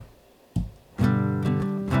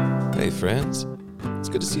friends. It's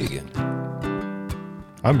good to see you again.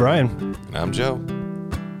 I'm Brian. And I'm Joe.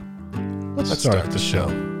 Let's start the show.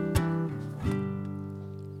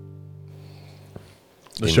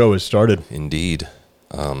 The show has started. Indeed.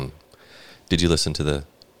 Did you listen to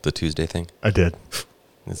the Tuesday thing? I did.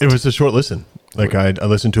 It was a short listen. Like I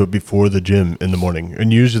listened to it before the gym in the morning.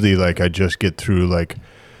 And usually like I just get through like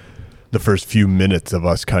the first few minutes of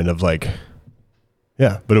us kind of like,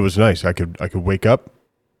 yeah, but it was nice. I could wake up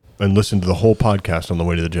and listen to the whole podcast on the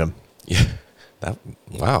way to the gym. Yeah.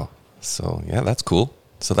 Wow. So yeah, that's cool.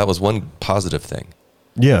 So that was one positive thing.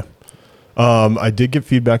 Yeah. I did get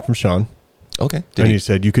feedback from Sean. Okay. He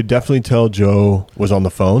said you could definitely tell Joe was on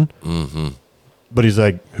the phone. Mm-hmm. But he's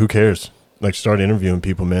like, who cares? Like, start interviewing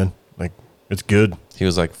people, man. Like, it's good. He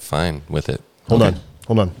was like, fine with it. Hold on.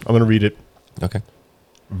 I'm going to read it. Okay.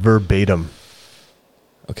 Verbatim.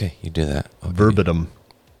 Okay, you do that. Verbatim.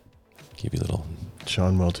 Give you a little...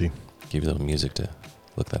 Sean Welty. Give you a little music to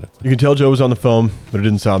look that up. You can tell Joe was on the phone, but it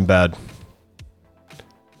didn't sound bad.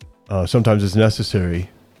 Sometimes it's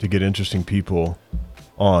necessary to get interesting people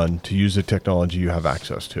on to use the technology you have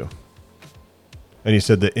access to. And he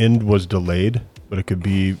said the end was delayed, but it could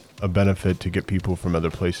be a benefit to get people from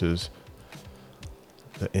other places.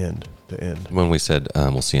 The end. When we said,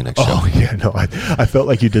 we'll see you next show. Oh, yeah, no, I felt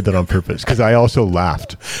like you did that on purpose because I also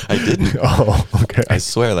laughed. I didn't. Oh, okay. I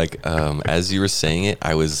swear, like, as you were saying it,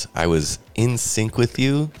 I was in sync with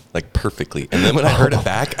you, like, perfectly. And then when I heard it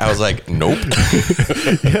back, I was like, nope.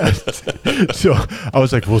 Yes. So I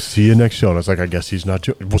was like, we'll see you next show. And I was like, I guess he's not,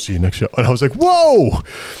 we'll see you next show. And I was like, whoa,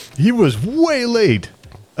 he was way late.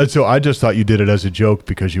 And so I just thought you did it as a joke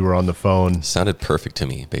because you were on the phone. Sounded perfect to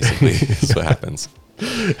me, basically. That's what happens.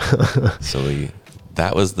 So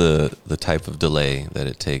that was the type of delay that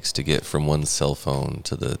it takes to get from one cell phone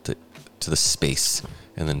to the space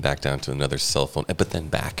and then back down to another cell phone, but then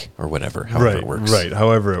back or whatever, however it works. Right,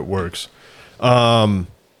 however it works.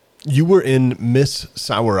 You were in Miss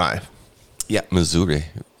Sauerei. Yeah, Missouri,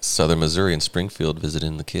 Southern Missouri, in Springfield,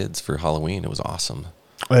 visiting the kids for Halloween. It was awesome.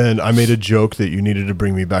 And I made a joke that you needed to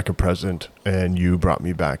bring me back a present, and you brought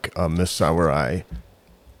me back a Miss Sauerei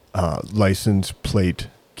license plate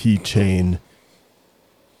keychain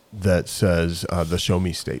that says the Show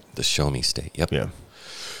Me State. The Show Me State. Yep. Yeah.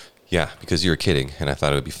 Yeah, because you were kidding, and I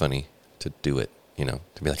thought it would be funny to do it, to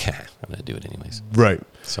be like, I'm going to do it anyways. Right.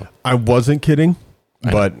 So I wasn't kidding,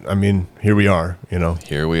 but I mean, here we are,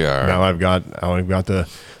 Here we are. Now I've got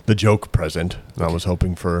the joke present. And I was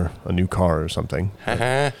hoping for a new car or something.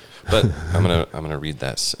 But I'm gonna read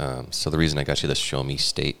that. So the reason I got you the Show Me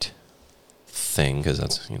State thing, because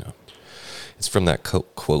that's, it's from that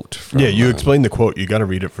quote. From, yeah, you explained the quote. You got to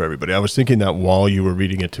read it for everybody. I was thinking that while you were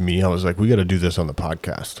reading it to me, I was like, we got to do this on the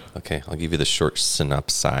podcast. Okay, I'll give you the short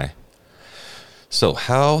synopsis. So,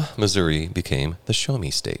 how Missouri became the Show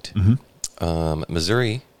Me State. Mm-hmm.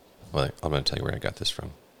 Missouri, well, I'm going to tell you where I got this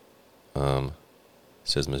from. It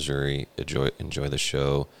says Missouri, enjoy the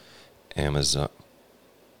show, Amazon.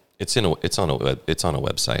 It's on a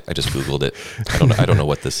website. I just Googled it. I don't know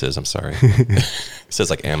what this is. I'm sorry. It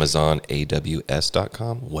says like Amazon,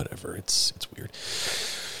 AWS.com, whatever. It's weird.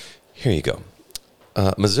 Here you go.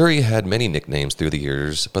 Missouri had many nicknames through the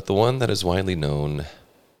years, but the one most widely known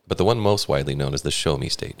is the Show Me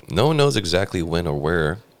State. No one knows exactly when or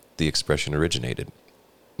where the expression originated.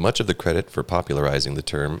 Much of the credit for popularizing the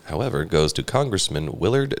term, however, goes to Congressman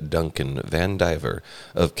Willard Duncan Van Diver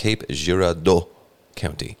of Cape Girardeau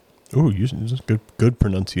County. Ooh, good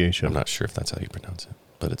pronunciation. I'm not sure if that's how you pronounce it,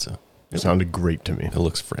 but it sounded great to me. It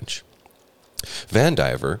looks French. Van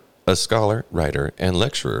Diver, a scholar, writer, and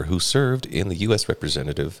lecturer who served in the U.S.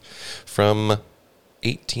 Representative from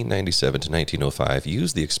 1897 to 1905,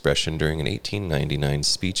 used the expression during an 1899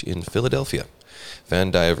 speech in Philadelphia. Van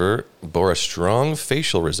Diver bore a strong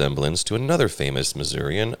facial resemblance to another famous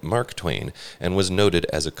Missourian, Mark Twain, and was noted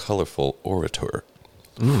as a colorful orator.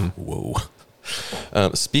 Whoa.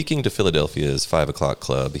 Speaking to Philadelphia's 5 o'clock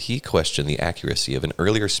club, he questioned the accuracy of an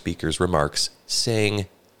earlier speaker's remarks, saying,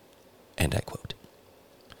 and I quote,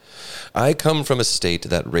 "I come from a state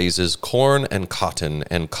that raises corn and cotton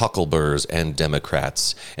and cockleburs and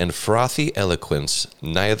Democrats, and frothy eloquence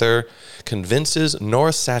neither convinces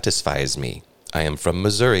nor satisfies me. I am from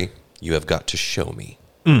Missouri. You have got to show me."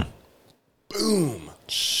 Boom.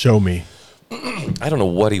 Show me. I don't know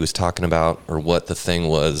what he was talking about or what the thing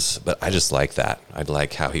was, but I just like that. I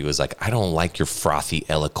like how he was like, I don't like your frothy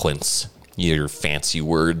eloquence, your fancy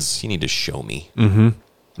words. You need to show me.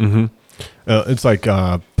 It's like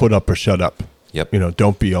put up or shut up. Yep.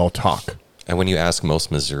 Don't be all talk. And when you ask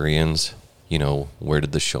most Missourians, where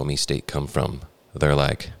did the Show Me State come from? They're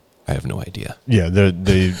like, I have no idea. Yeah,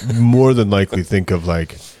 they more than likely think of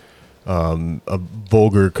like a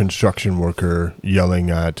vulgar construction worker yelling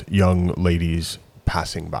at young ladies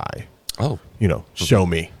passing by. Oh. Show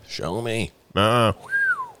me. Show me. Ah.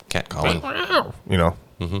 Cat calling.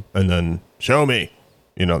 And then show me.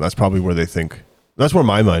 That's probably where they think. That's where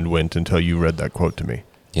my mind went until you read that quote to me.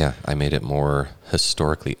 Yeah, I made it more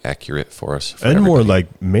historically accurate for us. And everybody. More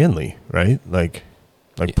like manly, right? Like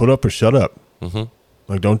put up or shut up. Mm-hmm.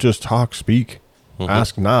 Like don't just talk, speak. Mm-hmm.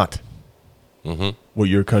 Ask not. Mm-hmm. What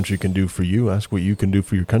your country can do for you. Ask what you can do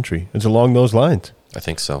for your country. It's along those lines. I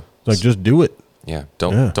think so. Like just do it. Yeah.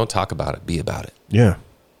 Don't talk about it. Be about it. Yeah.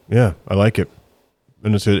 Yeah. I like it.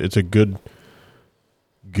 And it's a good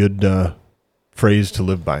phrase to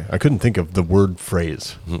live by. I couldn't think of the word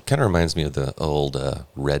phrase. Kind of reminds me of the old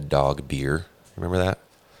Red Dog beer. Remember that?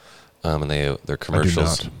 And their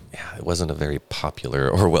commercials. Yeah, it wasn't a very popular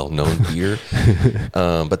or well-known beer.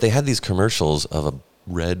 But they had these commercials of a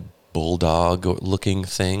red bulldog looking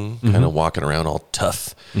thing kind of walking around all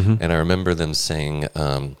tough. Mm-hmm. And I remember them saying,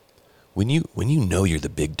 when you know you're the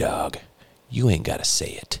big dog, you ain't got to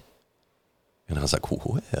say it. And I was like,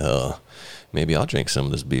 well, maybe I'll drink some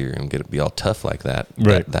of this beer and be all tough like that.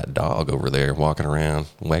 Right. That dog over there walking around,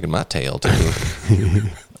 wagging my tail too.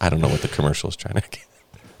 I don't know what the commercial is trying to get.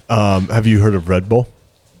 Have you heard of Red Bull?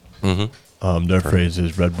 Mm-hmm. Their phrase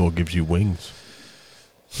is Red Bull gives you wings.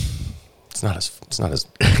 It's not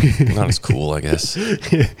as cool, I guess.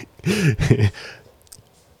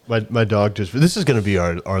 My dog this is going to be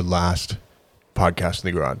our last podcast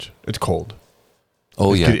in the garage. It's cold.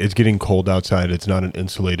 Oh, it's getting cold outside. It's not an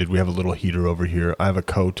insulated. We have a little heater over here. I have a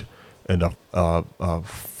coat and a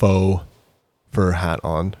faux fur hat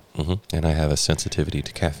on. Mm-hmm. And I have a sensitivity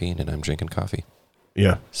to caffeine, and I'm drinking coffee.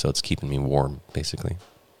 Yeah. So it's keeping me warm, basically.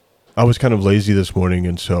 I was kind of lazy this morning,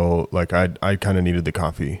 and so like I kind of needed the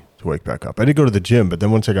coffee to wake back up. I did go to the gym, but then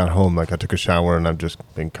once I got home, like I took a shower, and I've just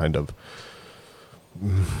been kind of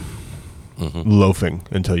loafing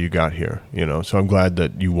until you got here. So I'm glad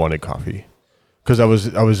that you wanted coffee. Because I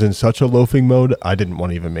was in such a loafing mode, I didn't want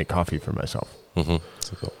to even make coffee for myself. Mm-hmm.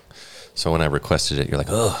 So when I requested it, you're like,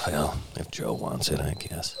 oh, well, if Joe wants it, I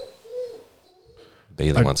guess.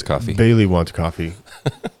 Bailey wants coffee. Bailey wants coffee.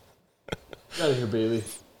 Get out of here, Bailey.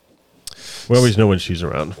 We always know when she's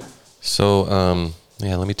around. So,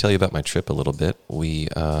 let me tell you about my trip a little bit.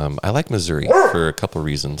 I like Missouri for a couple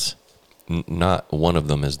reasons. Not one of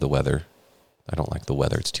them is the weather. I don't like the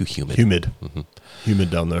weather. It's too humid. Mm-hmm. Humid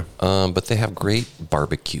down there. But they have great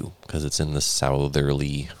barbecue because it's in the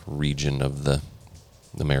southerly region of the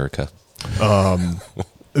America.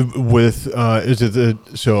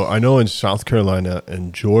 So I know in South Carolina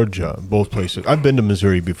and Georgia, both places. I've been to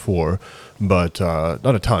Missouri before, but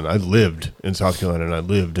not a ton. I lived in South Carolina and I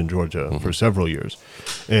lived in Georgia for several years,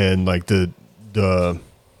 and like there's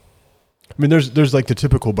like the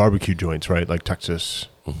typical barbecue joints, right? Like Texas.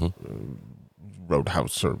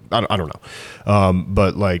 Roadhouse or I don't know,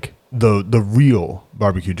 but like the real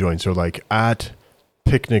barbecue joints are like at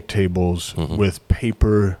picnic tables with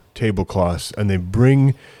paper tablecloths, and they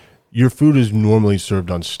bring your food is normally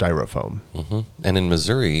served on styrofoam. And in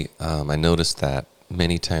Missouri, I noticed that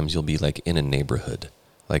many times you'll be like in a neighborhood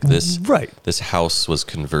like this. Right. This house was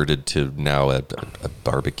converted to now a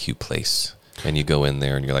barbecue place, and you go in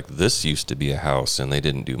there and you're like, this used to be a house, and they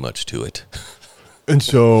didn't do much to it. And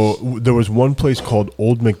so there was one place called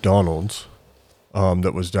Old McDonald's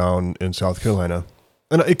that was down in South Carolina.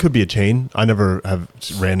 And it could be a chain. I never have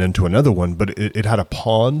ran into another one, but it had a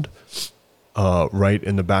pond right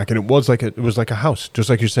in the back. And it was like a house, just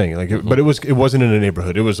like you're saying. But it wasn't in a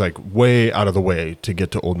neighborhood. It was like way out of the way to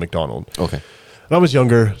get to Old McDonald. Okay. And I was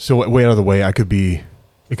younger, so way out of the way.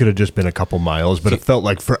 It could have just been a couple miles, but it felt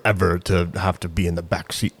like forever to have to be in the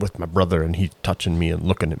back seat with my brother and he touching me and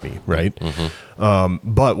looking at me, right?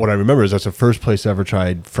 But what I remember is that's the first place I ever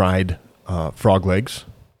tried fried frog legs.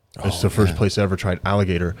 It's the first place I ever tried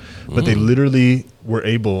alligator. But they literally were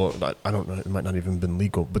able, I don't know, it might not even been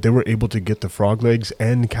legal, but they were able to get the frog legs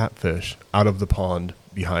and catfish out of the pond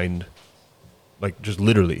behind, like just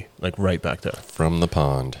literally, like right back there. From the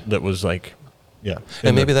pond. That was like... Yeah,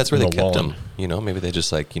 and maybe that's where they kept them. Maybe they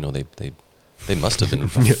just like they must have been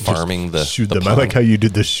farming the them. Pond. I like how you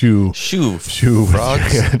did the shoe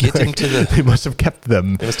frogs. Get into the. They must have kept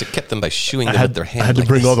them. They must have kept them by shooing them with their hand. I had to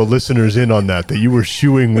bring all the listeners in on that you were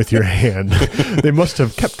shoeing with your hand. They must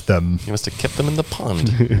have kept them. You must have kept them in the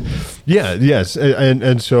pond. Yes,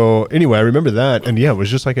 and so anyway, I remember that, and it was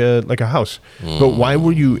just like a house. But why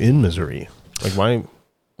were you in Missouri? Like why?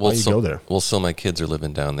 Why you go there? Well, so my kids are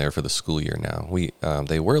living down there for the school year now.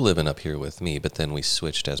 They were living up here with me, but then we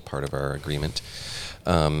switched as part of our agreement.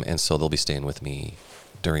 And so they'll be staying with me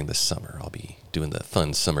during the summer. I'll be doing the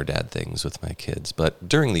fun summer dad things with my kids. But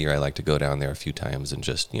during the year, I like to go down there a few times and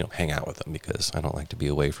just, hang out with them because I don't like to be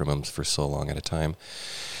away from them for so long at a time.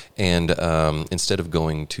 And instead of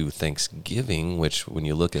going to Thanksgiving, which when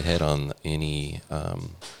you look ahead on any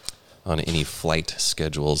flight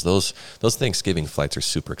schedules, those Thanksgiving flights are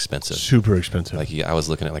super expensive. Super expensive. Like I was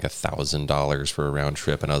looking at like $1,000 for a round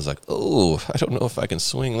trip, and I was like, oh, I don't know if I can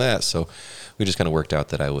swing that. So we just kind of worked out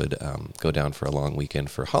that I would go down for a long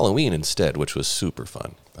weekend for Halloween instead, which was super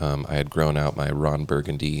fun. I had grown out my Ron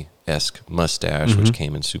Burgundy-esque mustache, which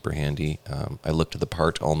came in super handy. I looked the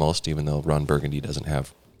part almost, even though Ron Burgundy doesn't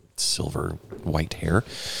have silver white hair.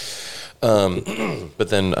 But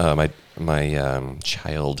then my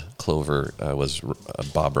child Clover was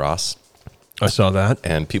Bob Ross. I saw that,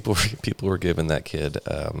 and people were giving that kid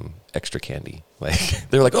extra candy. Like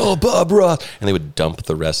they were like, "Oh, Bob Ross," and they would dump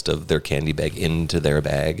the rest of their candy bag into their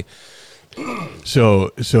bag.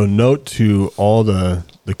 So note to all the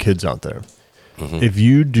kids out there: if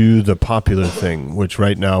you do the popular thing, which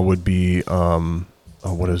right now would be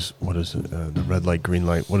what is it? The red light, green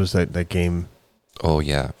light. What is that game? Oh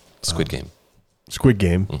yeah, Squid Game. Squid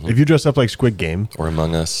Game. If you dress up like Squid Game, or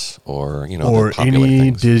Among Us, or or any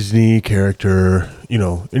things. Disney character,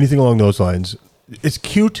 anything along those lines, it's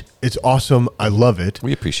cute. It's awesome. I love it.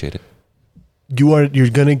 We appreciate it. You're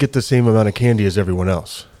gonna get the same amount of candy as everyone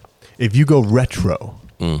else. If you go retro,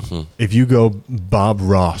 if you go Bob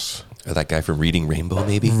Ross, or that guy from Reading Rainbow,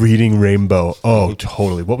 maybe Reading Rainbow. Oh,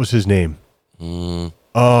 totally. What was his name?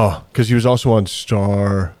 Oh, because he was also on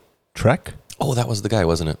Star Trek. Oh, that was the guy,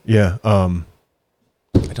 wasn't it? Yeah.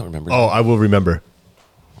 I don't remember. Oh, I will remember.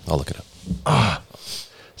 I'll look it up.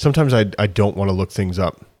 Sometimes I don't want to look things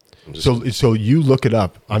up. So you look it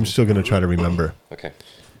up. I'm still going to try to remember. Okay.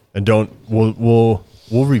 And we'll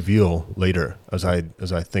reveal later as I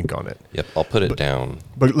think on it. Yep, I'll put it down.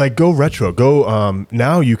 But like go retro. Go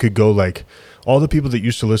now you could go like all the people that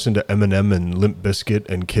used to listen to Eminem and Limp Bizkit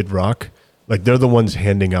and Kid Rock, like they're the ones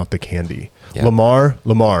handing out the candy. Yeah. Lamar.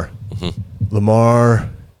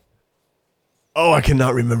 Oh, I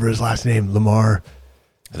cannot remember his last name. Lamar.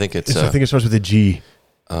 I think it starts with a G.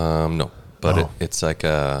 No, but it's like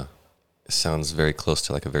it sounds very close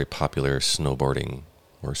to like a very popular snowboarding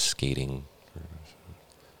or skating.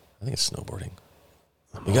 I think it's snowboarding.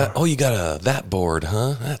 You got that board,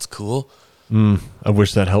 huh? That's cool. I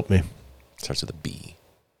wish that helped me. Starts with a B.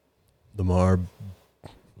 Lamar.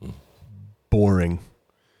 Boring.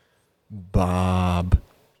 Bob.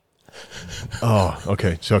 Oh,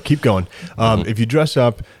 okay. So keep going. If you dress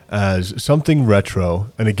up as something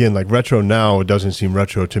retro, and again, like retro now, it doesn't seem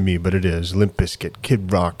retro to me, but it is. Limp Bizkit,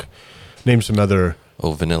 Kid Rock. Name some other.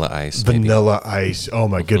 Oh, Vanilla Ice. Vanilla Ice. Oh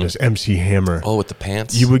my goodness. MC Hammer. Oh, with the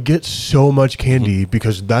pants. You would get so much candy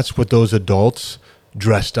because that's what those adults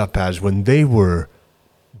dressed up as when they were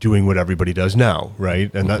doing what everybody does now,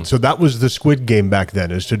 right? And so that was the Squid Game back then,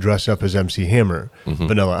 is to dress up as MC Hammer,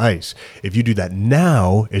 Vanilla Ice. If you do that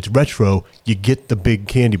now, it's retro, you get the big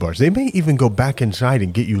candy bars. They may even go back inside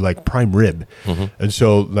and get you like prime rib. And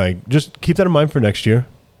so like just keep that in mind for next year.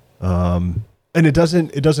 And it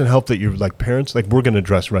doesn't help that you're like parents, like we're going to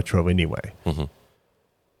dress retro anyway.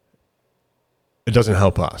 It doesn't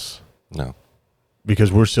help us. No.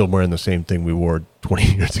 Because we're still wearing the same thing we wore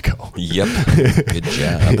 20 years ago. Yep. Good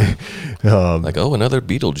job. Like, another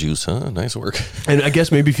Beetlejuice, huh? Nice work. And I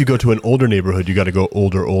guess maybe if you go to an older neighborhood, you got to go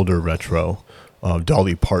older retro.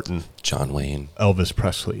 Dolly Parton. John Wayne. Elvis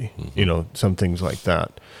Presley. Some things like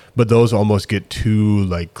that. But those almost get too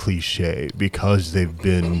like cliche because they've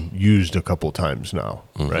been used a couple times now,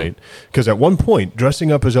 right? Because at one point,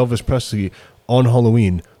 dressing up as Elvis Presley on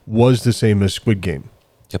Halloween was the same as Squid Game.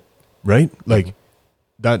 Yep. Right? Like,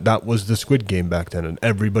 that was the Squid Game back then, and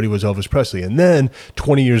everybody was Elvis Presley. And then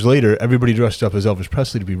 20 years later, everybody dressed up as Elvis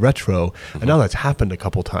Presley to be retro, and now that's happened a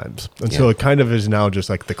couple times. And so it kind of is now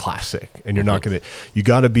just like the classic, and you're not going to, you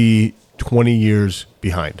got to be 20 years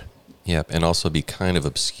behind. Yep, and also be kind of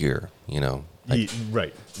obscure, Like,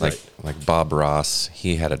 right. Like Bob Ross,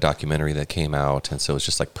 he had a documentary that came out, and so it's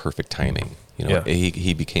just like perfect timing.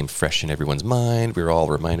 He became fresh in everyone's mind. We were all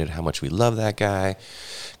reminded how much we love that guy.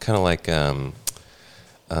 Kind of like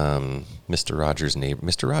Mr. Rogers' neighbor,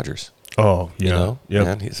 Mr. Rogers. Oh, yeah.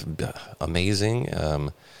 Man, he's amazing.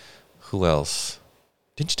 Who else?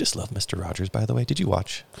 Didn't you just love Mr. Rogers, by the way? Did you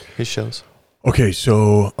watch his shows? Okay,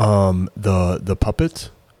 so the puppets,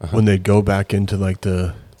 when they go back into like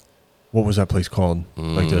the what was that place called?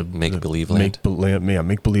 Like the Make-Believe Land?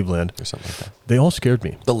 Make-Believe Land. Or something like that. They all scared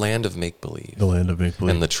me. The Land of Make-Believe. The Land of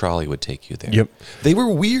Make-Believe. And the trolley would take you there. Yep. They were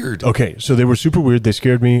weird. Okay, so they were super weird. They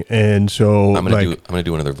scared me, and so I'm gonna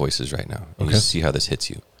do one of their voices right now. And Okay. you see how this hits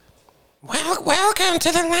you. Welcome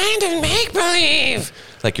to the Land of Make-Believe.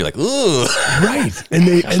 Like you're like, ooh. right. And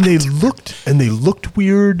they looked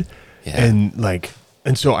weird, Yeah.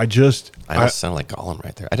 and so I almost sound like Gollum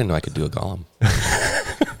right there. I didn't know I could do a Gollum.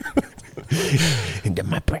 into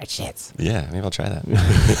my precious. Yeah, maybe I'll try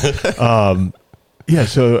that. Yeah,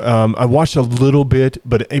 so I watched a little bit,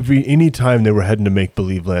 but any time they were heading to Make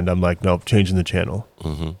Believe Land, I'm like, nope, changing the channel,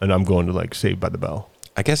 and I'm going to like Saved by the Bell.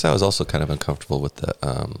 I guess I was also kind of uncomfortable with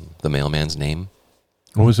the mailman's name,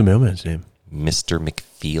 What was the mailman's name? Mr.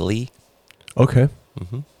 McFeely. Okay.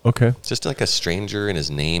 Okay. Just like a stranger, and his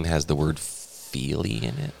name has the word "feely"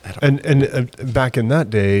 in it. I don't. And back in that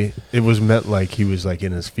day, it was meant like he was like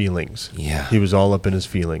in his feelings. Yeah. He was all up in his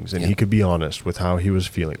feelings, and Yeah. he could be honest with how he was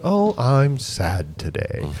feeling. Oh, I'm sad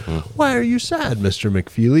today. Why are you sad, Mr.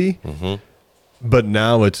 McFeely? But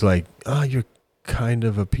now it's like, oh, you're kind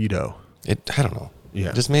of a pedo. I don't know. Yeah.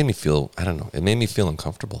 It just made me feel. I don't know. It made me feel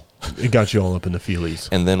uncomfortable. It got you all up in the feelies.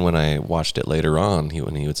 And then when I watched it later on,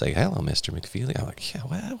 when he would say, "Hello, Mr. McFeely," I'm like, "Yeah,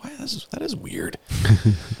 why that is weird."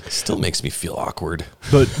 Still makes me feel awkward.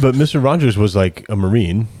 But Mr. Rogers was like a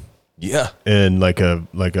Marine, Yeah. and like a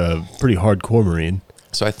pretty hardcore Marine.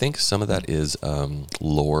 So I think some of that is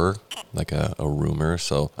lore, like a rumor.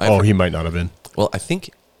 So He might not have been. Well, I think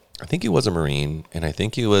he was a Marine, and I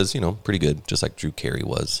think he was, pretty good, just like Drew Carey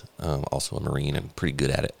was, also a Marine and pretty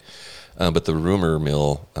good at it. But the rumor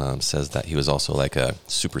mill says that he was also like a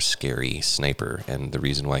super scary sniper, and the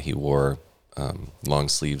reason why he wore long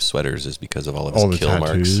sleeve sweaters is because of all of his kill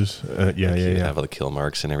tattoos. marks. Yeah. He would have all the kill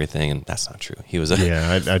marks and everything, and that's not true. He was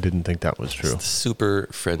I didn't think that was true. super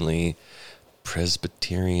friendly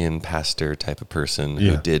Presbyterian pastor type of person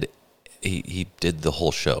Yeah. who did. He did the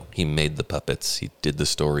whole show. He made the puppets. He did the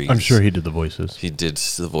stories. I'm sure he did the voices. He did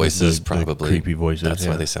the voices, The probably. creepy voices, That's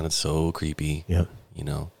yeah. why they sounded so creepy. Yeah.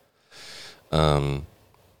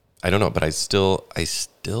 I don't know, but I still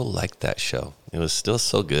liked that show. It was still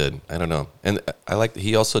so good. I don't know. And I liked,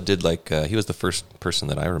 he also did like, he was the first person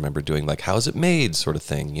that I remember doing like, how's it made sort of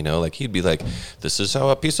thing, like he'd be like, this is how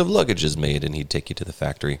a piece of luggage is made. And he'd take you to the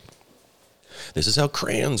factory. This is how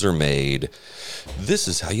crayons are made. This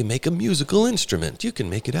is how you make a musical instrument. You can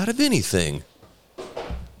make it out of anything.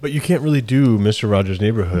 But you can't really do Mr. Rogers'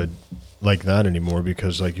 Neighborhood like that anymore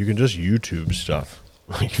because like you can just YouTube stuff.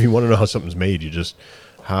 Like if you want to know how something's made, you just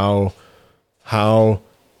how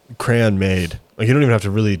crayon made. Like you don't even have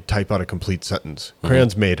to really type out a complete sentence.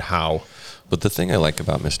 Crayon's made how. But the thing I like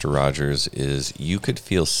about Mr. Rogers is you could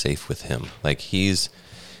feel safe with him. Like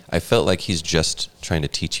I felt like he's just trying to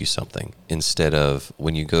teach you something instead of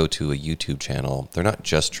when you go to a YouTube channel, they're not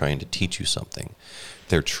just trying to teach you something.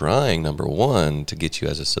 They're trying, number one, to get you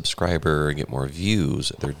as a subscriber and get more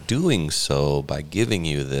views. They're doing so by giving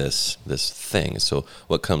you this thing. So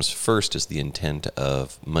what comes first is the intent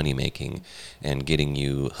of money making and getting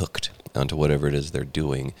you hooked onto whatever it is they're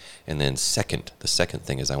doing. And then the second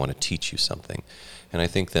thing is I want to teach you something. And I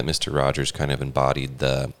think that Mr. Rogers kind of embodied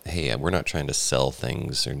hey, we're not trying to sell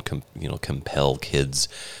things and compel kids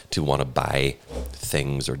to want to buy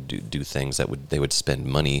things or do things that they would spend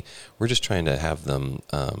money. We're just trying to have them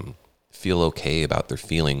feel okay about their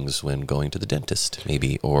feelings when going to the dentist,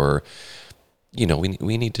 maybe, or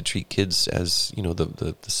we need to treat kids as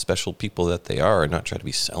the special people that they are, and not try to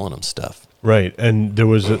be selling them stuff. Right, and there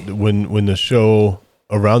was when the show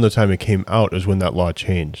around the time it came out is when that law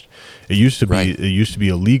changed. It used to be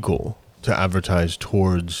illegal to advertise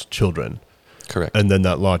towards children. Correct. And then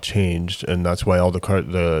that law changed, and that's why all the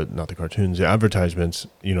advertisements,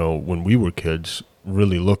 when we were kids,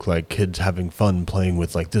 really looked like kids having fun playing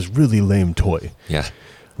with like this really lame toy. Yeah.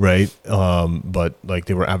 Right. But like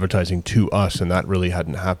they were advertising to us, and that really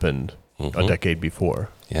hadn't happened a decade before.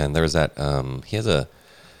 Yeah, and there was that.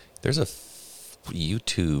 There's a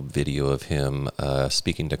YouTube video of him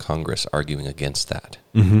speaking to Congress, arguing against that.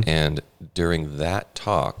 And during that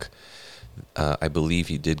talk, I believe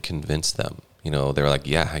he did convince them. They were like,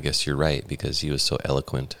 "Yeah, I guess you're right," because he was so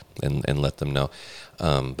eloquent and let them know.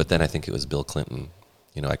 But then I think it was Bill Clinton.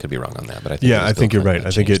 I could be wrong on that, but I think I think you're right.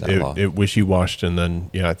 I think it wishy-washed, and then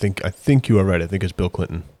I think you are right. I think it's Bill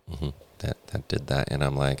Clinton. That did that, and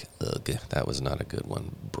I'm like, ugh, that was not a good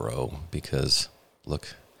one, bro. Because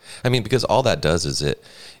because all that does is it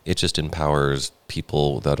just empowers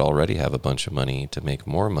people that already have a bunch of money to make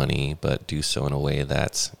more money, but do so in a way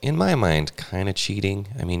that's, in my mind, kind of cheating.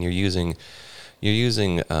 I mean, you're using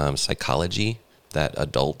psychology that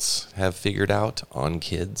adults have figured out on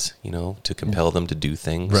kids, to compel them to do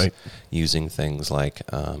things, Right. using things like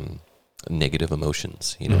negative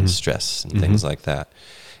emotions, stress and things like that.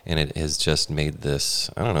 And it has just made this,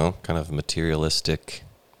 I don't know, kind of materialistic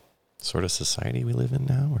sort of society we live in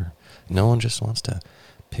now, where no one just wants to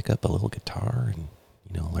pick up a little guitar and,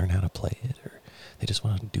 learn how to play it, or they just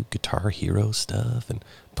want to do Guitar Hero stuff and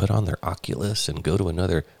put on their Oculus and go to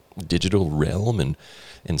another digital realm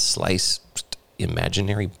and slice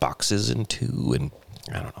imaginary boxes in two, and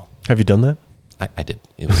I don't know. Have you done that? I did.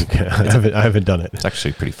 It was. Okay, I haven't done it. It's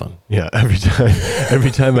actually pretty fun. Yeah,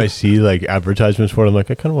 every time I see like advertisements for it, I'm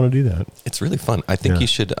like, I kind of want to do that. It's really fun. I think you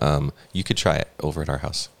should. You could try it over at our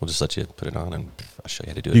house. We'll just let you put it on, and I'll show you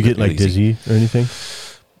how to do it. You get like dizzy or anything?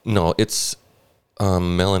 No, it's.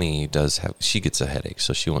 Melanie she gets a headache,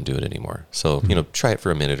 so she won't do it anymore. So, try it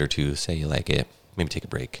for a minute or two, say you like it, maybe take a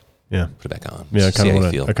break. Yeah. Put it back on. Yeah, I kind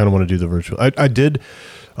of want to do the virtual. I did.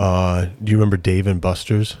 Do you remember Dave and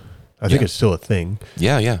Buster's? I think it's still a thing.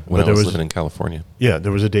 Yeah. When I was living in California. Yeah,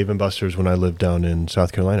 there was a Dave and Buster's when I lived down in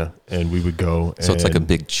South Carolina, and we would go. So it's like a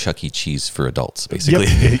big Chuck E. Cheese for adults, basically.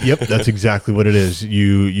 Yep, that's exactly what it is.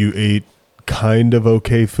 You ate kind of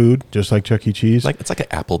okay food, just like Chuck E. Cheese. Like it's like an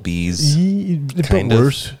Applebee's, but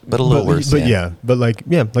worse, but a little worse. But like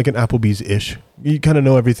an Applebee's ish. You kind of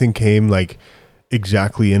know everything came like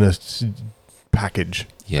exactly in a package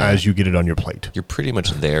as you get it on your plate. You're pretty much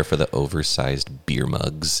there for the oversized beer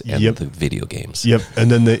mugs and the video games. Yep, and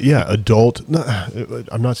then adult.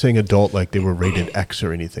 I'm not saying adult like they were rated X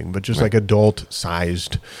or anything, but just like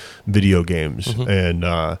adult-sized video games.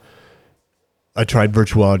 And I tried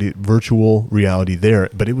virtual reality there,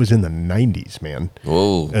 but it was in the 90s, man.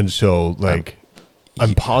 Whoa! And so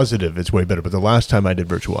I'm positive it's way better. But the last time I did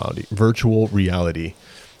virtual reality,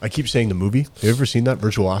 I keep saying the movie. Have you ever seen that,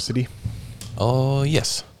 Virtuosity? Oh,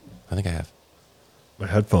 yes. I think I have. My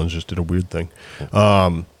headphones just did a weird thing.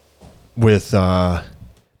 With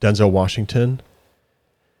Denzel Washington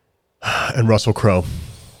and Russell Crowe.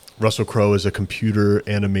 Russell Crowe is a computer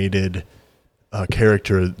animated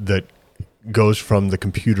character that goes from the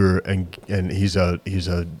computer, and he's a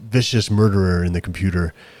vicious murderer in the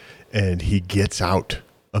computer, and he gets out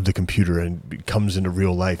of the computer and comes into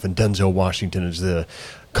real life. And Denzel Washington is the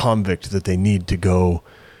convict that they need to go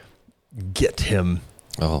get him.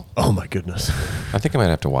 Oh my goodness! I think I might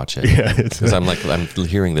have to watch it. Yeah, because I'm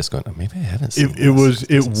hearing this going. Maybe I haven't seen. It was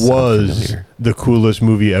the coolest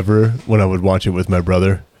movie ever when I would watch it with my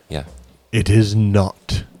brother. Yeah, it is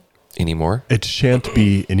not anymore. It shan't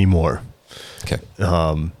be anymore. Okay.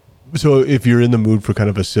 So if you're in the mood for kind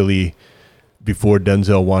of a silly, before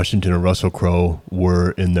Denzel Washington and Russell Crowe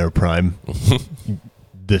were in their prime,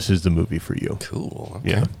 this is the movie for you. Cool. Okay.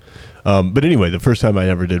 Yeah. But anyway, the first time I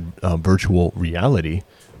ever did virtual reality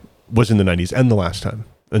was in the 90s, and the last time.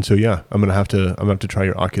 And so, I'm gonna have to try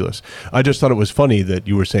your Oculus. I just thought it was funny that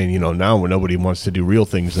you were saying, now when nobody wants to do real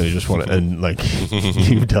things, they just want to, and like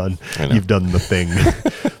you've done the thing.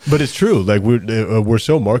 But it's true. Like we're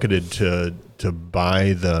so marketed to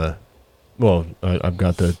buy the. Well, I've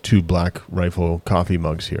got the 2 Black Rifle coffee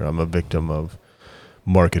mugs here. I'm a victim of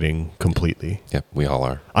marketing completely. Yep, we all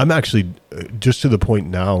are. I'm actually just to the point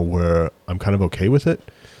now where I'm kind of okay with it.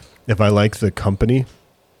 If I like the company,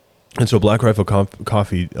 and so Black Rifle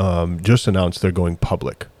Coffee just announced they're going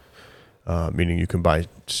public, meaning you can buy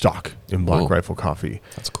stock in Black Rifle Coffee.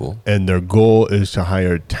 That's cool. And their goal is to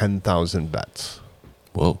hire 10,000 vets.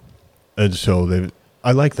 Whoa! And so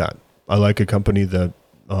I like that. I like a company that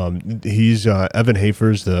he's Evan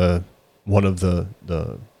Hafer's one of the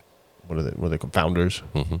what are they called, founders,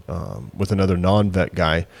 with another non-vet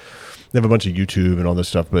guy. They have a bunch of YouTube and all this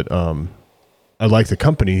stuff, but I like the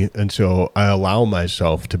company, and so I allow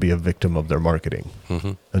myself to be a victim of their marketing.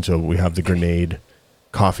 And so we have the Grenade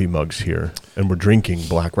coffee mugs here, and we're drinking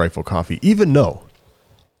Black Rifle coffee, even though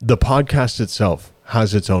the podcast itself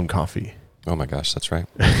has its own coffee. Oh my gosh, that's right.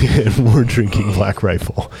 And we're drinking Black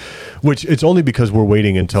Rifle, which it's only because we're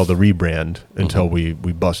waiting until the rebrand, until we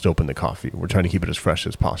bust open the coffee. We're trying to keep it as fresh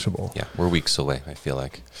as possible. Yeah, we're weeks away, I feel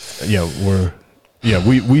like.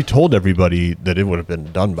 We told everybody that it would have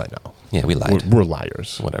been done by now. Yeah, we lied. We're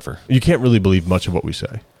liars. Whatever. You can't really believe much of what we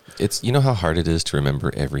say. It's, how how hard it is to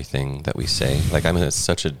remember everything that we say. Like, I'm at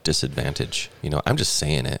such a disadvantage. I'm just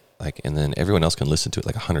saying it, and then everyone else can listen to it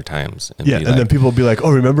 100 times. And then people will be like,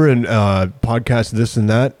 "Oh, remember in podcast this and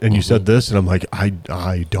that, and you said this," and I'm like, I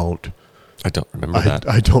don't remember that.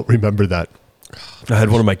 I don't remember that. I had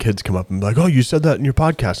one of my kids come up and be like, "Oh, you said that in your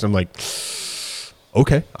podcast." And I'm like,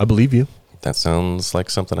 "Okay, I believe you." That sounds like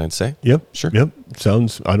something I'd say. Yep. Sure. Yep.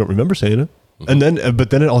 I don't remember saying it. And then,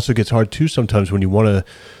 but then it also gets hard too sometimes when you want to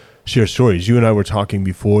share stories. You and I were talking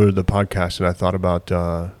before the podcast, and I thought about.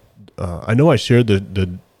 I know I shared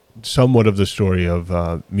the somewhat of the story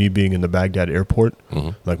of me being in the Baghdad airport,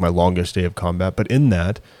 like my longest day of combat. But in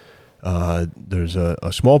that, there's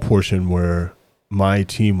a small portion where my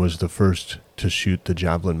team was the first to shoot the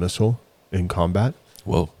Javelin missile in combat.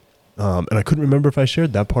 Whoa! And I couldn't remember if I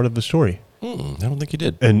shared that part of the story. I don't think you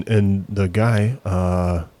did. And the guy,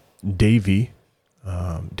 Davis,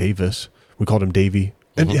 we called him Davey.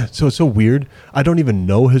 And yeah, so it's so weird. I don't even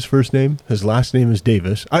know his first name. His last name is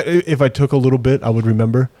Davis. If I took a little bit, I would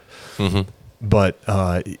remember. But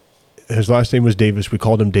his last name was Davis. We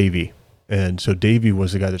called him Davey. And so Davey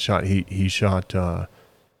was the guy that shot. He shot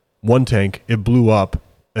one tank. It blew up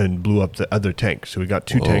and blew up the other tank. So we got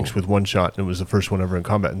two tanks with one shot, and it was the first one ever in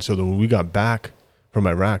combat. And so when we got back from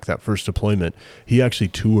Iraq, that first deployment, he actually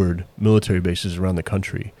toured military bases around the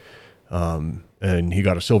country. And he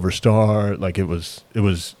got a Silver Star. Like it was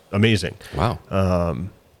amazing. Wow.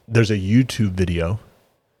 There's a YouTube video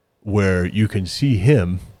where you can see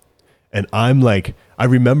him, and I'm like, I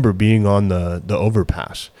remember being on the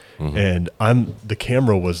overpass, and the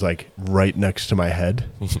camera was like right next to my head.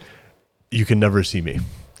 You can never see me.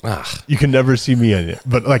 You can never see me in it.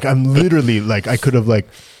 But like I'm literally like I could have like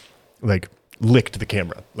licked the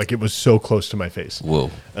camera. Like it was so close to my face.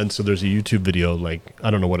 Whoa. And so there's a YouTube video, like,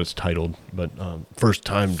 I don't know what it's titled, but first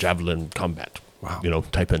time Javelin combat. Wow.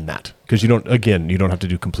 Type in that. Because you don't have to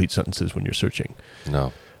do complete sentences when you're searching.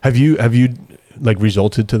 No. Have you like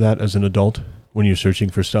resulted to that as an adult when you're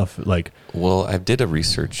searching for stuff? Like, well, I did a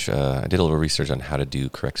little research on how to do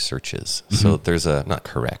correct searches. So there's not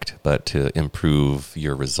correct, but to improve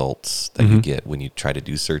your results that you get when you try to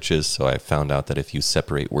do searches. So I found out that if you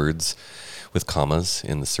separate words with commas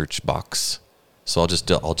in the search box, so I'll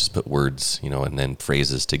just put words, and then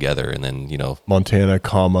phrases together, and then Montana,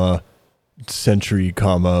 comma, century,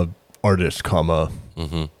 comma, artist, comma,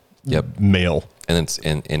 yep, male, and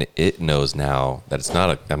it knows now that it's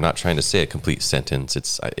not I'm not trying to say a complete sentence.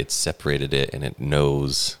 It's separated it, and it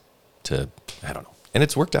knows to, I don't know, and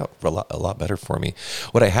it's worked out a lot better for me.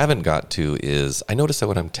 What I haven't got to is I notice that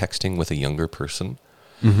when I'm texting with a younger person,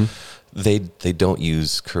 they don't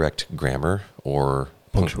use correct grammar or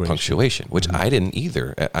punctuation, which I didn't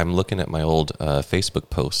either. I'm looking at my old Facebook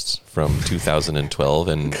posts from 2012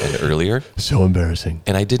 and earlier. So embarrassing.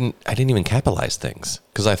 And I didn't even capitalize things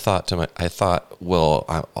because I thought,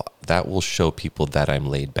 well, that will show people that I'm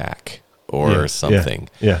laid back or something.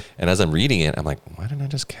 Yeah. And as I'm reading it, I'm like, why didn't I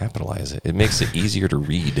just capitalize it? It makes it easier to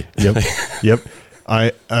read. Yep.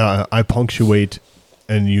 I punctuate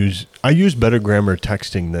and use better grammar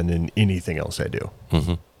texting than in anything else I do.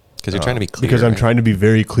 Because you're trying to be clear. Because I'm trying to be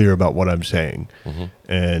very clear about what I'm saying.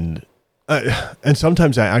 And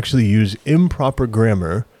sometimes I actually use improper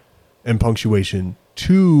grammar and punctuation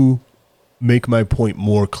to make my point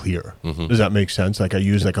more clear. Does that make sense? Like I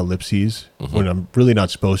use like ellipses when I'm really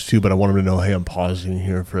not supposed to, but I want them to know, hey, I'm pausing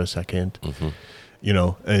here for a second.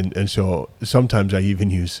 And so sometimes I even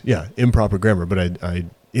use improper grammar, but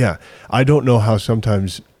I don't know how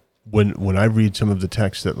sometimes when I read some of the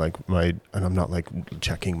text that like and I'm not like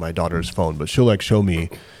checking my daughter's phone, but she'll like show me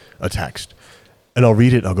a text and I'll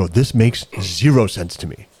read it and I'll go, this makes zero sense to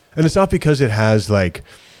me. And it's not because it has like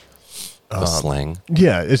the slang.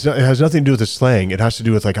 Yeah, it has nothing to do with the slang. It has to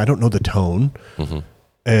do with like, I don't know the tone.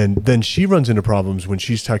 And then she runs into problems when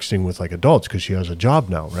she's texting with like adults because she has a job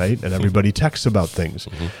now, right? And everybody texts about things.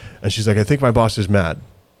 And she's like, I think my boss is mad.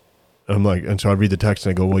 And I'm like, and so I read the text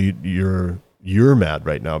and I go, well, you're mad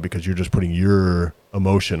right now because you're just putting your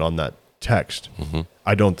emotion on that text.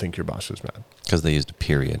 I don't think your boss is mad. Because they used a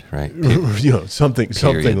period, right? Something like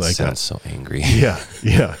that. Sounds so angry. Yeah.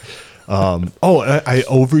 I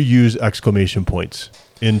overuse exclamation points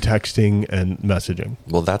in texting and messaging.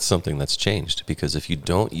 Well, that's something that's changed because if you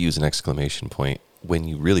don't use an exclamation point when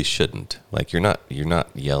you really shouldn't, like you're not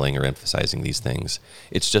yelling or emphasizing these things,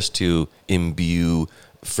 it's just to imbue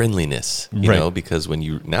friendliness, you know, because when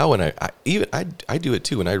I do it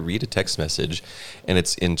too, when I read a text message and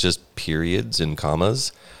it's in just periods and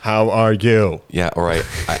commas. How are you? Yeah. Or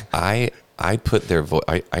I put their voice,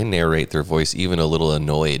 I narrate their voice even a little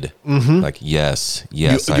annoyed. Like, yes,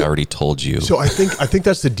 I already told you. So I think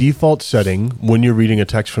that's the default setting when you're reading a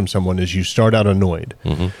text from someone is you start out annoyed.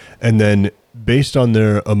 And then based on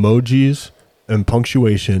their emojis and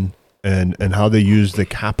punctuation and how they use the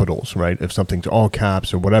capitals, right? If something's all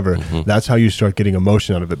caps or whatever, that's how you start getting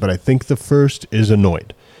emotion out of it. But I think the first is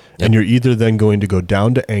annoyed. Yep. And you're either then going to go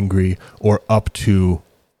down to angry or up to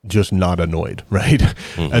just not annoyed, right?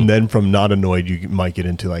 And then from not annoyed, you might get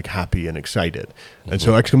into like happy and excited. And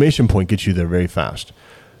so exclamation point gets you there very fast.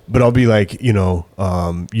 But I'll be like,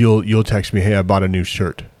 you'll text me, hey, I bought a new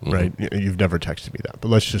shirt, right? You've never texted me that, but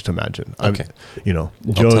let's just imagine. Okay.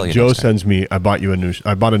 Joe sends me, I bought a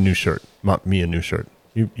new shirt, not me a new shirt.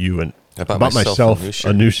 I bought myself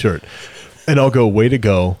a new shirt. And I'll go, way to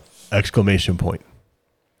go, !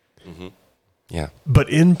 Mm-hmm. Yeah. But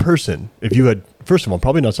in person, if you had, first of all,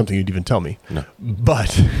 probably not something you'd even tell me. No.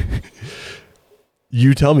 But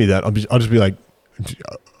you tell me that, I'll just be like,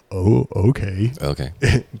 oh, okay. Okay.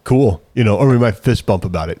 Cool. Or we might fist bump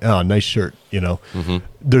about it. Oh, nice shirt, Mm-hmm.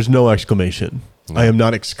 There's no exclamation. No. I am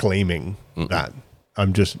not exclaiming that.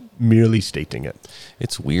 I'm just merely stating it.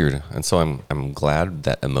 It's weird. And so I'm glad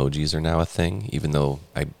that emojis are now a thing, even though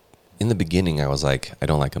in the beginning I was like, I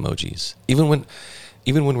don't like emojis. Even when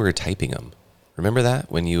we were typing them. Remember that?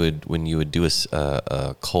 When you would do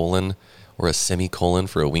a colon or a semicolon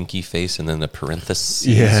for a winky face and then a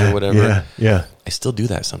parentheses or whatever. Yeah. I still do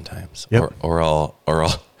that sometimes. Yep. Or I'll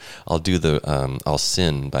do I'll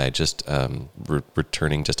sin by just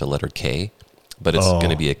returning just a letter K, but it's going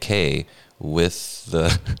to be a K with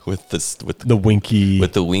the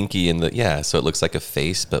winky and so it looks like a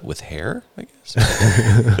face but with hair, I guess.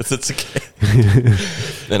 It's a K.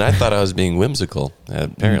 And I thought I was being whimsical.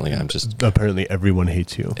 Apparently everyone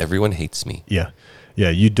hates you. Everyone hates me. Yeah,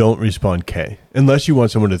 you don't respond K unless you want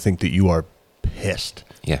someone to think that you are pissed.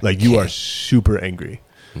 Yeah, like you are super angry.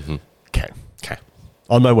 Mm-hmm. K.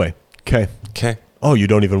 On my way. K. Oh, you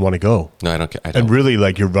don't even want to go. No, I don't. And really,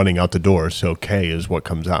 like, you're running out the door, so K is what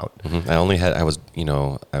comes out. Mm-hmm.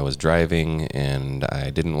 I was driving and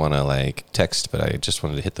I didn't want to like text, but I just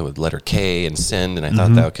wanted to hit the letter K and send. And I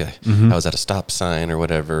thought I was at a stop sign or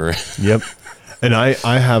whatever. Yep. And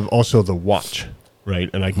I have also the watch, right?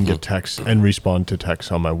 And I can get texts and respond to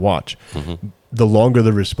texts on my watch. Mm-hmm. The longer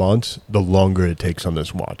the response, the longer it takes on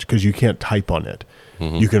this watch because you can't type on it.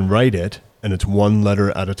 Mm-hmm. You can write it. And it's one letter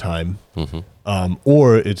at a time,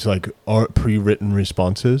 or it's like pre-written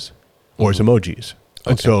responses, or it's emojis. Okay.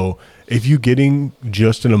 And so if you're getting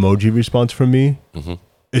just an emoji response from me,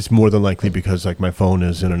 it's more than likely because like my phone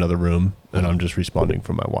is in another room and I'm just responding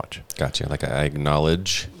from my watch. Gotcha. Like I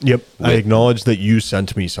acknowledge. Yep. I acknowledge that you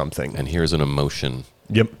sent me something. And here's an emotion.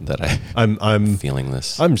 Yep. That I'm feeling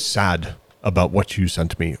this. I'm sad about what you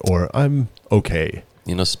sent me, or I'm okay.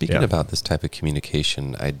 Speaking about this type of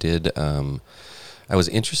communication, I was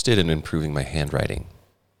interested in improving my handwriting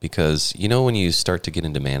because, when you start to get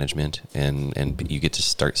into management and you get to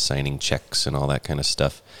start signing checks and all that kind of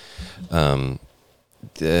stuff,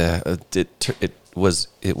 it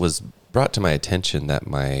was brought to my attention that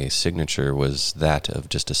my signature was that of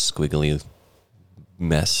just a squiggly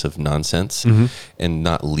mess of nonsense and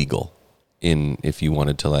not legal. If you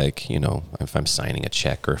wanted to if I'm signing a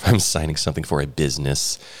check or if I'm signing something for a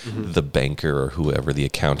business, the banker or whoever, the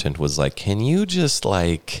accountant was like, can you just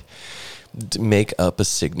make up a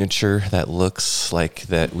signature that looks like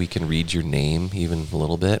that we can read your name even a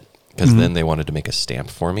little bit? Because then they wanted to make a stamp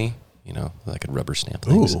for me, like a rubber stamp.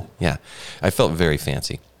 Things. Ooh. Yeah. I felt very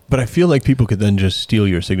fancy. But I feel like people could then just steal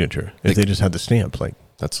your signature if they just had the stamp.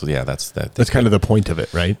 That's kind of the point of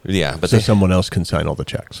it, right? Yeah, but someone else can sign all the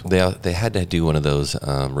checks. They had to do one of those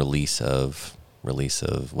release of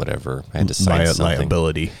whatever. I had to sign something.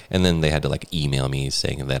 Liability. And then they had to email me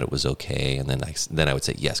saying that it was okay, and then I would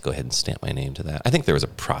say yes, go ahead and stamp my name to that. I think there was a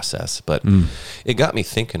process, but it got me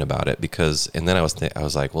thinking about it and then I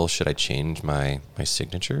was like, well, should I change my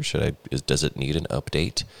signature? Does it need an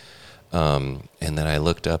update? And then I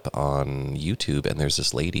looked up on YouTube, and there's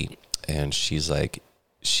this lady, and she's like,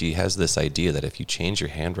 she has this idea that if you change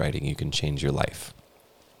your handwriting, you can change your life.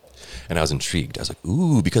 And I was intrigued. I was like,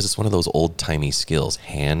 ooh, because it's one of those old timey skills,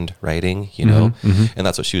 handwriting, and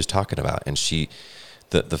that's what she was talking about. And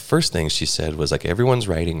the first thing she said was like, everyone's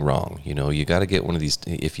writing wrong. You got to get one of these,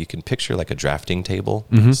 if you can picture like a drafting table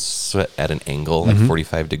at an angle, like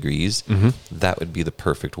 45 degrees, that would be the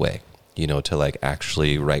perfect way. To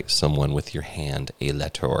actually write someone with your hand a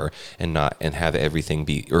letter and have everything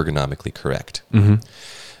be ergonomically correct. And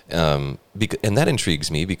that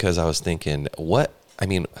intrigues me because I was thinking, what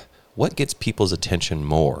gets people's attention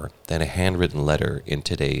more than a handwritten letter in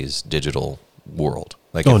today's digital world?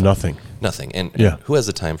 Nothing. Nothing. And who has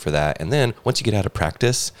the time for that? And then once you get out of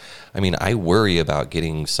practice, I worry about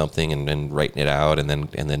getting something and then writing it out and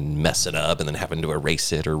then mess it up and then having to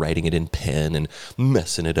erase it or writing it in pen and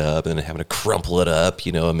messing it up and then having to crumple it up,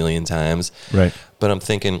 a million times. Right. But I'm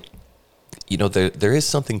thinking, there is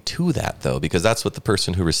something to that though, because that's what the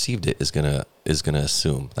person who received it is gonna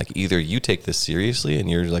assume. Like either you take this seriously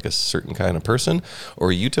and you're like a certain kind of person,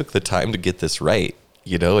 or you took the time to get this right.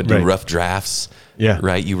 you know, and do Right. rough drafts. Yeah.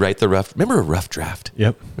 Right. You write the rough. Remember a rough draft?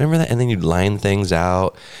 Yep. Remember that? And then you'd line things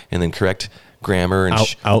out and then correct grammar and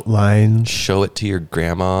Outlines. show it to your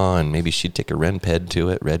grandma, and maybe she'd take a red pen to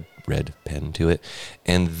it, red pen to it,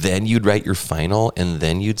 and then you'd write your final, and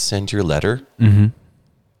then you'd send your letter. Mm-hmm.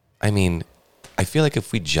 I mean, I feel like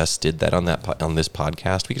if we just did that on this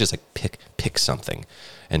podcast, we could just like pick something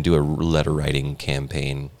and do a letter writing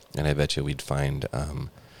campaign, and I bet you we'd find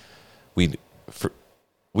we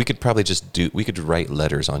could probably we could write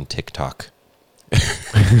letters on TikTok.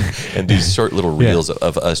 And do short little reels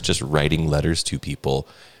of us just writing letters to people,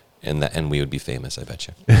 and we would be famous, I bet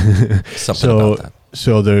you. Something about that.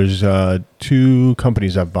 So there's 2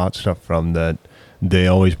 companies I've bought stuff from that they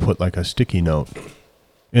always put like a sticky note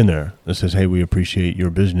in there that says, "Hey, we appreciate your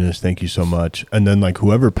business. Thank you so much." And then like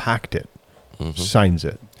whoever packed it signs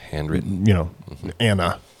it. Handwritten. You know,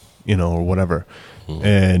 Anna, you know, or whatever.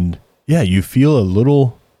 And yeah, you feel a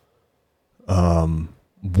little warm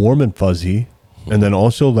and fuzzy. And then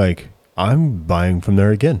also like, I'm buying from there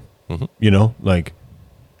again, you know, like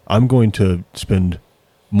I'm going to spend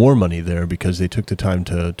more money there because they took the time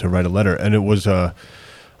to write a letter. And it was I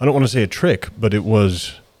don't want to say a trick, but it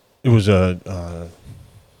was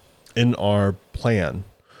in our plan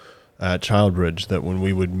at Childbridge that when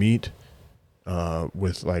we would meet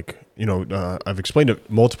with like, you know, I've explained it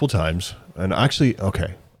multiple times, and actually,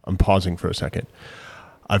 okay, I'm pausing for a second.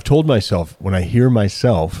 I've told myself when I hear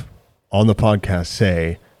myself on the podcast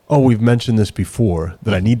say, "Oh, we've mentioned this before,"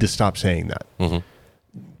 that I need to stop saying that.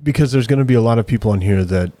 Because there's going to be a lot of people on here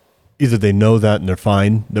that either they know that and they're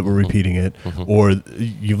fine that we're repeating it, or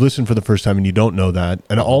you've listened for the first time and you don't know that.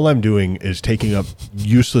 And all I'm doing is taking up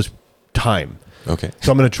useless time. Okay.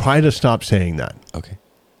 So I'm going to try to stop saying that. Okay.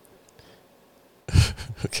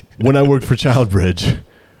 Okay. When I worked for Childbridge,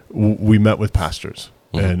 we met with pastors,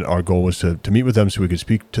 and our goal was to meet with them so we could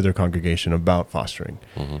speak to their congregation about fostering.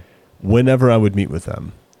 Whenever I would meet with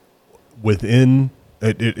them,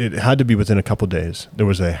 it had to be within a couple days, there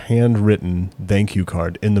was a handwritten thank you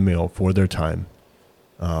card in the mail for their time,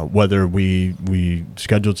 whether we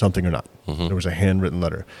scheduled something or not. There was a handwritten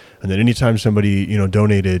letter. And then anytime somebody, you know,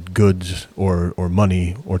 donated goods or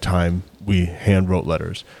money or time, we hand wrote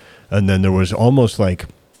letters. And then there was almost like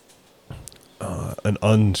an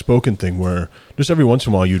unspoken thing where just every once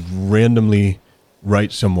in a while you'd randomly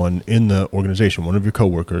write someone in the organization, one of your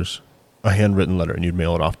coworkers, a handwritten letter, and you'd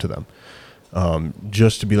mail it off to them.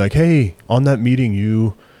 Just to be like, "Hey, on that meeting,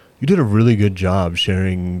 you did a really good job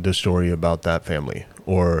sharing the story about that family,"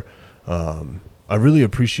 or "I really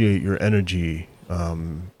appreciate your energy.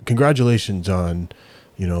 Congratulations on,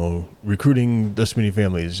 you know, recruiting this many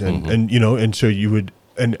families," and you know, and so you would,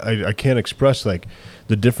 and I can't express like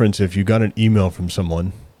the difference if you got an email from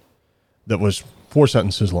someone that was 4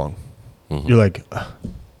 sentences long. You're like,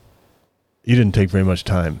 you didn't take very much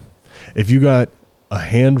time. If you got a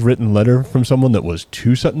handwritten letter from someone that was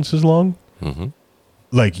 2 sentences long,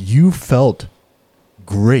 like you felt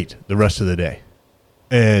great the rest of the day.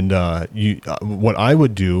 And what I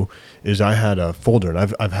would do is I had a folder,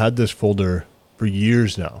 and I've had this folder for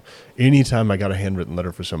years now. Anytime I got a handwritten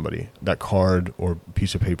letter for somebody, that card or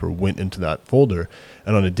piece of paper went into that folder.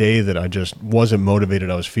 And on a day that I just wasn't motivated,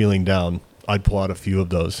 I was feeling down, I'd pull out a few of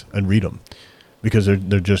those and read them because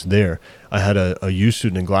they're just there. I had a U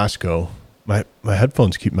student in Glasgow. My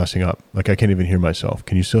headphones keep messing up. Like I can't even hear myself.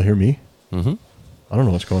 Can you still hear me? I don't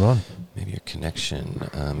know what's going on. Maybe your connection.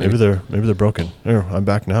 Maybe they're broken. There, I'm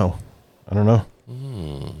back now. I don't know.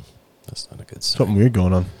 That's not a good sign. Something weird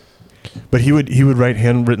going on. But he would write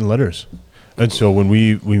handwritten letters. And so when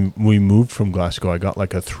we moved from Glasgow, I got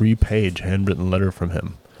like a 3-page handwritten letter from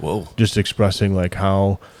him. Whoa. Just expressing like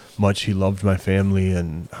how much he loved my family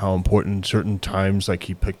and how important certain times, like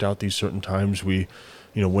he picked out these certain times we,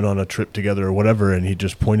 you know, went on a trip together or whatever, and he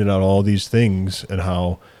just pointed out all these things and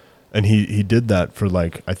how, and he did that for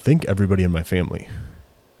like, I think everybody in my family.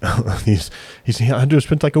 He had to have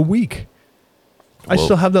spent like a week. I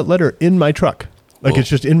still have that letter in my truck. Like it's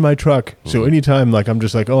just in my truck. So anytime like I'm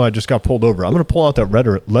just like, oh, I just got pulled over, I'm going to pull out that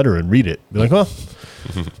letter and read it. Be like, oh,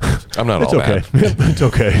 I'm not it's all okay. bad. It's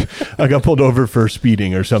okay. I got pulled over for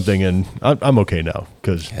speeding or something, and I'm okay now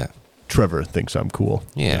because Trevor thinks I'm cool.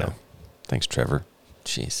 Yeah. You know? Thanks, Trevor.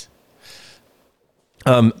 Jeez.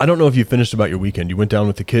 I don't know if you finished about your weekend. You went down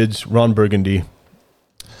with the kids, Ron Burgundy.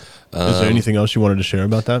 Is there anything else you wanted to share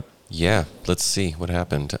about that? Yeah. Let's see what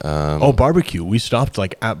happened. Barbecue. We stopped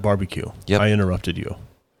like at barbecue. Yep. I interrupted you.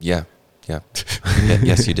 Yeah.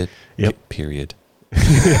 Yes, you did. Yep. Period.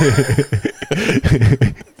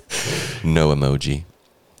 No emoji.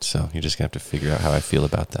 So you're just going to have to figure out how I feel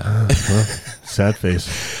about that. Well, sad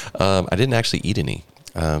face. I didn't actually eat any.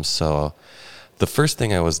 So the first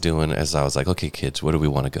thing I was doing is I was like, okay, kids, where do we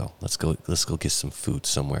want to go? Let's go get some food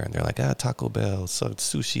somewhere. And they're like, Taco Bell,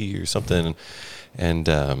 sushi or something. And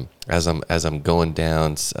as I'm going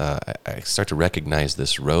down, I start to recognize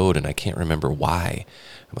this road, and I can't remember why.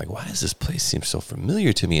 I'm like, why does this place seem so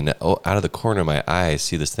familiar to me? And out of the corner of my eye, I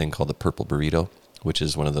see this thing called the Purple Burrito, which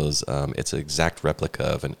is one of those, it's an exact replica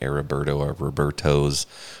of an Roberto or Roberto's,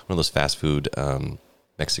 one of those fast food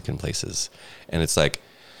Mexican places. And it's like,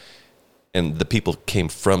 and the people came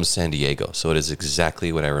from San Diego, so it is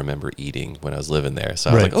exactly what I remember eating when I was living there. So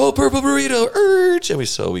I was like, oh, Purple Burrito, urge! And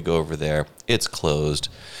we go over there. It's closed.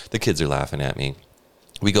 The kids are laughing at me.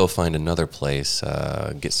 We go find another place,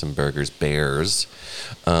 get some burgers, Bears.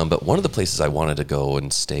 But one of the places I wanted to go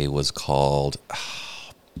and stay was called,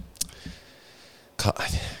 I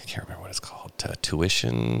can't remember what it's called.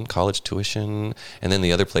 College tuition. And then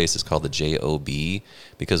the other place is called the JOB,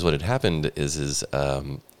 because what had happened is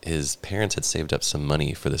his parents had saved up some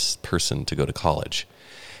money for this person to go to college.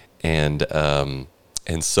 And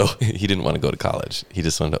so he didn't want to go to college. He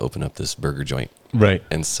just wanted to open up this burger joint. Right.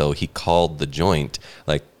 And so he called the joint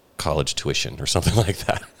like college tuition or something like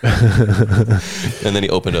that. And then he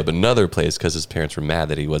opened up another place because his parents were mad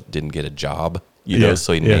that he didn't get a job, you know,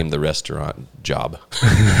 so he named the restaurant Job.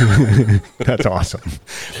 That's awesome.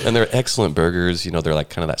 And they're excellent burgers. You know, they're like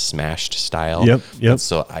kind of that smashed style. Yep. And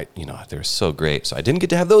so they're so great. So I didn't get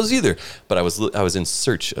to have those either, but I was in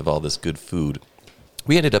search of all this good food.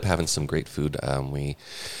 We ended up having some great food. We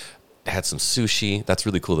had some sushi. That's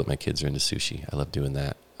really cool that my kids are into sushi. I love doing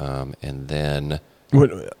that. And then...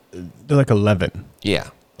 They're like 11. Yeah.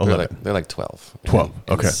 11. They're like 12. 12.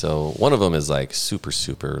 Okay. And so one of them is like super,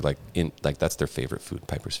 like that's their favorite food.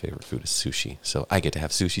 Piper's favorite food is sushi. So I get to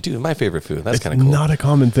have sushi too. My favorite food. That's kind of cool. It's not a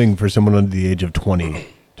common thing for someone under the age of 20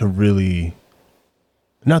 to really,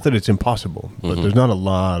 not that it's impossible, but there's not a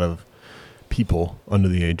lot of people under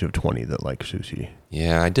the age of 20 that like sushi.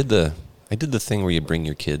 Yeah, I did the thing where you bring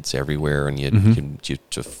your kids everywhere and you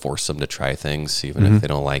to force them to try things even if they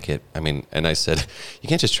don't like it. I mean, and I said, you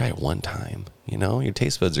can't just try it one time. You know, your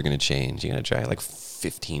taste buds are going to change. You got to try it like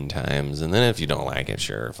 15 times. And then if you don't like it,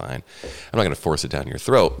 sure, fine. I'm not going to force it down your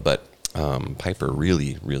throat. But Piper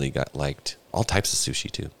really, really liked all types of sushi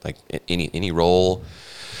too. Like any roll,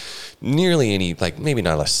 nearly any, like maybe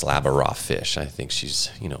not a slab of raw fish. I think she's,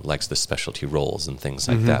 likes the specialty rolls and things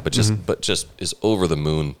like that. But just is over the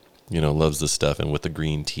moon. Loves this stuff, and with the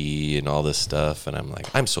green tea and all this stuff. And I'm like,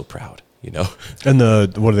 I'm so proud, And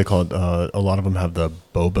what do they call it? A lot of them have the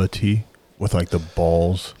boba tea with like the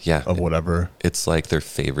balls of whatever. It's like their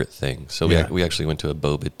favorite thing. So we actually went to a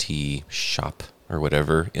boba tea shop or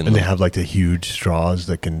whatever. And they have like the huge straws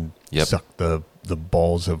that can suck the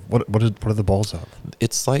balls of, what are the balls of?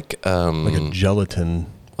 It's like a gelatin.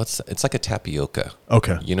 It's like a tapioca.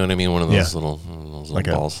 Okay. You know what I mean? One of those little like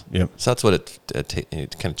balls. Yep. So that's what it's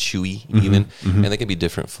kind of chewy even. And they can be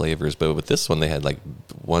different flavors. But with this one, they had like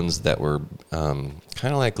ones that were kind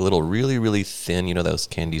of like little really, really thin, those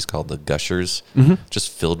candies called the Gushers, just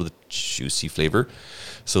filled with juicy flavor.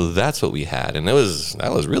 So that's what we had. And that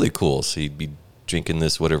was really cool. So you'd be drinking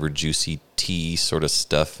this whatever juicy tea sort of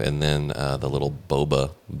stuff. And then the little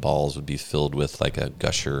boba balls would be filled with like a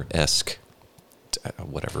Gusher-esque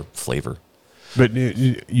whatever flavor. But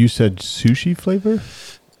you said sushi flavor?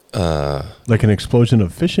 Like an explosion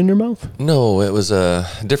of fish in your mouth? No, it was a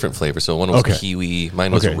different flavor. So one was kiwi,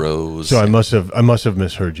 mine was rose. So I must have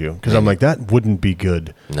misheard you, because I'm like, that wouldn't be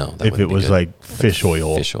good. No, if it was like fish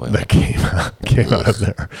oil that came out of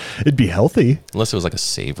there. It'd be healthy unless it was like a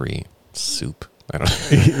savory soup. I don't know.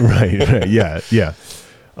 right. Yeah.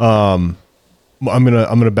 I'm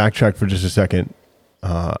gonna backtrack for just a second.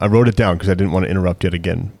 I wrote it down because I didn't want to interrupt yet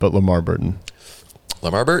again. But Lamar Burton.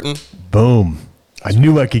 Boom. I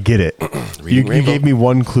knew I could get it. You gave me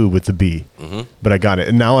one clue with the B, but I got it.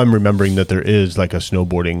 And now I'm remembering that there is like a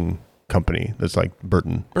snowboarding company that's like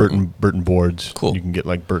Burton boards. Cool. You can get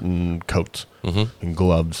like Burton coats and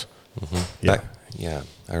gloves. Yeah.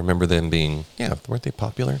 I remember them being, weren't they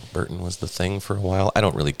popular? Burton was the thing for a while. I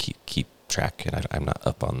don't really keep track, and I'm not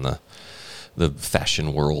up on the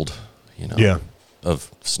fashion world,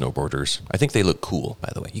 of snowboarders. I think they look cool,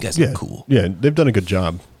 by the way. You guys look cool. Yeah, they've done a good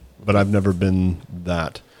job, but I've never been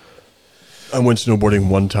that. I went snowboarding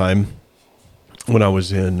one time when I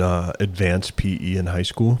was in advanced PE in high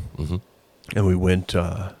school, and we went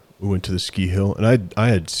to the ski hill, and I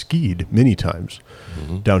had skied many times,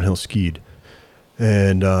 downhill skied,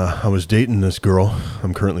 and I was dating this girl.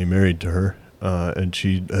 I'm currently married to her, and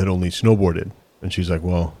she had only snowboarded, and she's like,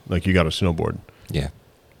 well, like, you got to snowboard. Yeah.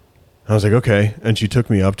 I was like, okay. And she took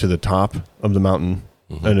me up to the top of the mountain,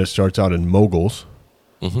 and it starts out in moguls.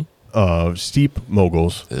 steep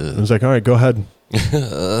moguls. I was like, all right, go ahead.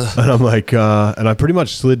 And I'm like, and I pretty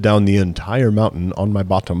much slid down the entire mountain on my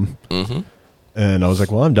bottom. And I was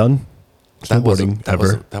like, well, I'm done snowboarding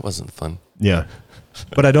That wasn't fun. Yeah.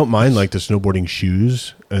 But I don't mind like the snowboarding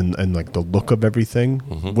shoes and like the look of everything.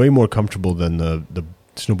 Way more comfortable than the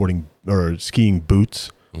snowboarding or skiing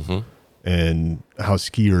boots and how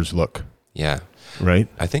skiers look. Yeah. Right?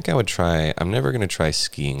 I think I would try, I'm never going to try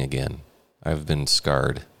skiing again. I've been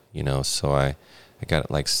scarred, so I got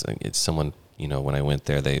like, it's someone, when I went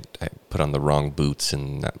there, I put on the wrong boots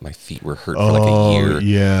and my feet were hurt for like a year.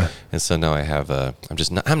 Yeah. And so now I have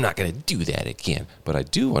I'm not going to do that again. But I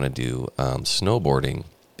do want to do snowboarding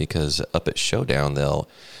because up at Showdown, they'll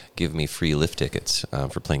give me free lift tickets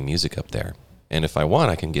for playing music up there. And if I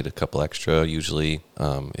want, I can get a couple extra usually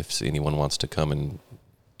if anyone wants to come and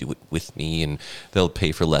do it with me, and they'll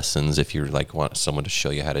pay for lessons if you like want someone to show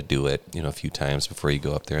you how to do it, a few times before you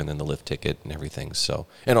go up there, and then the lift ticket and everything. So,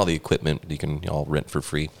 and all the equipment you can all rent for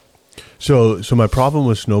free. So my problem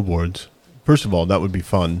with snowboards, first of all, that would be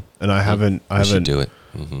fun, and I haven't do it.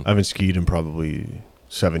 I haven't skied in probably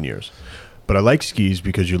 7 years. But I like skis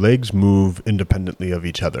because your legs move independently of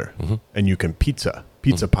each other, and you can pizza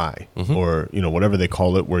pie, or whatever they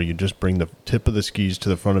call it, where you just bring the tip of the skis to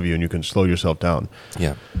the front of you and you can slow yourself down.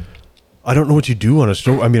 Yeah. I don't know what you do on a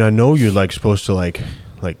snow. I mean, I know you're like supposed to like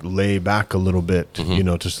lay back a little bit,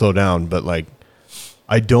 to slow down, but like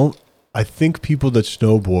I think people that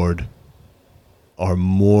snowboard are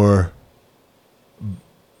more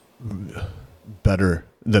better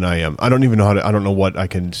than I am. I don't even know I don't know what I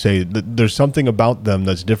can say. There's something about them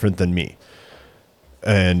that's different than me.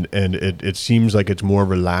 And it seems like it's more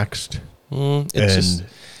relaxed. Just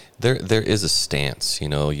there is a stance,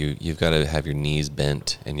 you've got to have your knees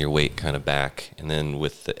bent and your weight kind of back, and then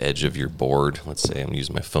with the edge of your board, let's say I'm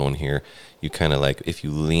using my phone here, you kind of like, if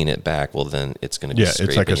you lean it back, well then it's going to be scraping.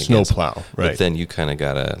 It's like a snow plow, right? But then you kind of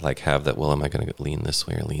got to like have that, well, am I going to lean this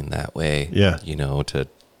way or lean that way? Yeah. To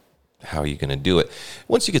how are you going to do it?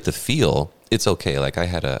 Once you get the feel, it's okay. Like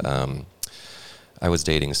I was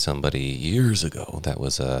dating somebody years ago that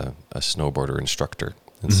was a snowboarder instructor.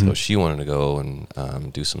 And so she wanted to go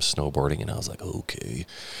and do some snowboarding, and I was like, okay.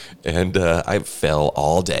 And I fell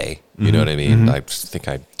all day. You know what I mean? I think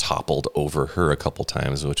I toppled over her a couple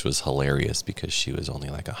times, which was hilarious because she was only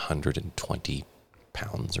like 120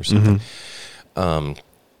 pounds or something. But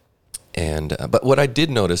what I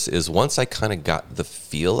did notice is once I kind of got the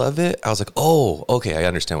feel of it, I was like, oh, okay, I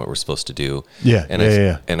understand what we're supposed to do. Yeah.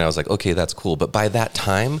 And I was like, okay, that's cool. But by that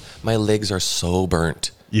time, my legs are so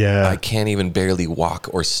burnt. Yeah. I can't even barely walk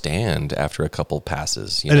or stand after a couple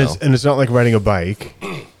passes, and it's not like riding a bike.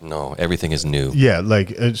 No, everything is new. Yeah,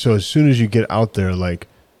 like, so as soon as you get out there, like,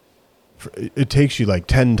 it takes you like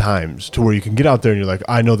 10 times to where you can get out there and you're like,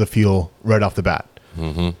 I know the feel right off the bat.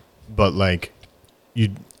 But like,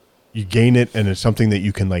 you gain it, and it's something that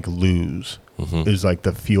you can like lose. Is like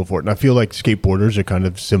the feel for it. And I feel like skateboarders are kind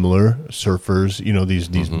of similar. Surfers,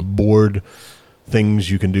 these board things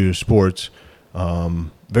you can do, sports,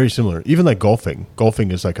 very similar. Even like golfing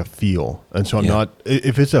is like a feel. And so I'm not,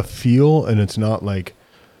 if it's a feel and it's not like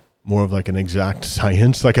more of like an exact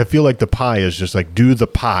science, like I feel like the pie is just like, do the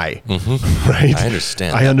pie, right? I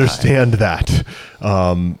understand that.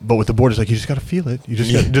 But with the board, it's like, you just got to feel it. You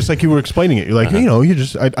just got, just like you were explaining it. You're like,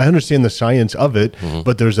 I understand the science of it,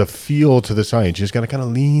 but there's a feel to the science. You just got to kind of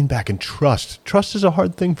lean back and trust. Trust is a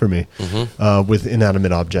hard thing for me with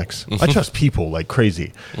inanimate objects. I trust people like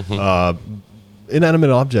crazy. Inanimate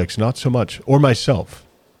objects, not so much. Or myself.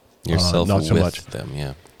 Yourself not so with much. them,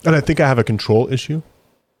 yeah. And I think I have a control issue.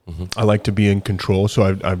 I like to be in control,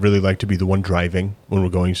 so I really like to be the one driving when we're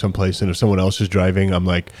going someplace. And if someone else is driving, I'm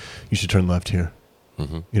like, you should turn left here.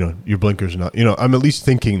 Your blinkers are not, I'm at least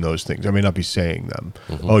thinking those things. I may not be saying them.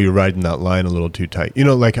 Oh, you're riding that line a little too tight.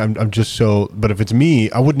 Like I'm just so, but if it's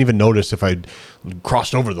me, I wouldn't even notice if I'd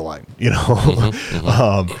crossed over the line,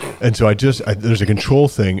 and so there's a control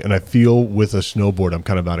thing. And I feel with a snowboard, I'm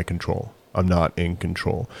kind of out of control. I'm not in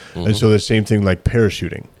control. And so the same thing like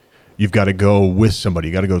parachuting. You've got to go with somebody.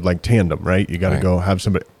 You got to go like tandem, right? You got to go have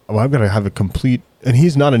somebody. Well, I've got to have a complete, and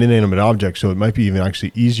he's not an inanimate object, so it might be even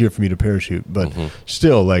actually easier for me to parachute. But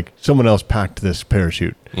still, like someone else packed this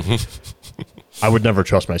parachute. I would never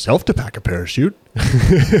trust myself to pack a parachute.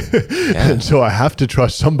 And so I have to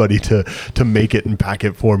trust somebody to make it and pack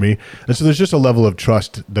it for me. And so there's just a level of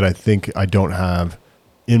trust that I think I don't have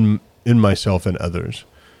in myself and others.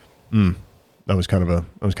 That was kind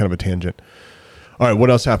of a tangent. All right,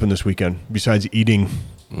 what else happened this weekend besides eating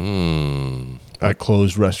at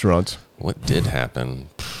closed restaurants? What did happen?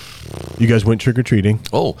 You guys went trick-or-treating.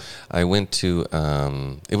 Oh, I went to,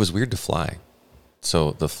 it was weird to fly.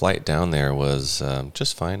 So the flight down there was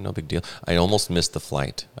just fine, no big deal. I almost missed the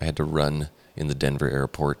flight. I had to run in the Denver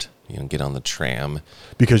airport, get on the tram.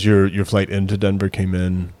 Because your flight into Denver came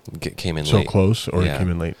in so late. Close, or Yeah. it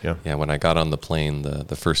came in late? Yeah. Yeah, when I got on the plane,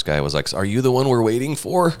 the first guy was like, "Are you the one we're waiting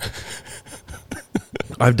for?"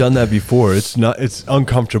 I've done that before. It's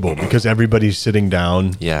uncomfortable because everybody's sitting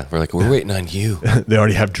down. Yeah, we're waiting on you. They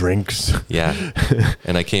already have drinks. Yeah.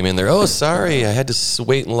 And I came in there, "Oh, sorry, I had to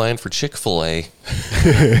wait in line for Chick-fil-A."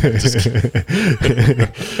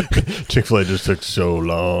 Chick-fil-A just took so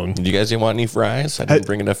long. You guys didn't want any fries? I didn't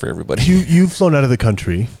bring enough for everybody. You've flown out of the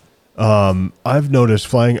country. I've noticed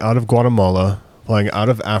flying out of Guatemala, flying out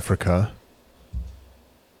of Africa,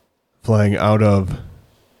 flying out of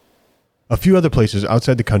a few other places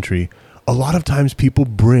outside the country, a lot of times people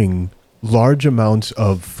bring large amounts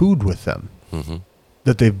of food with them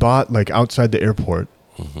that they've bought outside the airport.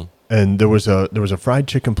 And there was a fried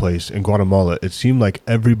chicken place in Guatemala. It seemed like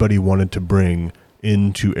everybody wanted to bring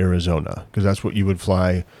into Arizona because that's what you would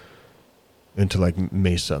fly into,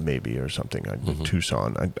 Mesa maybe or something,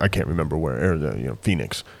 Tucson. I can't remember where,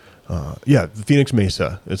 Phoenix. Phoenix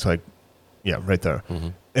Mesa. It's right there.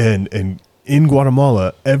 And in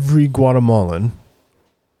Guatemala, every Guatemalan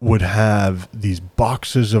would have these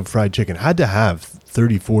boxes of fried chicken, had to have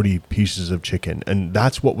 30, 40 pieces of chicken. And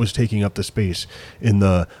that's what was taking up the space in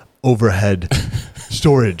the overhead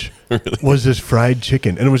storage. Really? Was this fried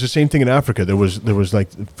chicken. And it was the same thing in Africa. There was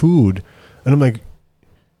food. And I'm like,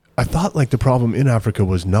 I thought the problem in Africa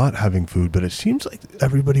was not having food, but it seems like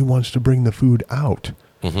everybody wants to bring the food out.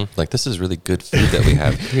 This is really good food that we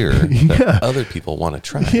have here that other people want to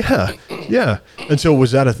try. Yeah. And so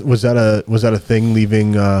was that a thing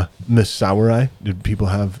leaving Miss Sour Eye? Did people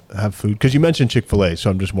have food? Because you mentioned Chick-fil-A,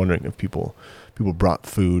 so I'm just wondering if people brought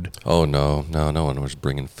food. Oh no one was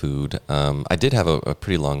bringing food. I did have a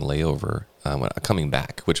pretty long layover coming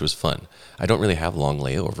back, which was fun. I don't really have long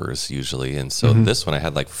layovers usually, and so this one I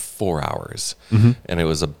had 4 hours, and it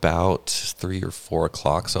was about 3 or 4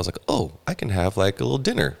 o'clock. So I was like, "Oh, I can have a little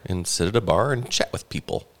dinner and sit at a bar and chat with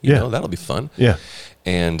people. You know, that'll be fun." Yeah.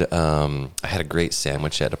 And I had a great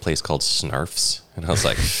sandwich at a place called Snarf's, and I was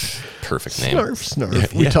like, "Perfect name."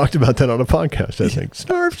 Snarf. We talked about that on a podcast, I think.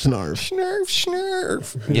 Snarf.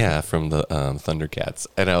 Yeah, from the Thundercats.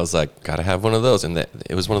 And I was like, gotta have one of those. And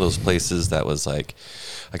it was one of those places that was I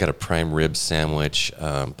got a prime rib sandwich,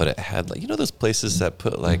 but it had those places that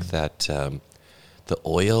put that the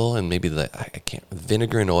oil and maybe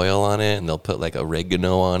vinegar and oil on it, and they'll put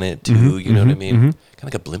oregano on it too. You know what I mean? Kind of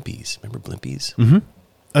like a Blimpies. Remember Blimpies?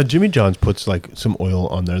 Jimmy John's puts some oil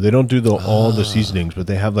on there. They don't do all the seasonings, but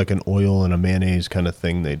they have an oil and a mayonnaise kind of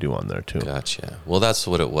thing they do on there too. Gotcha. Well, that's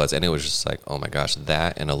what it was, and it was just oh my gosh,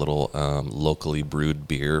 that and a little locally brewed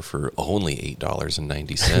beer for only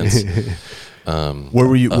 $8.90. Where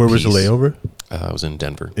were you? Where was the layover? I was in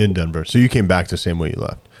Denver. In Denver. So you came back the same way you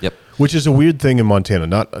left. Yep. Which is a weird thing in Montana.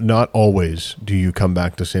 Not always do you come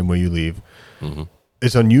back the same way you leave.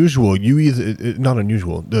 It's unusual. Not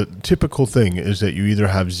unusual. The typical thing is that you either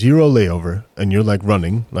have zero layover and you're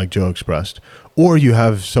running, like Joe expressed, or you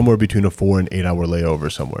have somewhere between a 4 and 8 hour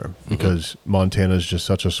layover somewhere because Montana is just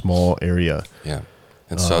such a small area. Yeah.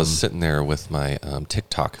 And so I was sitting there with my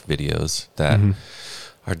TikTok videos that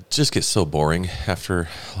just get so boring after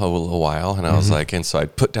a little while. And I was and so I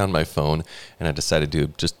put down my phone and I decided to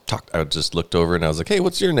just talk. I just looked over and I was like, "Hey,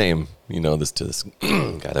 what's your name?" This to this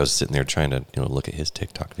guy that was sitting there trying to, look at his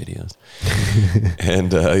TikTok videos.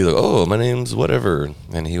 And he's like, "Oh, my name's whatever."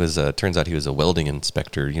 And he was, turns out he was a welding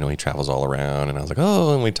inspector. He travels all around. And I was like,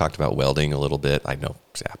 "Oh," and we talked about welding a little bit. I know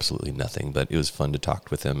absolutely nothing, but it was fun to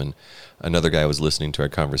talk with him. And another guy was listening to our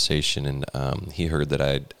conversation, and he heard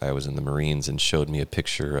that I was in the Marines and showed me a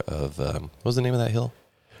picture of, what was the name of that hill?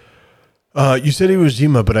 You said Iwo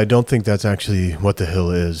Jima, but I don't think that's actually what the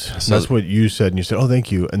hill is. So that's what you said, and you said, "Oh, thank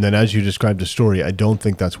you." And then as you described the story, I don't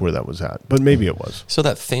think that's where that was at, but maybe it was. So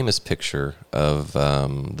that famous picture of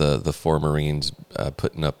the 4 Marines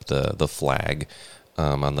putting up the flag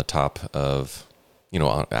on the top of,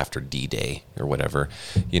 after D-Day or whatever,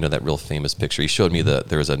 that real famous picture. He showed me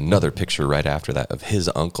there was another picture right after that of his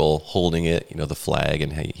uncle holding it, the flag,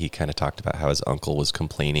 and he kind of talked about how his uncle was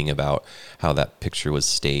complaining about how that picture was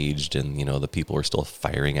staged and, the people were still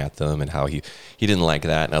firing at them and how he didn't like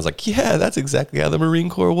that. And I was like, yeah, that's exactly how the Marine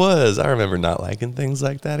Corps was. I remember not liking things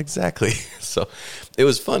like that. Exactly. So it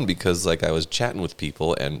was fun because I was chatting with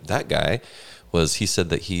people, and that guy he said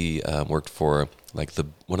that he worked for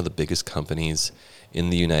one of the biggest companies in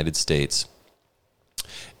the United States,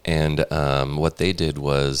 And what they did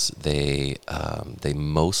was they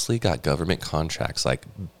mostly got government contracts, like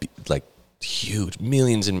huge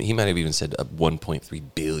millions, and he might have even said 1.3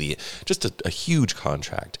 billion, just a huge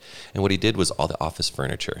contract. And what he did was all the office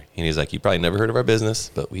furniture. And he's like, you probably never heard of our business,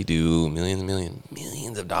 but we do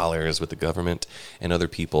millions of dollars with the government and other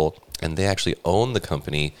people. And they actually own the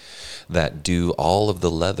company that do all of the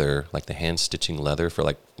leather, like the hand stitching leather for,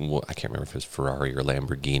 like, I can't remember if it was Ferrari or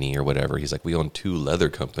Lamborghini or whatever. He's like, we own 2 leather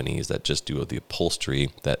companies that just do the upholstery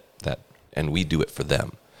and we do it for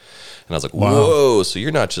them. And I was like, whoa, so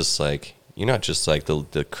you're not just like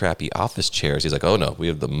the crappy office chairs. He's like, oh no, we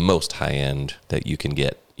have the most high end that you can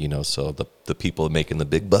get, so the people making the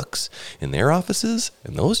big bucks in their offices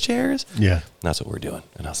and those chairs. Yeah. That's what we're doing.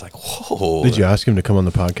 And I was like, whoa. Did you ask him to come on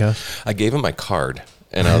the podcast? I gave him my card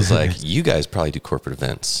and I was like, you guys probably do corporate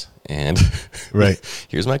events. And right.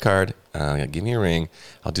 Here's my card. Give me a ring.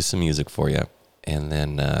 I'll do some music for you. And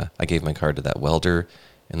then I gave my card to that welder.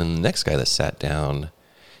 And then the next guy that sat down,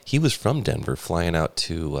 he was from Denver, flying out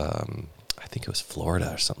to, I think it was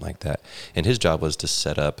Florida or something like that. And his job was to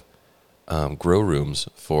set up grow rooms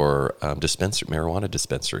for marijuana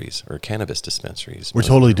dispensaries or cannabis dispensaries. We're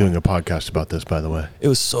totally doing a podcast about this, by the way. It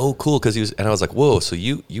was so cool because and I was like, whoa, so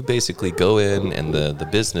you basically go in and the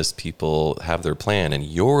business people have their plan and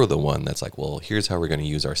you're the one that's like, well, here's how we're going to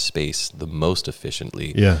use our space the most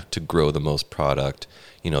efficiently to grow the most product,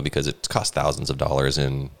 because it costs thousands of dollars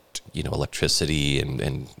in electricity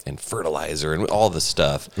and fertilizer and all this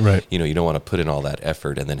stuff. Right. You don't want to put in all that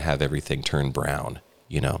effort and then have everything turn brown,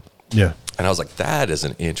 Yeah. And I was like, that is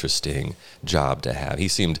an interesting job to have. He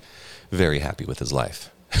seemed very happy with his life.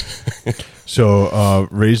 So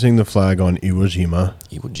raising the flag on Iwo Jima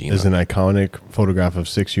is an iconic photograph of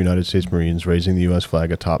 6 United States Marines raising the U.S.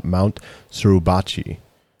 flag atop Mount Surubachi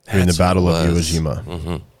during the Battle of Iwo Jima.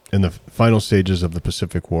 Mm-hmm. In the final stages of the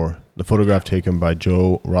Pacific War. The photograph taken by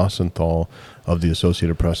Joe Rosenthal of the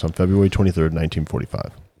Associated Press on February 23rd,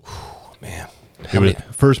 1945. Man. It was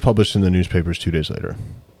first published in the newspapers 2 days later.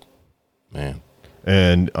 Man.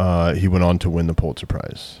 And he went on to win the Pulitzer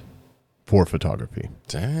Prize for photography.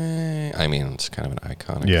 Dang. I mean, it's kind of an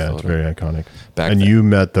iconic photo. Yeah, it's very iconic. You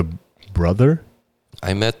met the brother?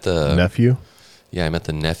 I met the... nephew? Yeah, I met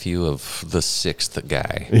the nephew of the 6th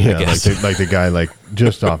guy. Yeah, like the guy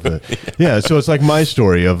just off the... Yeah, so it's like my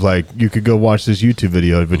story of you could go watch this YouTube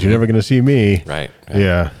video, but you're never going to see me. Right.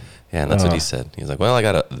 Yeah. Yeah, and that's what he said. He's like, well, I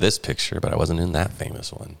got this picture, but I wasn't in that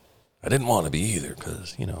famous one. I didn't want to be either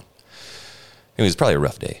because, it was probably a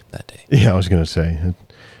rough day that day. Yeah, I was going to say,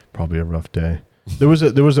 probably a rough day. There was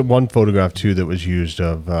a one photograph, too, that was used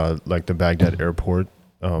of, the Baghdad airport,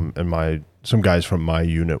 and some guys from my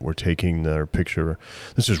unit were taking their picture.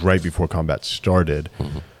 This is right before combat started,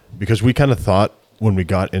 because we kind of thought when we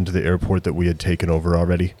got into the airport that we had taken over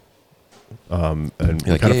already. And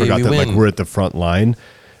we kind of forgot that we're at the front line.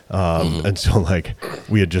 And so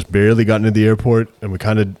we had just barely gotten to the airport and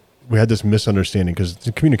we had this misunderstanding because it's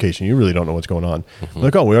communication. You really don't know what's going on. We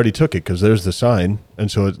already took it because there's the sign. And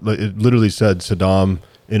so it literally said Saddam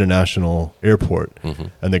International Airport.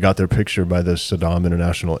 And they got their picture by this Saddam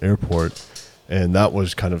International Airport. And that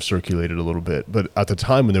was kind of circulated a little bit. But at the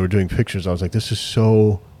time when they were doing pictures, I was like, this is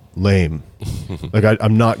so lame.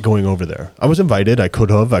 I'm not going over there. I was invited. I could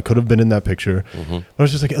have been in that picture. I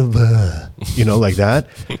was just like, like that.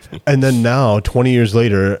 And then now 20 years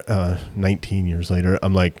later, 19 years later,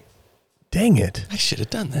 I'm like, dang it. I should have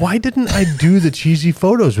done that. Why didn't I do the cheesy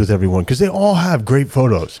photos with everyone? Because they all have great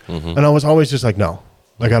photos. And I was always just like, no,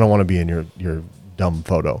 I don't want to be in your dumb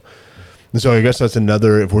photo. And so I guess that's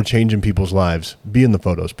another, if we're changing people's lives, be in the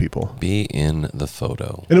photos, people. Be in the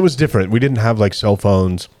photo. And it was different. We didn't have cell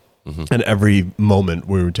phones. And every moment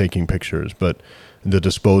we were taking pictures, but the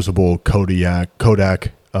disposable Kodak,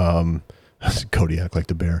 Kodiak like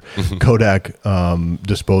the bear, Kodak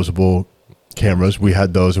disposable cameras. We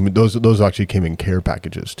had those, and those actually came in care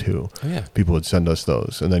packages too. Oh, yeah. People would send us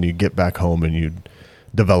those, and then you get back home and you'd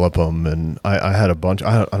develop them. And I had a bunch.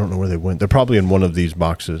 I don't know where they went. They're probably in one of these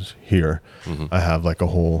boxes here. I have a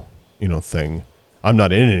whole thing. I'm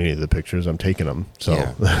not in any of the pictures. I'm taking them. So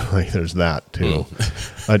there's that too.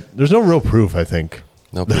 There's no real proof, I think,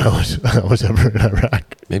 that I was ever in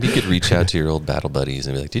Iraq. Maybe you could reach out to your old battle buddies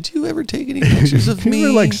and be like, did you ever take any pictures of me?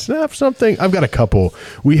 You ever snap something? I've got a couple.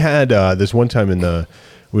 We had this one time we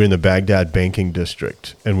were in the Baghdad banking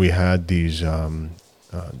district, and we had these,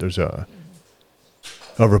 there's a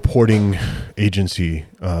reporting agency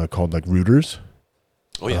called Reuters.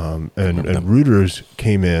 Oh yeah. And Reuters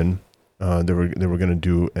came in. They were going to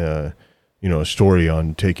do a story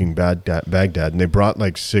on taking Baghdad, and they brought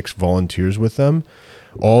 6 volunteers with them.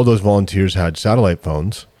 All those volunteers had satellite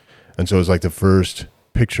phones, And so it was like the first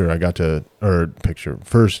first time I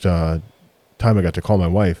got to call my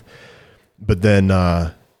wife. But then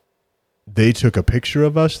they took a picture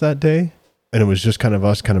of us that day, and it was just kind of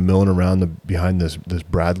us kind of milling around behind this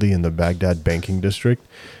Bradley in the Baghdad banking district.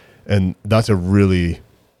 And that's a really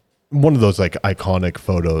one of those like iconic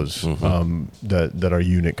photos that our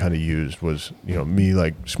unit kind of used was, you know, me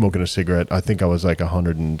like smoking a cigarette. I think I was like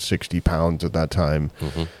 160 pounds at that time.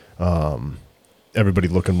 Everybody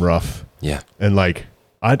looking rough. Yeah. And like,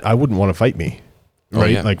 I wouldn't want to fight me. Right. Oh,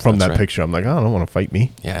 yeah, like from that picture, I'm like, I don't want to fight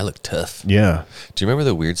me. Yeah. I look tough. Yeah. Do you remember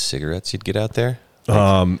the weird cigarettes you'd get out there?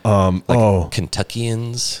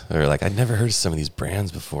 Kentuckians, or like, I'd never heard of some of these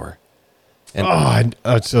brands before. And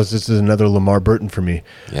so this is another Lamar Burton for me.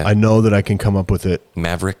 Yeah. I know that I can come up with it.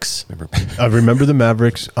 Mavericks. I remember the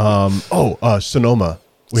Mavericks. Sonoma.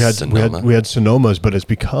 We had Sonomas, but it's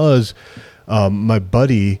because my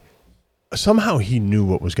buddy somehow he knew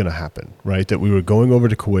what was going to happen, right? That we were going over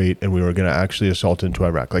to Kuwait and we were going to actually assault into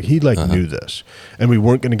Iraq. Like he knew this, and we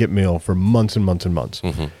weren't going to get mail for months and months and months.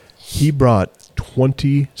 He brought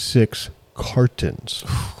 26 cartons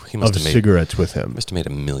of cigarettes with him. Must have made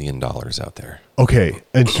 $1 million out there. Okay.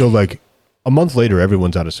 And so like a month later,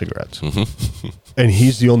 everyone's out of cigarettes and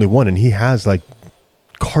he's the only one. And he has like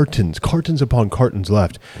cartons upon cartons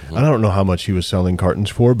left. And I don't know how much he was selling cartons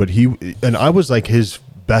for, but I was like his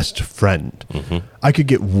best friend. I could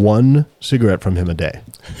get one cigarette from him a day.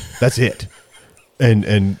 That's it.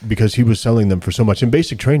 And because he was selling them for so much. In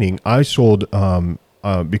basic training, I sold,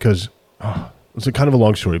 because it's a kind of a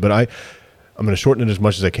long story, but I'm going to shorten it as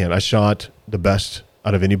much as I can. I shot the best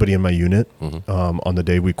out of anybody in my unit. On the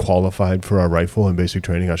day we qualified for our rifle in basic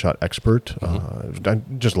training, I shot expert.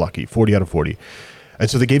 I'm just lucky, 40 out of 40. And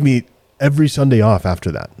so they gave me every Sunday off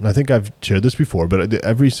after that. And I think I've shared this before, but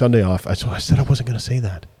every Sunday off, so I said I wasn't going to say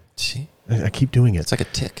that. See? I keep doing it. It's like a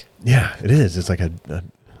tick. Yeah, it is. It's like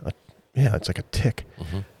it's like a tick.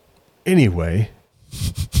 Anyway,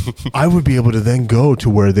 I would be able to then go to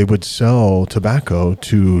where they would sell tobacco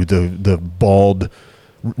to the bald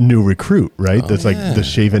new recruit, right? That's like the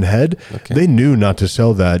shaven head. Okay. They knew not to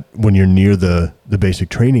sell that when you're near the basic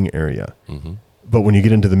training area. But when you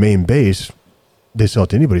get into the main base, they sell it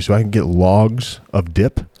to anybody. So I can get logs of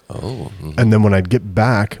dip. And then when I'd get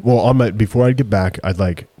back, before I'd get back, I'd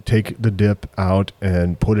like take the dip out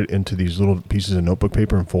and put it into these little pieces of notebook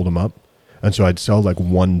paper and fold them up. And so I'd sell like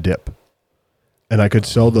one dip. And I could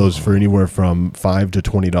sell those for anywhere from $5 to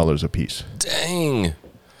 $20 a piece. Dang.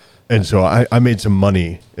 And so I made some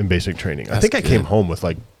money in basic training. I think I came home with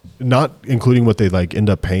like, not including what they like end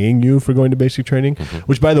up paying you for going to basic training,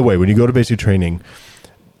 which by the way, when you go to basic training,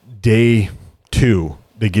 day 2,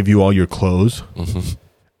 they give you all your clothes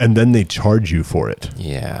and then they charge you for it.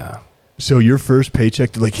 Yeah. So your first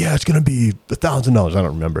paycheck, they're like, yeah, it's going to be $1,000. I don't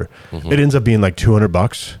remember. It ends up being like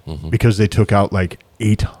 $200 because they took out like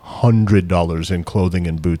 $800 in clothing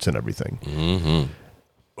and boots and everything.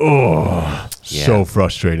 So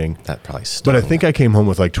frustrating. That probably stung. But I think I came home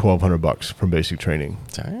with like $1,200 from basic training.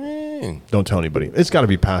 Dang. Don't tell anybody. It's got to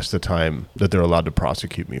be past the time that they're allowed to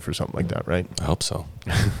prosecute me for something like that, right? I hope so.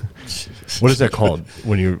 What is that called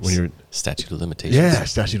when you're statute of limitations? Yeah,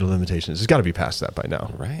 statute of limitations. It's got to be past that by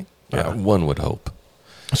now, right? Yeah, one would hope.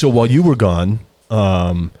 So while you were gone,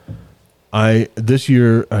 this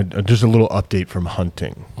year just a little update from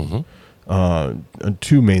hunting.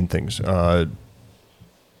 Two main things.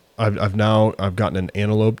 I've gotten an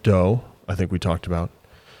antelope doe. I think we talked about.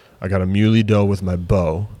 I got a muley doe with my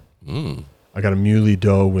bow. I got a muley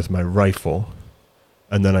doe with my rifle,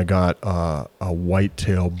 and then I got a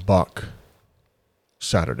whitetail buck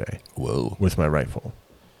Saturday. Whoa! With my rifle,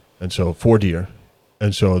 and so 4 deer,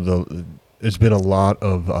 and so it's been a lot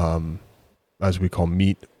of as we call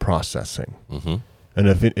meat processing. And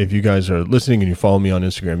if you guys are listening and you follow me on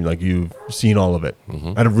Instagram, like you've seen all of it.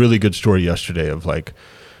 I had a really good story yesterday of like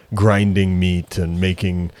grinding meat and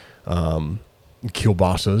making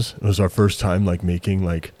kielbasas. It was our first time like making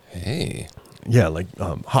like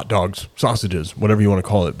hot dogs, sausages, whatever you want to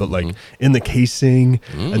call it, but like in the casing,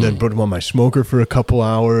 and then put them on my smoker for a couple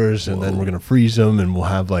hours, and then we're gonna freeze them, and we'll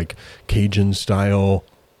have like Cajun style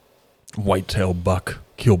whitetail buck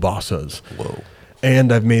kielbasas. Whoa!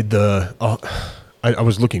 And I've made I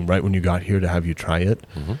was looking right when you got here to have you try it,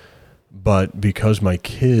 but because my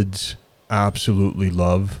kids absolutely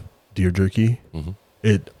love deer jerky,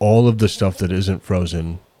 all of the stuff that isn't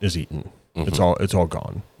frozen is eaten. It's all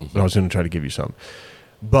gone. I was going to try to give you some,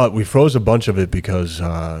 but we froze a bunch of it because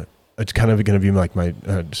it's kind of going to be like my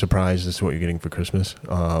surprise. This is what you're getting for Christmas.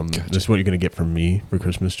 Gotcha. This is what you're going to get from me for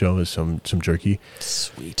Christmas, Joe, is some jerky.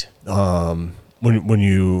 Sweet. When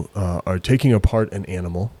you are taking apart an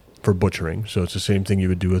animal, for butchering. So it's the same thing you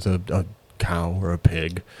would do with a cow or a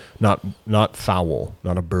pig, not fowl,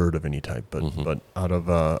 not a bird of any type, but out of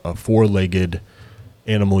a four-legged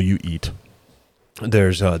animal you eat.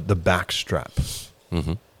 There's the back strap,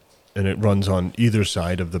 and it runs on either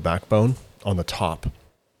side of the backbone on the top.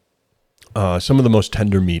 Some of the most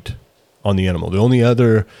tender meat on the animal. The only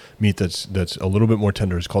other meat that's a little bit more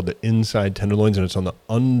tender is called the inside tenderloins, and it's on the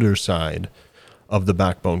underside of the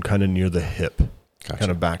backbone, kind of near the hip,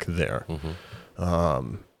 kind of back there.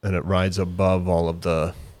 And it rides above all of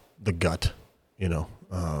the gut,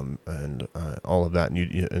 and all of that.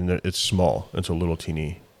 And it's small. It's a little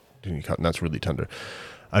teeny cut, and that's really tender.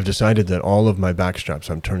 I've decided that all of my back straps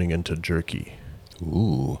I'm turning into jerky.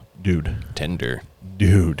 Ooh, dude, tender,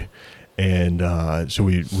 dude. And so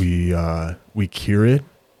we cure it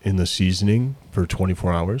in the seasoning for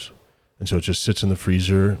 24 hours, and so it just sits in the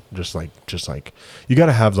freezer, just like you got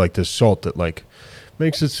to have like this salt that like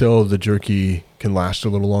makes it so the jerky can last a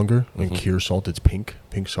little longer. Like cure salt, it's pink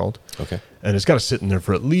salt. Okay. And it's got to sit in there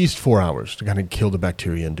for at least 4 hours to kind of kill the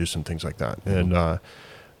bacteria and do some things like that. And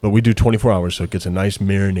but we do 24 hours, so it gets a nice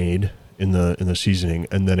marinade in the seasoning,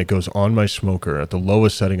 and then it goes on my smoker at the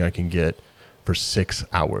lowest setting I can get for 6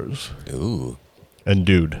 hours. Ooh. And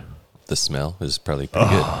dude, the smell is probably pretty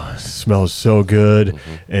good. It smells so good,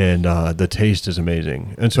 and the taste is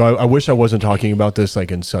amazing. And so I wish I wasn't talking about this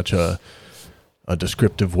like in such a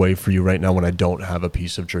descriptive way for you right now when I don't have a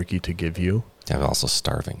piece of jerky to give you. I'm also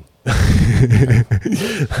starving.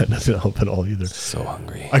 That doesn't help at all either. So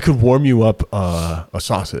hungry. I could warm you up a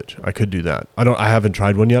sausage. I could do that. I haven't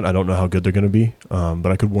tried one yet. I don't know how good they're going to be, but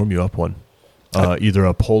I could warm you up one. Either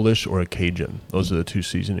a Polish or a Cajun. Those are the two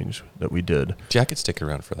seasonings that we did. Yeah, I could stick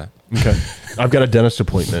around for that. Okay. I've got a dentist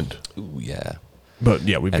appointment. Ooh, yeah. But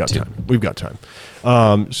yeah, we've got time. We've got time.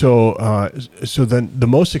 So then the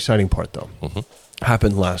most exciting part though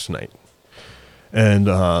happened last night, and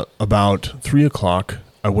about 3:00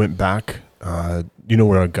 I went back. You know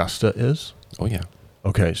where Augusta is? Oh yeah.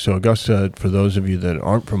 Okay, so Augusta, for those of you that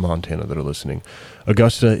aren't from Montana that are listening,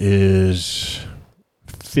 Augusta is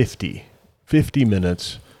 50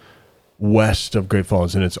 minutes west of Great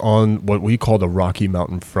Falls, and it's on what we call the Rocky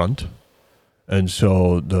Mountain front. And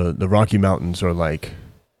so the Rocky Mountains are like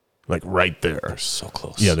right there. They're so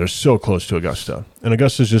close. Yeah, they're so close to Augusta. And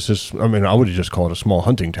Augusta's just this, I mean, I would just call it a small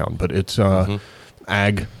hunting town, but it's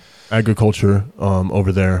agriculture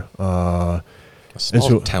over there. A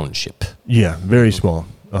small township. Yeah, very small.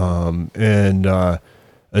 And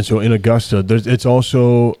so in Augusta, it's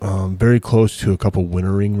also very close to a couple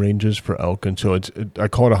wintering ranges for elk, and so I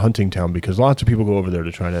call it a hunting town because lots of people go over there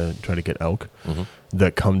to try to get elk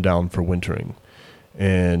that come down for wintering.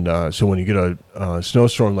 And so when you get a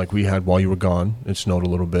snowstorm like we had while you were gone, it snowed a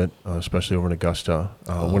little bit, especially over in Augusta.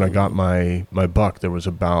 When I got my buck, there was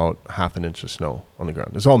about half an inch of snow on the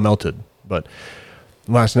ground. It's all melted, but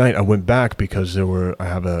last night I went back because I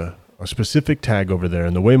have a specific tag over there,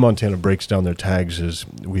 and the way Montana breaks down their tags is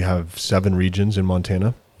we have 7 regions in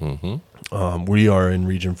Montana. We are in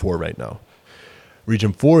Region 4 right now.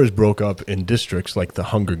 Region 4 is broke up in districts like the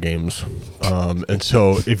Hunger Games. And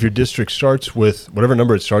so if your district starts with whatever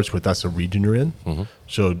number it starts with, that's the region you're in.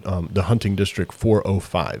 So the hunting district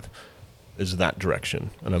 405 is that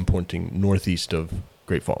direction, and I'm pointing northeast of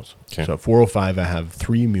Great Falls. Okay. So at 405, I have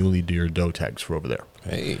 3 muley deer doe tags for over there.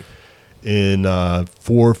 Hey. In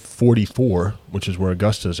 444, which is where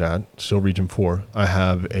Augusta's at, still Region 4, I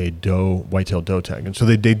have a white-tailed doe tag. And so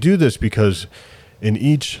they do this because in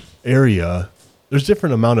each area, there's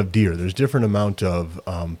different amount of deer. There's different amount of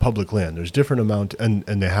public land. There's different amount, and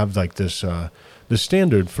they have like this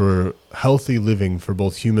standard for healthy living for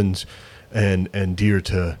both humans and deer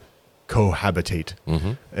to cohabitate.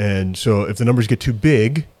 And so if the numbers get too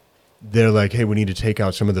big, they're like, hey, we need to take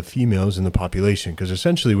out some of the females in the population, because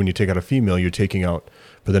essentially when you take out a female, you're taking out,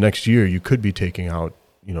 for the next year, you could be taking out,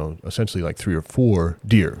 essentially like 3 or 4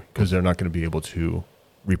 deer, because they're not going to be able to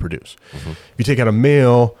reproduce. If you take out a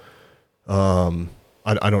male, I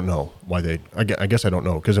don't know why I guess I don't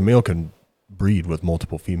know, because a male can breed with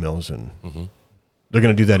multiple females, and they're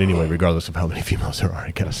going to do that anyway, regardless of how many females there are, I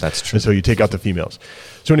guess. That's true. And so you take out the females.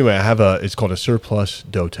 So anyway, I have it's called a surplus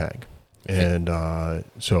doe tag. And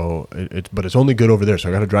but it's only good over there. So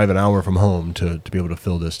I got to drive an hour from home to be able to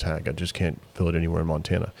fill this tag. I just can't fill it anywhere in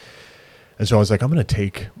Montana. And so I was like, I'm going to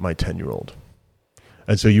take my 10-year-old.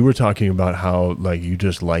 And so you were talking about how like you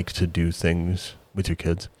just like to do things with your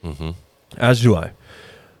kids, as do I.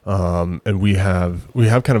 And we have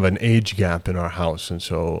kind of an age gap in our house, and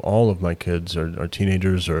so all of my kids are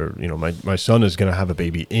teenagers, or my son is going to have a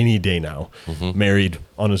baby any day now, married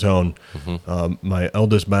on his own. My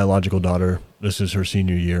eldest biological daughter, this is her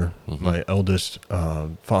senior year. My eldest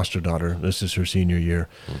foster daughter, this is her senior year,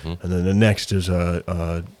 and then the next is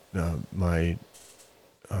my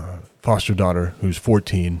foster daughter who's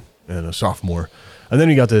 14 and a sophomore, and then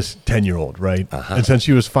you got this 10-year-old, right? And since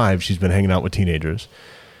she was 5, she's been hanging out with teenagers.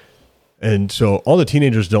 And so all the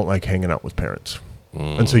teenagers don't like hanging out with parents.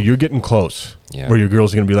 And so you're getting close where your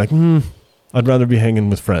girl's going to be like, I'd rather be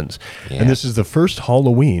hanging with friends. And this is the first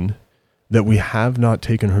Halloween that we have not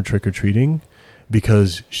taken her trick-or-treating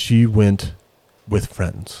because she went with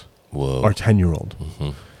friends. Whoa. Our 10-year-old.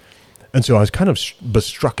 And so I was kind of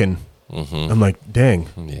bestrucken. I'm like, dang.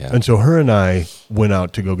 Yeah. And so her and I went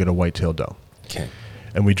out to go get a white-tailed doe. Okay.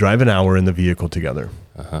 And we drive an hour in the vehicle together.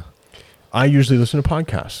 I usually listen to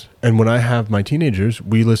podcasts. And when I have my teenagers,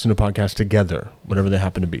 we listen to podcasts together, whatever they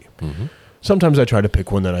happen to be. Sometimes I try to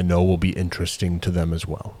pick one that I know will be interesting to them as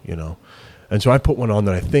well, And so I put one on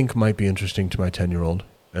that I think might be interesting to my 10-year-old.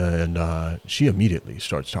 And she immediately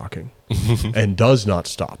starts talking and does not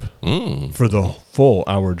stop for the full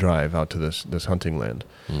hour drive out to this hunting land.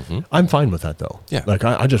 I'm fine with that, though. Yeah. Like,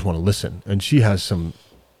 I just want to listen. And she has some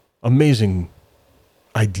amazing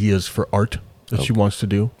ideas for art that she wants to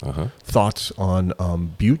do. Thoughts on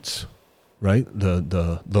buttes, right?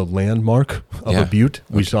 The landmark of a butte.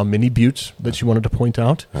 We saw many buttes that she wanted to point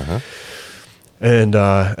out. And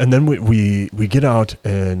then we get out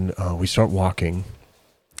and we start walking.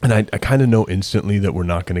 And I kind of know instantly that we're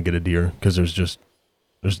not going to get a deer because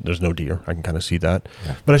there's no deer. I can kind of see that.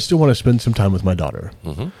 Yeah. But I still want to spend some time with my daughter.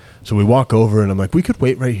 So we walk over and I'm like, we could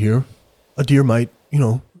wait right here. A deer might,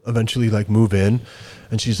 eventually like move in.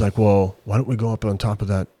 And she's like, well, why don't we go up on top of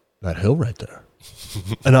that hill right there?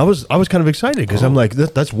 And I was kind of excited because I'm like,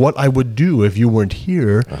 that's what I would do if you weren't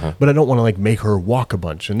here. But I don't want to like make her walk a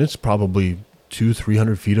bunch. And it's probably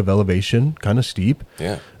 200-300 feet of elevation, kind of steep.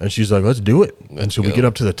 Yeah. And she's like, let's do it. And so we get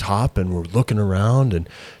up to the top and we're looking around and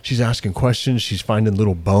she's asking questions. She's finding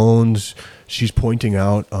little bones. She's pointing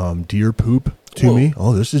out deer poop to me.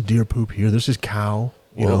 Oh, this is deer poop here. This is cow.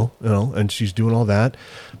 You know, and she's doing all that,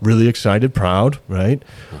 really excited, proud, right?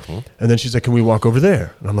 And then she's like, can we walk over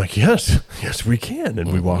there? And I'm like, yes, we can.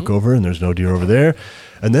 And we walk over and there's no deer over there.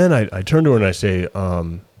 And then I turn to her and I say,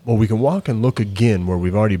 well, we can walk and look again where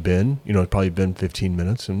we've already been. It's probably been 15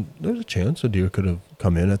 minutes and there's a chance a deer could have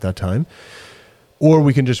come in at that time. Or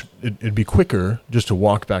we can it'd be quicker just to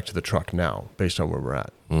walk back to the truck now based on where we're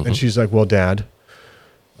at. And she's like, well, Dad,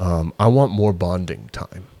 I want more bonding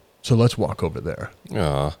time. So let's walk over there.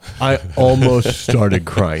 Aww. I almost started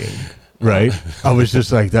crying, right? I was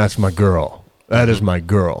just like, that's my girl. That is my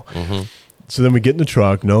girl. So then we get in the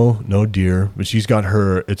truck, no deer, but she's got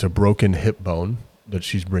it's a broken hip bone that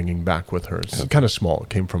she's bringing back with her. It's kind of small. It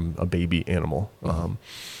came from a baby animal.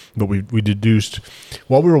 But we deduced,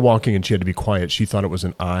 while we were walking and she had to be quiet, she thought it was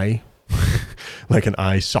an eye, like an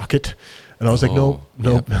eye socket. And I was like, no,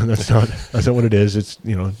 that's not what it is. It's,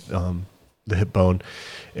 the hip bone.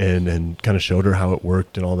 And kind of showed her how it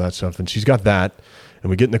worked and all that stuff. And she's got that. And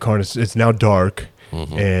we get in the car and it's now dark.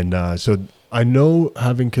 And so I know,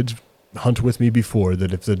 having kids hunt with me before,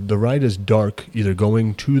 that if the ride is dark, either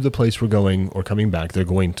going to the place we're going or coming back, they're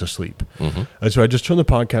going to sleep. And so I just turned the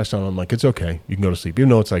podcast on. I'm like, it's okay. You can go to sleep, even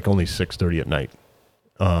though it's like only 6:30 at night.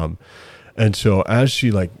 And so as she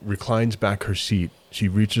like reclines back her seat, she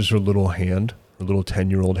reaches her little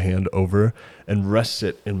 10-year-old hand over and rests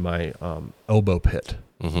it in my elbow pit.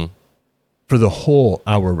 For the whole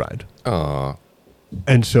hour ride. Aww.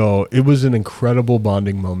 And so it was an incredible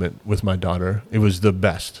bonding moment with my daughter. It was the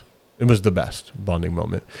best. It was the best bonding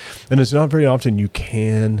moment. And it's not very often you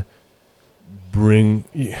can bring...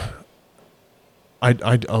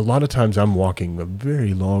 a lot of times I'm walking a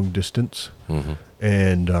very long distance.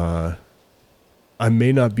 And I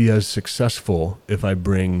may not be as successful if I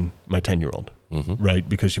bring my 10-year-old. Right?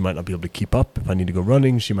 Because she might not be able to keep up. If I need to go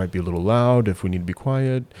running, she might be a little loud. If we need to be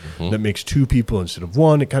quiet, that makes 2 people instead of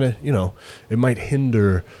 1. It kind of, it might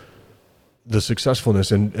hinder the successfulness.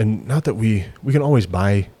 And not that we can always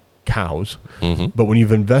buy cows, but when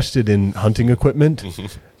you've invested in hunting equipment,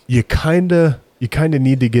 you kind of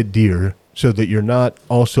need to get deer so that you're not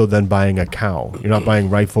also then buying a cow. You're not buying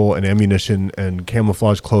rifle and ammunition and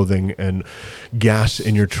camouflage clothing and gas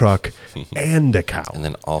in your truck and a cow. And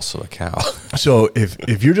then also a cow. So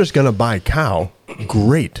if you're just going to buy cow,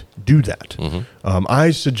 great, do that.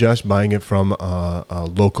 I suggest buying it from a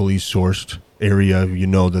locally sourced area.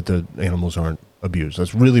 That the animals aren't abused.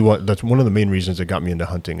 That's one of the main reasons that got me into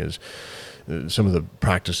hunting some of the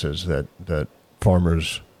practices that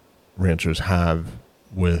farmers, ranchers have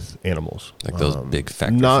with animals. Like those big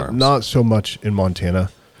factory not farms. Not so much in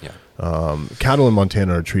Montana. Yeah. Cattle in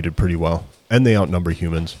Montana are treated pretty well, and they outnumber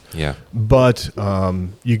humans. Yeah. But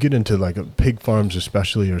you get into like pig farms,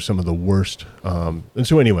 especially, are some of the worst. And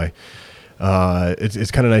so anyway,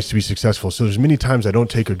 it's kind of nice to be successful. So there's many times I don't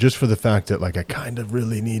take her just for the fact that like I kind of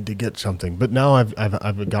really need to get something. But now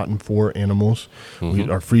I've gotten 4 animals.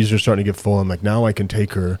 Our freezer's starting to get full. I'm like, now I can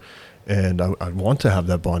take her. And I want to have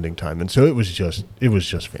that bonding time, and so it was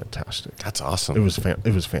just fantastic. That's awesome. It was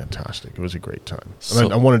fantastic. It was a great time. So-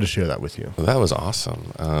 I wanted to share that with you. Well, that was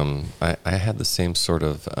awesome. I had the same sort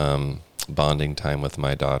of bonding time with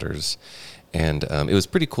my daughters, and it was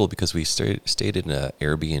pretty cool because we stayed in an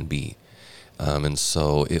Airbnb, and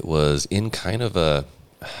so it was in kind of a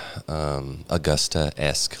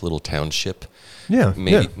Augusta-esque little township. Yeah,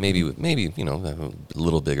 Maybe you know, a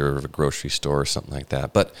little bigger of a grocery store or something like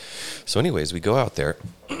that. But so, anyways, we go out there,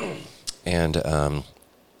 and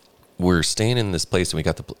we're staying in this place, and we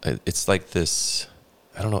got it's like this.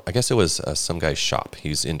 I don't know. I guess it was some guy's shop.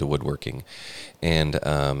 He's into woodworking, and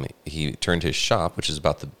he turned his shop, which is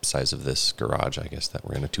about the size of this garage, I guess that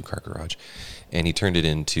we're in, a 2-car garage, and he turned it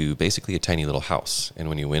into basically a tiny little house. And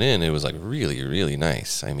when you went in, it was like really, really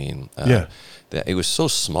nice. I mean, it was so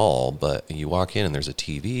small, but you walk in and there's a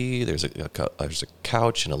TV, there's a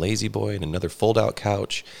couch and a lazy boy and another fold-out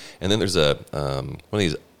couch, and then there's a one of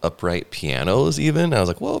these upright pianos even. I was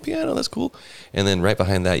like, whoa, piano, that's cool. And then right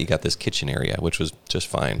behind that, you got this kitchen area, which was just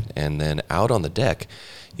fine. And then out on the deck,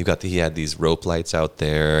 he had these rope lights out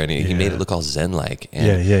there, and he made it look all zen-like.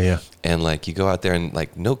 And, yeah. And like you go out there and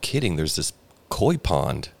like, no kidding, there's this koi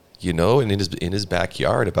pond, you know, and in his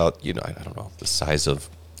backyard about, you know, I don't know, the size of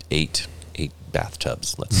 8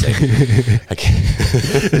 bathtubs, let's say.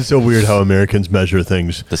 It's so weird how Americans measure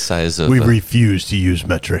things. The size of... We refuse to use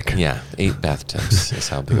metric. Yeah, 8 bathtubs is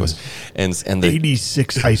how big it was. And the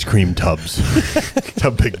 86 ice cream tubs. That's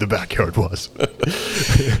how big the backyard was.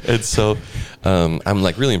 And so I'm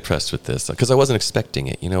like really impressed with this because I wasn't expecting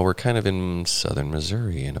it. You know, we're kind of in southern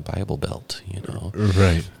Missouri in a Bible Belt, you know.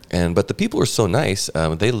 Right. But the people are so nice.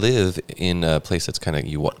 They live in a place that's kind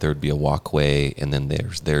of, there would be a walkway, and then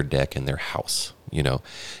there's their deck and their house, you know.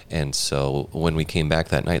 And so when we came back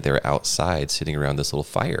that night, they were outside sitting around this little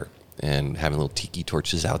fire and having little tiki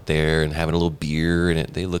torches out there and having a little beer. And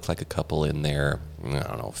they looked like a couple in their, I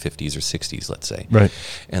don't know, 50s or 60s, let's say. Right.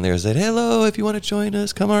 And they said, hello, if you want to join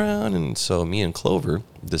us, come around. And so me and Clover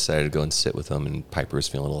decided to go and sit with them. And Piper was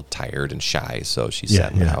feeling a little tired and shy, so she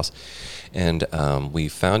sat in the house. And we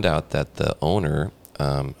found out that the owner,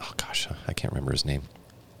 I can't remember his name,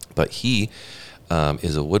 but he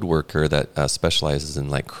is a woodworker that specializes in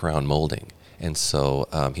like crown molding. And so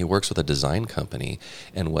he works with a design company,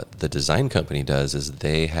 and what the design company does is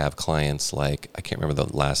they have clients like, I can't remember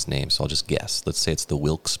the last name, so I'll just guess. Let's say it's the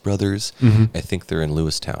Wilkes brothers. Mm-hmm. I think they're in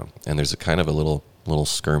Lewistown, and there's a kind of a little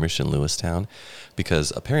skirmish in Lewistown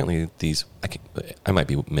because apparently I might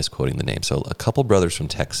be misquoting the name. So a couple brothers from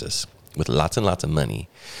Texas with lots and lots of money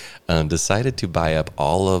decided to buy up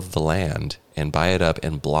all of the land and buy it up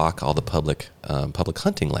and block all the public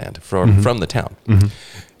hunting land from the town.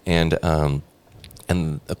 Mm-hmm.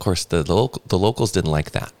 And of course the locals didn't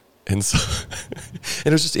like that. And so and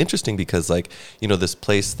it was just interesting because, like, you know, this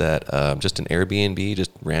place that just an Airbnb,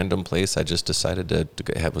 just random place, I just decided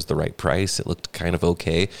to have was the right price. It looked kind of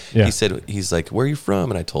okay. Yeah. He's like, where are you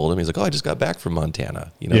from? And I told him, he's like, oh, I just got back from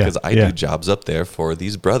Montana, you know, because I do jobs up there for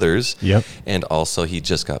these brothers. Yep. And also he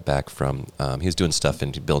just got back from, he was doing stuff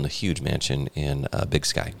and building a huge mansion in Big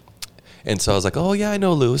Sky. And so I was like, oh, yeah, I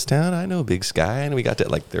know Lewistown. I know Big Sky. And we got to,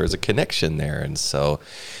 like, there was a connection there. And so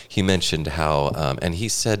he mentioned how, and he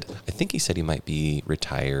said, I think he said he might be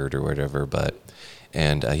retired or whatever,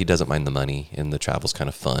 and he doesn't mind the money, and the travel's kind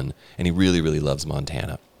of fun. And he really, really loves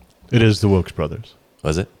Montana. It is the Wilkes brothers.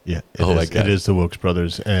 Was it? Yeah. My God. It is the Wilkes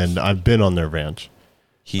brothers. And I've been on their ranch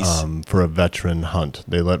for a veteran hunt.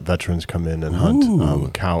 They let veterans come in and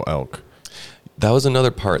hunt cow elk. That was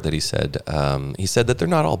another part that he said. He said that they're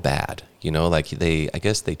not all bad. You know, like I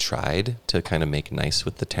guess they tried to kind of make nice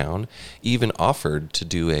with the town. Even offered to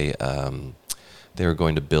do they were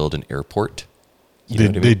going to build an airport.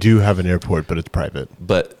 They do have an airport, but it's private.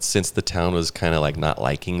 But since the town was kind of like not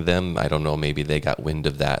liking them, I don't know, maybe they got wind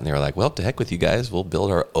of that and they were like, well, to heck with you guys. We'll build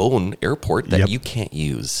our own airport that you can't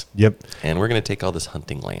use. Yep. And we're going to take all this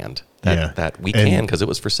hunting land. That we can because it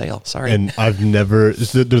was for sale. Sorry. And they're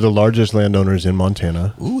the largest landowners in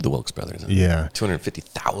Montana. Ooh, the Wilkes brothers. Yeah.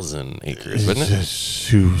 250,000 acres, wasn't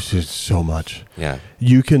it? It's so much. Yeah.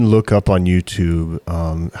 You can look up on YouTube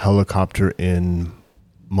helicopter in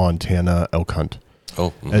Montana elk hunt.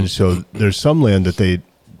 Oh, and so there's some land that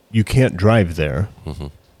you can't drive there,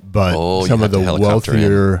 but some of the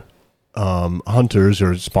wealthier hunters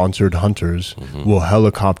or sponsored hunters will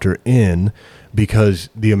helicopter in, because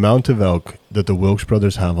the amount of elk that the Wilkes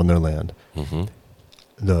brothers have on their land,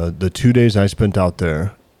 the 2 days I spent out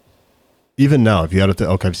there, even now, if you add up the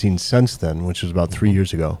elk I've seen since then, which was about 3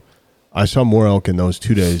 years ago, I saw more elk in those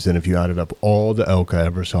 2 days than if you added up all the elk I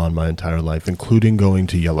ever saw in my entire life, including going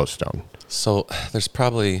to Yellowstone. So there's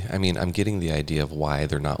probably, I mean, I'm getting the idea of why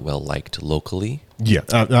they're not well liked locally. Yeah,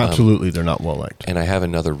 absolutely, they're not well liked. And I have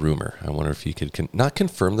another rumor. I wonder if you could not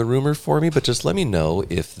confirm the rumor for me, but just let me know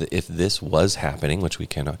if this was happening, which we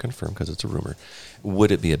cannot confirm because it's a rumor.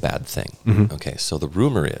 Would it be a bad thing? Okay, so the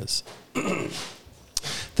rumor is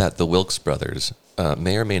that the Wilkes brothers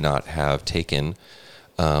may or may not have taken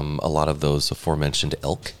a lot of those aforementioned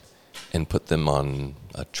elk and put them on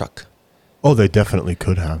a truck. Oh, they definitely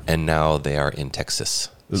could have. And now they are in Texas.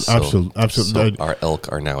 Absolutely. So our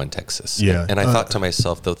elk are now in Texas. Yeah. And I thought to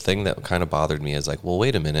myself, the thing that kind of bothered me is like, well,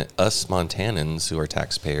 wait a minute. Us Montanans who are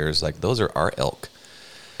taxpayers, like those are our elk.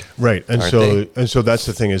 Right. And so that's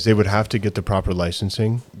the thing, is they would have to get the proper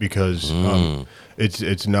licensing, because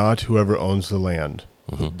it's not whoever owns the land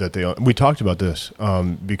that they own. We talked about this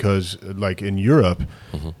because like in Europe,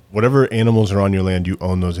 whatever animals are on your land, you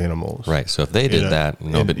own those animals. Right. So if they did that,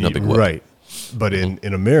 no big whoop. Right. But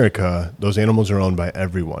in America, those animals are owned by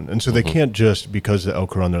everyone. And so they can't just, because the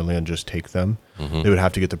elk are on their land, just take them. They would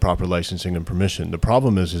have to get the proper licensing and permission. The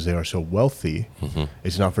problem is they are so wealthy,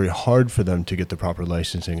 it's not very hard for them to get the proper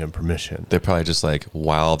licensing and permission. They're probably just like,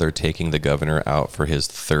 while they're taking the governor out for his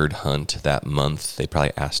third hunt that month, they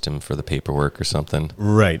probably asked him for the paperwork or something.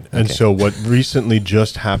 Right. And so what recently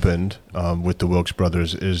just happened with the Wilkes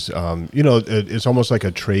brothers is, it's almost like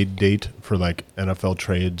a trade date for like NFL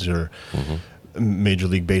trades or Major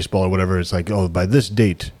League Baseball or whatever. It's like, oh, by this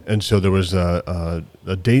date. And so there was a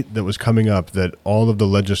date that was coming up that all of the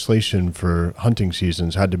legislation for hunting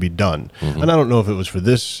seasons had to be done. And I don't know if it was for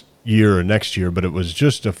this year or next year, but it was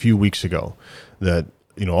just a few weeks ago that,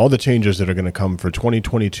 all the changes that are going to come for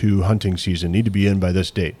 2022 hunting season need to be in by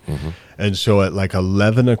this date. And so at like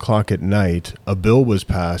 11 o'clock at night, a bill was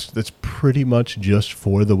passed that's pretty much just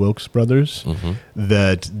for the Wilkes brothers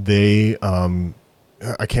that they,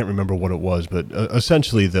 I can't remember what it was, but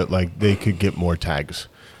essentially that like they could get more tags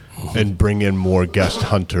and bring in more guest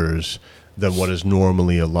hunters than what is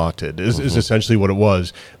normally allotted is essentially what it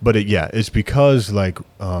was. But it's because like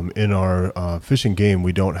in our fishing game,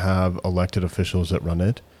 we don't have elected officials that run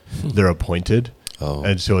it. They're appointed.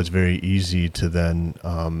 And so it's very easy to then,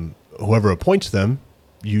 whoever appoints them,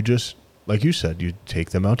 you just, like you said, you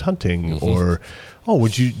take them out hunting or,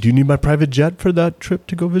 do you need my private jet for that trip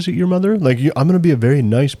to go visit your mother? Like, I'm going to be a very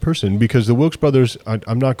nice person, because the Wilkes brothers,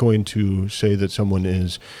 I'm not going to say that someone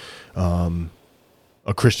is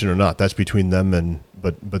a Christian or not. That's between them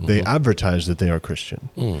but they advertise that they are Christian.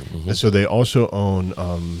 And so they also own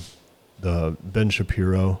the Ben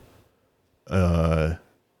Shapiro and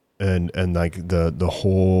like the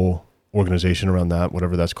whole organization around that,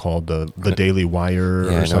 whatever that's called, the Daily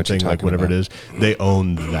Wire or something, like whatever it is. They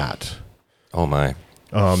own that. Oh my!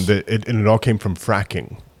 And it all came from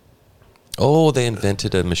fracking. Oh, they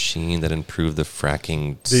invented a machine that improved the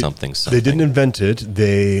fracking something. They didn't invent it.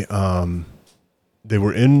 They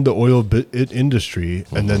were in the oil industry,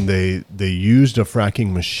 and then they used a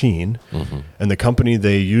fracking machine, and the company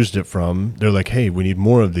they used it from, they're like, hey, we need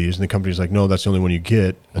more of these. And the company's like, no, that's the only one you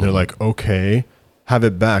get. And they're like, okay, have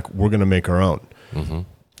it back. We're going to make our own.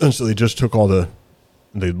 And so they just took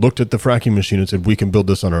they looked at the fracking machine and said, we can build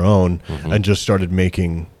this on our own, and just started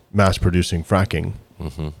mass producing fracking.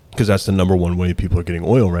 Because that's the number one way people are getting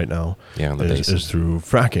oil right now, is through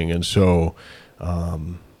fracking. And so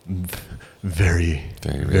very,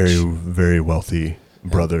 very, very wealthy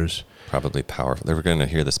brothers. Probably powerful. They're going to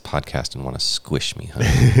hear this podcast and want to squish me,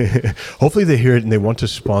 honey. Hopefully they hear it and they want to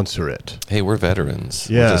sponsor it. Hey, we're veterans.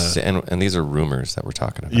 Yeah. And these are rumors that we're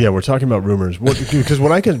talking about. Yeah, we're talking about rumors. Because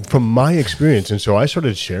when I get from my experience, and so I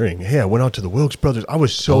started sharing, hey, I went out to the Wilkes brothers. I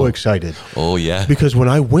was so excited. Oh, yeah. Because when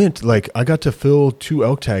I went, like, I got to fill 2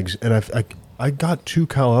 elk tags, and I got 2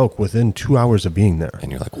 cow elk within 2 hours of being there.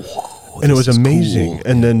 And you're like, whoa. and it was this is amazing. cool.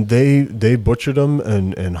 And then they butchered them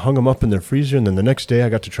and hung them up in their freezer. And then the next day I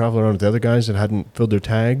got to travel around with the other guys that hadn't filled their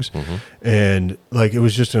tags. Mm-hmm. And like, it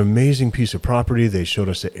was just an amazing piece of property. They showed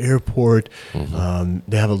us the airport. Mm-hmm.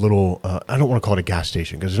 They have a little, I don't want to call it a gas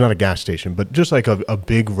station because it's not a gas station, but just like a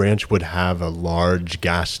big ranch would have a large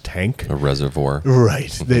gas tank. A reservoir.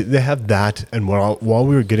 Right. They have that. And while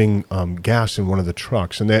we were getting gas in one of the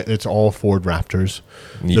trucks, and it's all Ford Raptors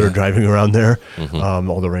that are driving around there,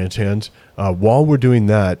 all the ranch hands. While we're doing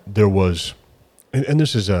that, there was, and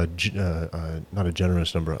this is not a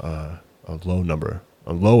generous number, a low number,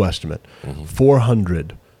 a low estimate,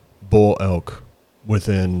 400 bull elk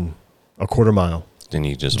within a quarter mile. And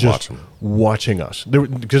you just watch them. Watching us.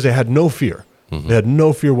 Because they had no fear. They had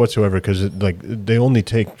no fear whatsoever because they only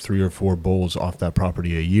take 3 or 4 bulls off that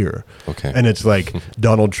property a year. Okay. And it's like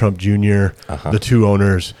Donald Trump Jr., the 2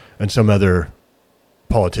 owners, and some other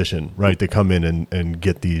politician, right? They come in and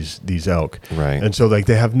get these elk. Right. And so like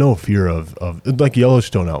they have no fear of like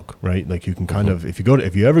Yellowstone elk, right? Like you can kind of, if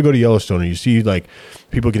you ever go to Yellowstone and you see like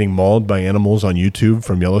people getting mauled by animals on YouTube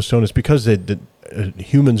from Yellowstone, it's because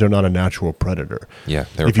humans are not a natural predator. Yeah.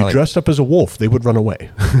 If you dressed up as a wolf, they would run away.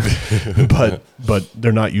 but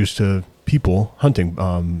they're not used to people hunting,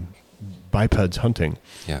 bipeds hunting.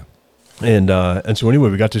 Yeah. And so anyway,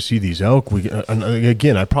 we got to see these elk. And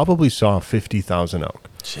again, I probably saw 50,000 elk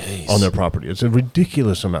on their property. It's a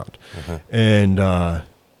ridiculous amount. And I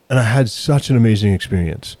had such an amazing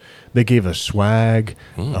experience. They gave us swag.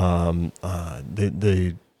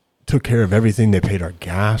 They took care of everything. They paid our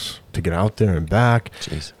gas to get out there and back.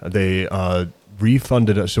 Jeez. They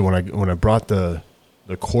refunded us. So when I brought the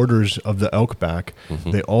quarters of the elk back,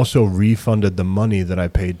 they also refunded the money that I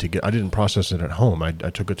paid to get. I didn't process it at home. I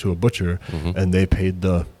took it to a butcher, and they paid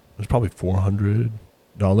it was probably $400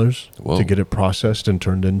 to get it processed and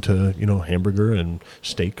turned into hamburger and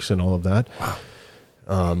steaks and all of that. Wow.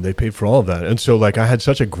 They paid for all of that. And so like I had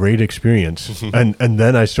such a great experience. and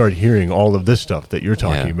then I started hearing all of this stuff that you're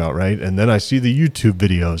talking about, right? And then I see the YouTube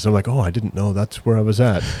videos. I'm like, oh, I didn't know that's where I was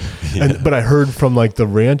at. But I heard from like the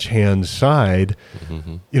ranch hands side,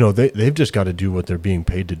 they've just got to do what they're being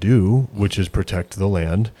paid to do, which is protect the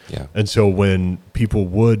land. Yeah. And so when people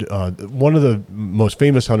would, one of the most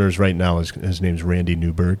famous hunters right now his name's Randy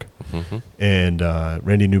Newberg. And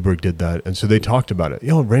Randy Newberg did that. And so they talked about it.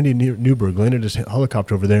 Randy Newberg landed his helicopter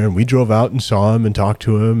over there, and we drove out and saw him and talked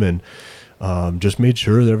to him and just made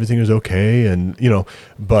sure that everything was okay. And,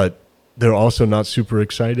 but they're also not super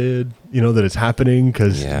excited, that it's happening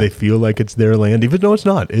because they feel like it's their land, even though it's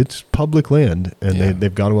not. It's public land, and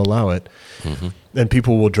they've got to allow it. And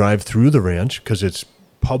people will drive through the ranch because it's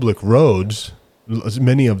public roads.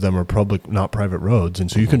 Many of them are public, not private roads. And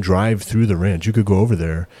so you can drive through the ranch. You could go over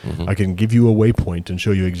there. I can give you a waypoint and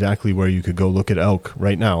show you exactly where you could go look at elk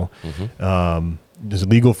right now. It's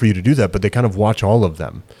illegal for you to do that, but they kind of watch all of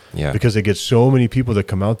them. Yeah. Because they get so many people that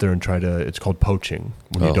come out there and it's called poaching.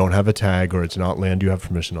 When you don't have a tag or it's not land you have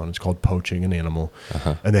permission on, it's called poaching an animal.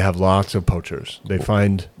 And they have lots of poachers. They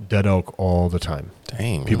find dead elk all the time.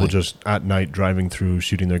 Dang. People just at night driving through,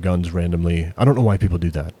 shooting their guns randomly. I don't know why people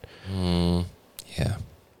do that. Yeah.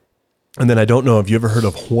 And then I don't know, have you ever heard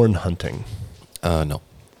of horn hunting? No.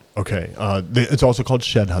 Okay. It's also called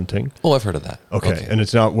shed hunting. Oh, I've heard of that. Okay. And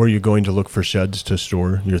it's not where you're going to look for sheds to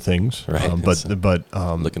store your things. Right. But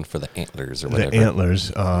looking for the antlers or whatever. The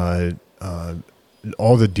antlers.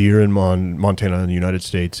 All the deer in Montana and the United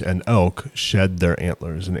States and elk shed their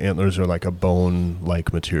antlers. And antlers are like a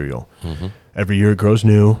bone-like material. Every year it grows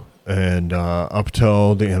new. And up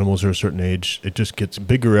till the animals are a certain age, it just gets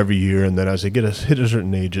bigger every year. And then as they hit a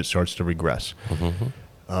certain age, it starts to regress.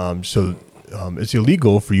 It's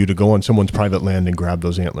illegal for you to go on someone's private land and grab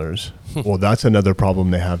those antlers. Well, that's another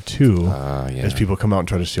problem they have too, is people come out and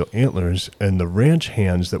try to steal antlers. And the ranch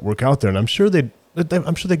hands that work out there, and I'm sure they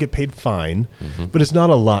get paid fine, but it's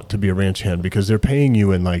not a lot to be a ranch hand because they're paying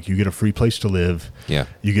you and like you get a free place to live. Yeah,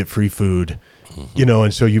 you get free food,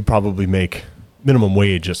 and so you probably make minimum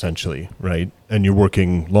wage essentially, right? And you're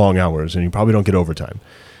working long hours and you probably don't get overtime.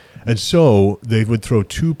 And so they would throw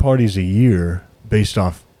 2 parties a year based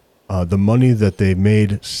off the money that they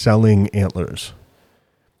made selling antlers.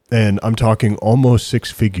 And I'm talking almost 6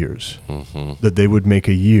 figures that they would make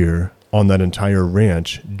a year on that entire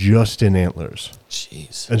ranch just in antlers.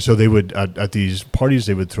 Jeez. And so they would, at these parties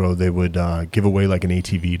they would throw, they would give away like an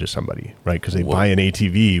ATV to somebody, right? Because they buy an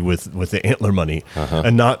ATV with the antler money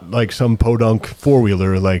and not like some podunk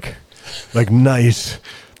 4-wheeler, like nice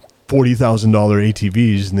 $40,000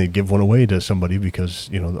 ATVs, and they'd give one away to somebody because,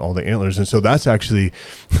 all the antlers. And so that's actually,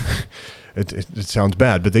 it sounds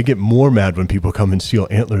bad, but they get more mad when people come and steal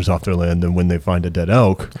antlers off their land than when they find a dead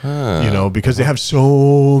elk. Because they have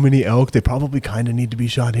so many elk, they probably kind of need to be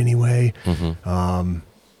shot anyway.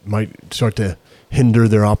 Might start to hinder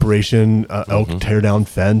their operation. Elk tear down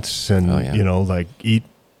fence and eat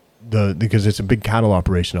because it's a big cattle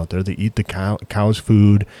operation out there. They eat the cow's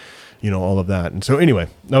food, all of that. And so anyway,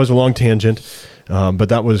 that was a long tangent. But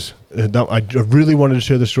that was I really wanted to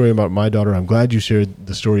share the story about my daughter. I'm glad you shared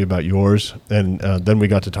the story about yours. And then we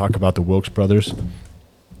got to talk about the Wilkes brothers.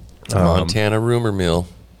 Montana Rumor Mill.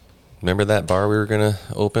 Remember that bar we were going to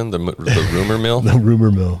open, the Rumor Mill? The Rumor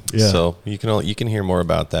Mill, yeah. So you can hear more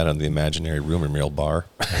about that on the imaginary Rumor Mill bar.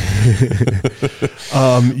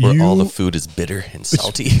 Where all the food is bitter and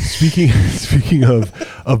salty. Speaking of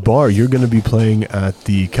bar, you're going to be playing at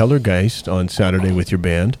the Kellergeist on Saturday with your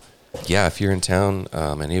band. Yeah, if you're in town,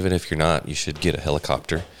 and even if you're not, you should get a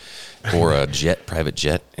helicopter or a private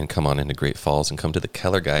jet, and come on into Great Falls and come to the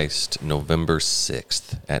Kellergeist November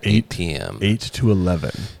 6th at 8 p.m. 8 to 11.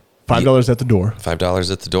 $5 at the door.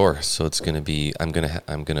 $5 at the door. So it's going to be. I'm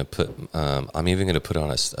even going to put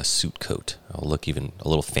on a suit coat. I'll look even a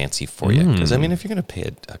little fancy for you, because if you're going to pay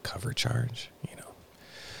a cover charge,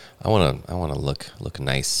 I want to look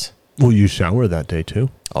nice. Will you shower that day too?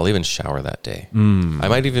 I'll even shower that day. I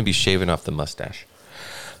might even be shaving off the mustache.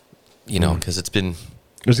 Because it's been.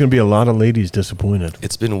 There's going to be a lot of ladies disappointed.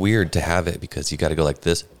 It's been weird to have it because you got to go like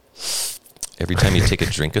this every time you take a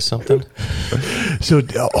drink of something. So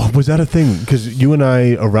was that a thing? Because you and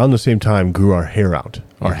I, around the same time, grew our hair out,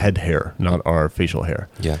 our head hair, not our facial hair.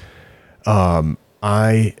 Yeah.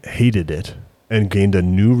 I hated it and gained a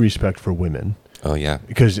new respect for women. Oh, yeah.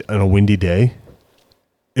 Because on a windy day,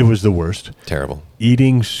 it was the worst. Terrible.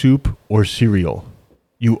 Eating soup or cereal,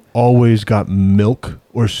 you always got milk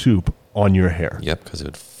or soup on your hair. Yep, because it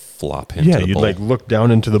would flop into the bowl. Yeah, you'd look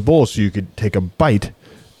down into the bowl so you could take a bite.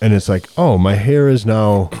 And it's like, oh, my hair is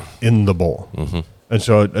now in the bowl. And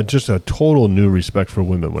so just a total new respect for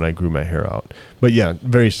women when I grew my hair out. But yeah,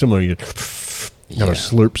 very similar. You gotta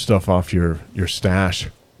slurp stuff off your stash.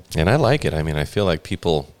 And I like it. I feel like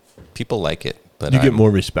people like it. But you get more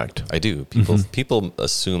respect. I do. People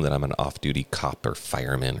assume that I'm an off-duty cop or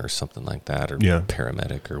fireman or something like that, or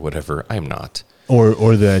paramedic or whatever. I'm not.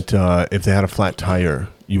 Or that if they had a flat tire,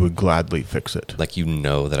 you would gladly fix it. Like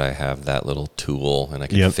that I have that little tool and I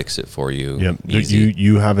can fix it for you. Yep. Easy.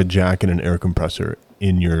 You have a jack and an air compressor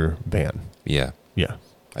in your van. Yeah. Yeah.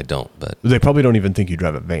 I don't, but they probably don't even think you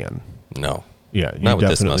drive a van. No. Yeah. Not with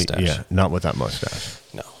this mustache. Yeah. Not with that mustache.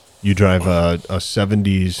 No. You drive a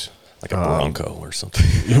 70s. Like a Bronco or something.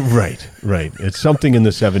 Right. It's something in the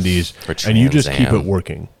 70s, and you just keep it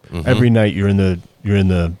working. Every night you're in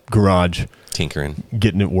the garage, tinkering,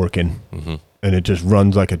 getting it working, and it just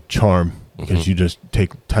runs like a charm because you just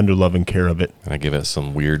take tender loving care of it. And I give it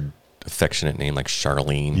some weird affectionate name like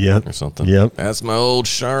Charlene or something. Yep. That's my old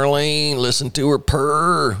Charlene. Listen to her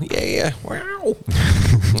purr. Yeah. Wow.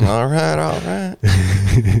 All right.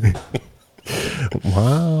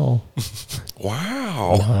 Wow.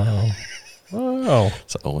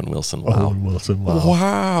 It's Owen Wilson. Wow. Owen Wilson.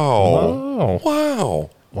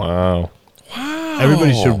 Wow.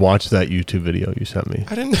 Everybody should watch that YouTube video you sent me.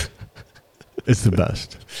 I didn't. It's the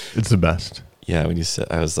best. Yeah, when you said,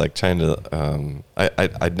 I was like trying to.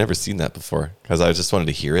 I'd never seen that before because I just wanted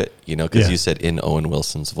to hear it. Because you said in Owen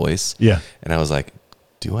Wilson's voice. Yeah. And I was like,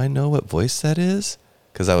 do I know what voice that is?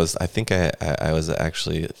 Because I was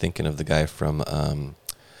actually thinking of the guy from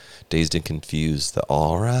Dazed and Confused, the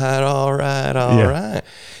all right,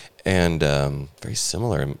 and very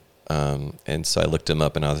similar. And so I looked him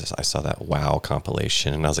up, and I saw that Wow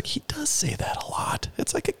compilation, and I was like, he does say that a lot.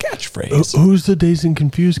 It's like a catchphrase. Who's the Dazed and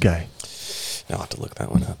Confused guy? I'll have to look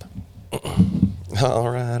that one up. All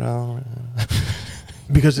right.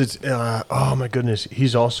 Because it's oh my goodness,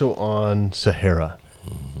 he's also on Sahara.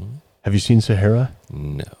 Have you seen Sahara?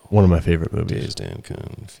 No. One of my favorite movies. Dazed and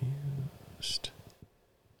Confused.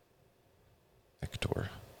 Actor.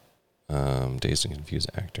 Dazed and Confused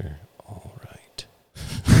actor. All right.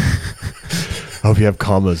 I hope you have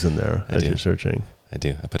commas in there as you're searching. I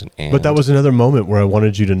do. I put an and. But that was another moment where I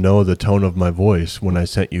wanted you to know the tone of my voice when I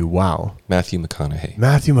sent you wow. Matthew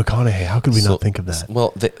McConaughey. How could we not think of that?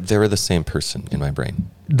 Well, they were the same person in my brain.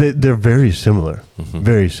 They're very similar.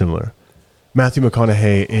 Very similar. Matthew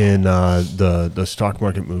McConaughey in the stock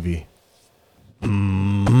market movie.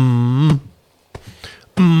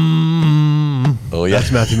 Oh yeah,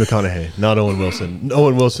 that's Matthew McConaughey, not Owen Wilson.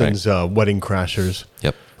 Owen Wilson's Wedding Crashers.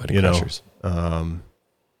 Yep, Wedding Crashers.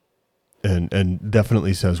 And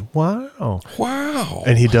definitely says wow. Wow.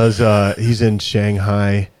 And he does. He's in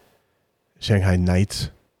Shanghai Nights.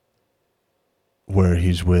 where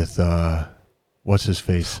he's with what's his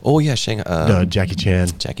face? Oh yeah, Shanghai. Jackie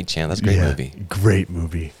Chan. Jackie Chan. That's a great movie. Great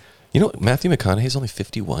movie. You know, Matthew McConaughey's only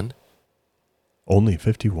 51. Only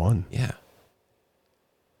 51. Yeah.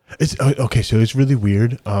 It's okay. So it's really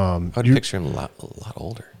weird. I'd picture him a lot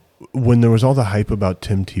older. When there was all the hype about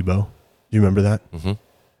Tim Tebow, do you remember that? Mm-hmm.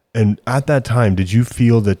 And at that time, did you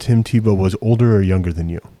feel that Tim Tebow was older or younger than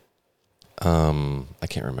you? I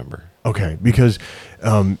can't remember. Okay, because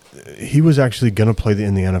he was actually going to play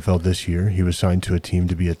in the NFL this year. He was signed to a team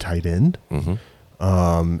to be a tight end.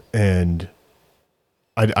 Mm-hmm. And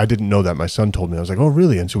I didn't know that. My son told me. I was like, oh,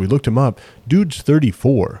 really? And so we looked him up. Dude's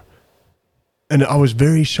 34. And I was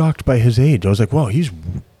very shocked by his age. I was like, wow,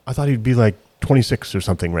 I thought he'd be like 26 or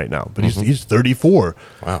something right now. But he's 34.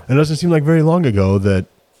 Wow. And it doesn't seem like very long ago that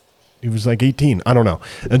he was like 18. I don't know.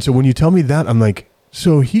 And so when you tell me that, I'm like,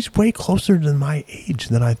 so he's way closer to my age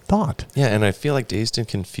than I thought. Yeah, and I feel like Dazed and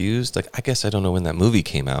Confused, like, I guess I don't know when that movie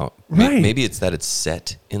came out. Right. Maybe it's that it's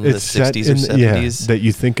set in the 60s or 70s. Yeah, that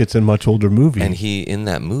you think it's a much older movie. And in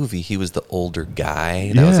that movie, he was the older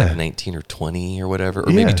guy that was like 19 or 20 or whatever.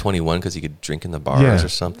 Or maybe 21 because he could drink in the bars or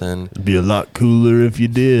something. It'd be a lot cooler if you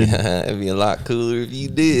did. It'd be a lot cooler if you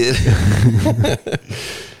did.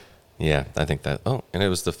 Yeah, I think that. Oh, and it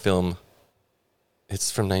was the film. It's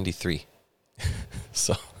from 93.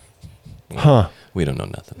 So, we don't know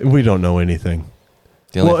nothing. We don't know anything.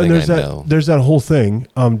 The only thing there's I know. There's that whole thing.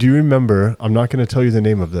 Do you remember? I'm not going to tell you the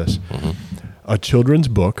name of this. Mm-hmm. A children's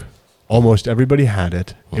book. Almost everybody had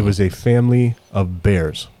it. Mm-hmm. It was a family of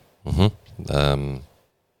bears. Mm-hmm.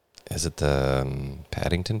 Is it the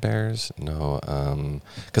Paddington Bears? No,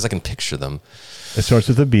 because I can picture them. It starts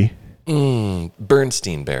with a B.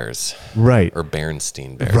 Bernstein Bears. Right. Or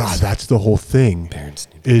Berenstein Bears. Right, that's the whole thing.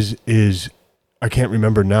 Berenstein Bears. Is I can't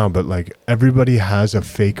remember now, but like everybody has a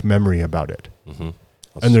fake memory about it. Mm-hmm.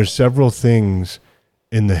 And there's several things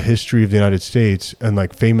in the history of the United States and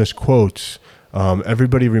like famous quotes.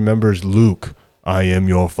 Everybody remembers Luke, I am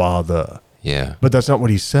your father. Yeah. But that's not what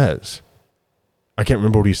he says. I can't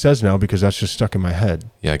remember what he says now because that's just stuck in my head.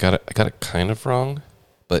 Yeah, I got it kind of wrong,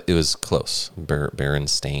 but it was close.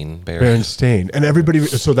 Berenstain Bears. Berenstain. And everybody,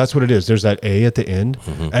 so that's what it is. There's that A at the end.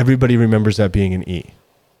 Mm-hmm. Everybody remembers that being an E.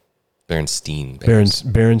 Berenstein Bears.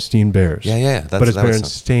 Berenstein Bears. Yeah. But it's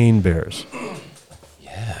Berenstain Bears.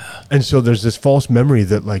 Yeah. And so there's this false memory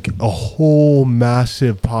that like a whole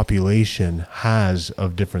massive population has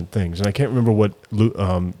of different things. And I can't remember what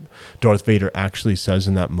Darth Vader actually says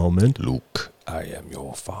in that moment. Luke, I am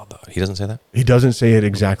your father. He doesn't say that? He doesn't say it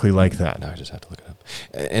exactly like that. No, I just have to look it up.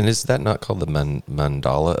 And is that not called the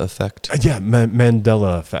Mandela effect? Yeah,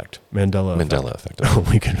 Mandela effect. Mandela effect. Oh,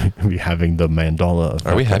 we could be having the Mandela effect.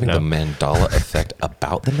 Are we having the Mandela effect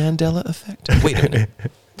about the Mandela effect? Wait a minute.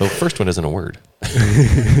 The first one isn't a word.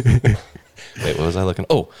 Wait, what was I looking?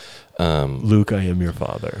 Oh. Luke, I am your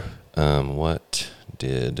father. What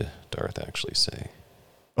did Darth actually say?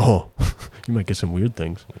 Oh, you might get some weird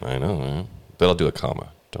things. I know, man. But I'll do a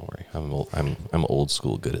comma. Don't worry. I'm old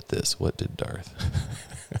school good at this. What did Darth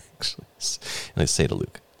actually say? And I say to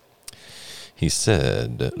Luke. He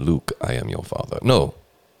said, Luke, I am your father. No.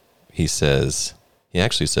 He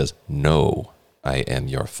actually says, no, I am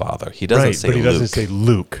your father. He doesn't say Luke. But he doesn't say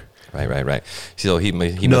Luke. Right. So he's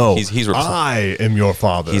I am your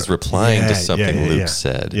father. He's replying to something Luke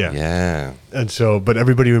said. Yeah. And so, but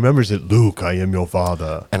everybody remembers it. Luke, I am your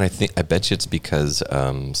father. And I bet you it's because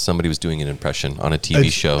somebody was doing an impression on a TV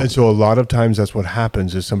show. And so a lot of times that's what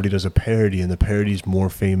happens is somebody does a parody and the parody's more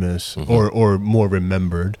famous or more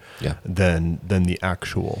remembered than the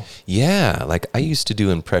actual. Yeah. Like I used to do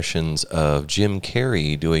impressions of Jim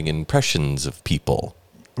Carrey doing impressions of people.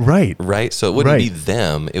 Right. So it wouldn't be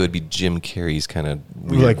them. It would be Jim Carrey's kind of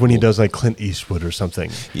weird. Like when he does like Clint Eastwood or something.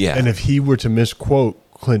 Yeah. And if he were to misquote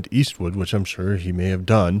Clint Eastwood, which I'm sure he may have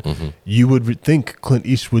done, you would think Clint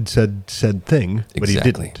Eastwood said thing, but he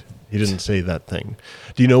didn't. He didn't say that thing.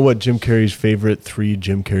 Do you know what Jim Carrey's favorite 3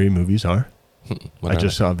 Jim Carrey movies are? I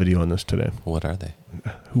just saw a video on this today. What are they?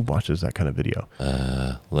 Who watches that kind of video?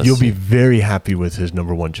 You'll be very happy with his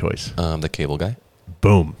number 1 choice. The Cable Guy.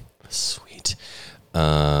 Boom. Sweet.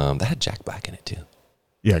 That had Jack Black in it too.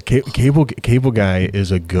 Yeah, Cable Guy is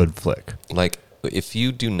a good flick. Like if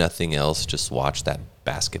you do nothing else, just watch that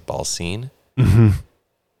basketball scene. And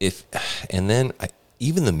then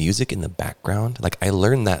even the music in the background, like I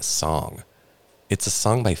learned that song. It's a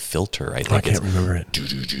song by Filter. I can't remember it.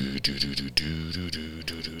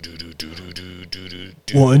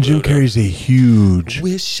 Well, and Jim Carrey's a huge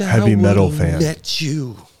heavy metal fan. Met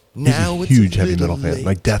you. Now He's it's a huge a heavy little metal fan, late.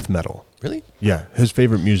 like death metal. Really? Yeah, his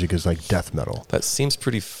favorite music is like death metal. That seems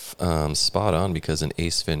pretty spot on because in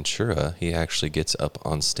Ace Ventura, he actually gets up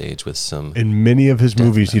on stage with some. In many of his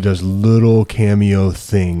movies, he does little cameo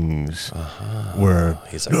things where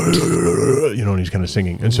He's like, and he's kind of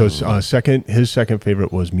singing. And so, his second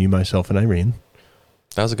favorite was Me, Myself, and Irene.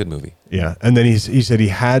 that was a good movie. Yeah, and then he said he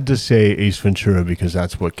had to say Ace Ventura because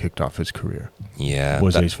that's what kicked off his career. Yeah,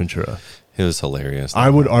 Was Ace Ventura? It was hilarious. I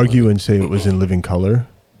would argue and say it was In Living Color,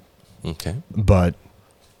 Okay. but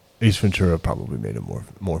Ace Ventura probably made him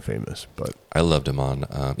more famous. But I loved him on.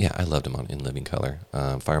 I loved him on In Living Color.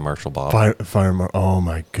 Fire Marshal Bob. Oh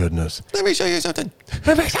my goodness! Let me show you something.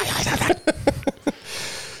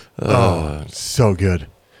 Oh, so good.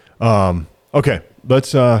 Okay,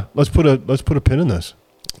 let's put a pin in this.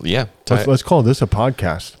 Yeah. Let's call this a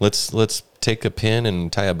podcast. Let's take a pin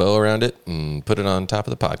and tie a bow around it and put it on top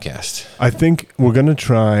of the podcast. I think we're gonna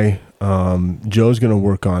try. Joe's gonna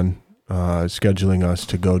work on scheduling us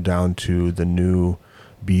to go down to the new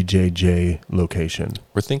BJJ location.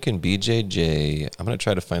 We're thinking BJJ. I'm going to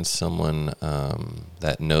try to find someone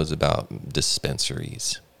that knows about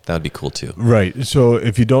dispensaries. That would be cool too. Right. So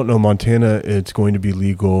if you don't know, Montana, it's going to be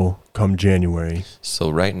legal come January. So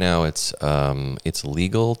right now it's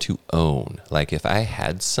legal to own. Like if I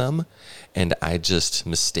had some and I just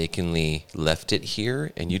mistakenly left it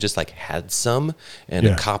here and you just like had some and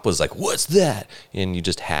a cop was like, "What's that?" and you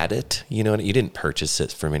just had it, you know, and you didn't purchase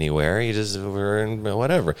it from anywhere. You just were in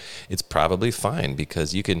whatever. It's probably fine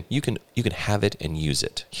because you can have it and use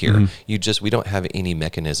it here. Mm-hmm. We don't have any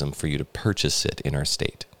mechanism for you to purchase it in our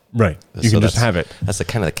state. Right. You can just have it. That's the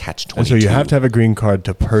kind of the catch-22. And so you have to have a green card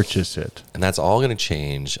to purchase it. And that's all going to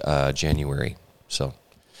change January.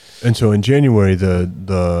 And so in January,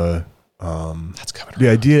 that's coming. The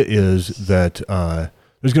idea is that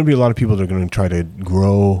there's going to be a lot of people that are going to try to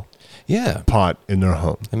grow pot in their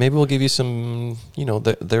home. And maybe we'll give you some,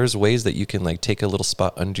 there's ways that you can like take a little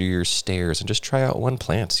spot under your stairs and just try out one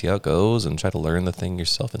plant, see how it goes, and try to learn the thing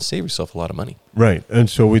yourself and save yourself a lot of money. Right. And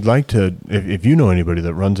so we'd like to, if you know anybody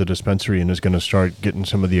that runs a dispensary and is going to start getting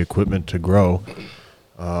some of the equipment to grow,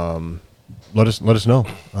 let us know.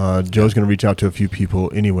 Joe's going to reach out to a few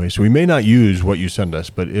people anyway. So we may not use what you send us,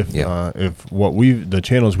 but if the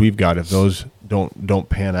channels we've got, if those don't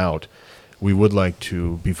pan out, we would like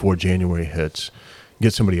to, before January hits,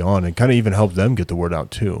 get somebody on and kind of even help them get the word out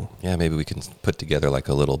too. Yeah, maybe we can put together like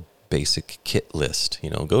a little basic kit list.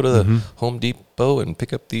 Go to the Home Depot and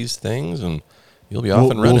pick up these things and you'll be off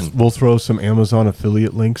and running. We'll throw some Amazon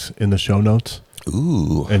affiliate links in the show notes.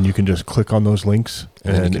 Ooh. And you can just click on those links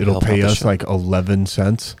and it'll pay us like 11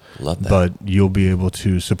 cents. Love that. But you'll be able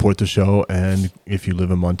to support the show and if you live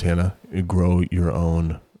in Montana, grow your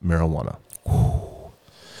own marijuana.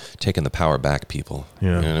 Taking the power back, people.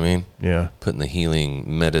 Yeah. You know what I mean? Yeah. Putting the healing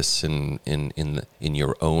medicine in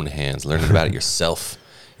your own hands, learning about it yourself.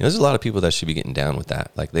 There's a lot of people that should be getting down with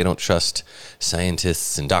that. Like they don't trust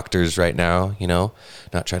scientists and doctors right now,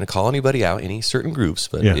 not trying to call anybody out, any certain groups.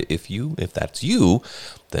 But if that's you,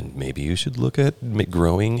 then maybe you should look at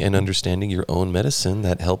growing and understanding your own medicine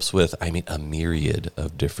that helps with, a myriad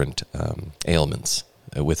of different ailments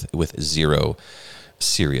with zero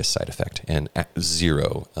serious side effect and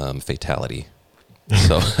zero fatality.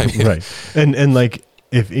 So, right. And like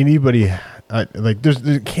if anybody,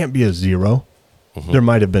 there can't be a zero. Mm-hmm. There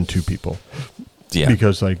might have been two people. Yeah.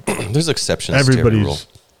 Because like there's exceptions everybody's, to every rule.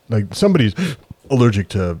 Like somebody's allergic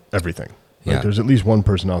to everything. Like, yeah. There's at least one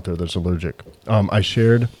person out there that's allergic. I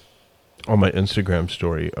shared on my Instagram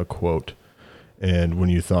story a quote. And when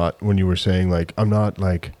you were saying like, I'm not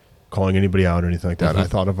like calling anybody out or anything like that, I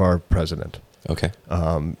thought of our president. Okay.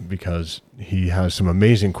 Because he has some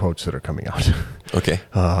amazing quotes that are coming out. Okay.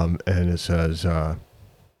 And it says,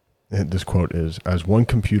 this quote is, as one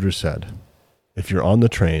computer said, if you're on the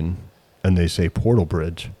train and they say Portal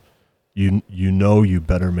Bridge, you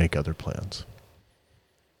better make other plans.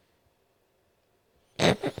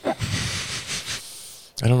 I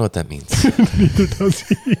don't know what that means. Neither does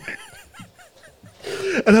he.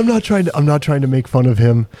 And I'm not trying to make fun of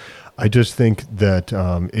him. I just think that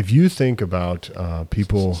if you think about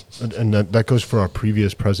people, and that goes for our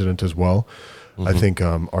previous president as well. Mm-hmm. I think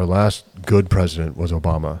our last good president was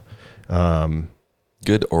Obama.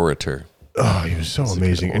 Good orator. Oh, he was so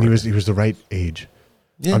amazing, and he was the right age.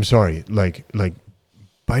 Yeah. I'm sorry, like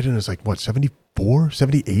Biden is like what 74,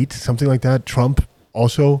 78, something like that. Trump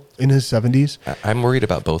also in his 70s. I'm worried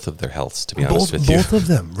about both of their healths, to be honest with you. Both of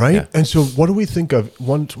them, right? Yeah. And so what do we think of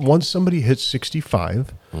once somebody hits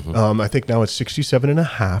 65, I think now it's 67 and a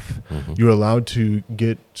half, you're allowed to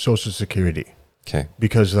get Social Security. Okay.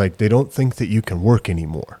 Because like they don't think that you can work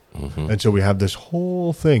anymore. And so we have this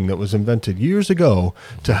whole thing that was invented years ago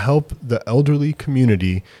to help the elderly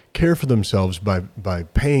community care for themselves by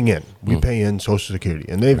paying in. We pay in Social Security,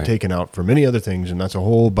 and they've taken out for many other things, and that's a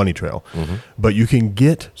whole bunny trail. But you can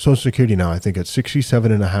get Social Security now, I think, at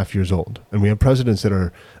 67 and a half years old. And we have presidents that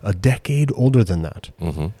are a decade older than that.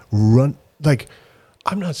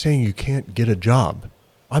 I'm not saying you can't get a job.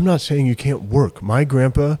 I'm not saying you can't work. My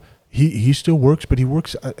grandpa, he still works, but he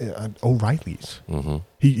works at O'Reilly's.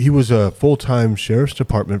 He was a full-time sheriff's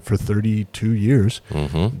department for 32 years,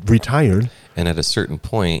 retired. And at a certain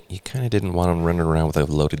point, you kind of didn't want him running around with a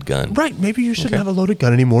loaded gun. Right. Maybe you shouldn't have a loaded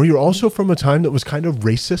gun anymore. You're also from a time that was kind of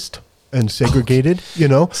racist and segregated, you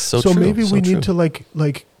know? So so true. Maybe So we true. need to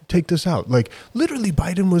like take this out. Like literally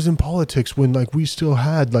Biden was in politics when like we still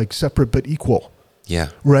had like separate but equal. Yeah.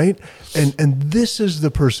 Right. And this is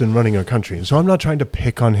the person running our country. And so I'm not trying to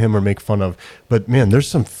pick on him or make fun of, but man, there's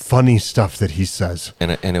some funny stuff that he says.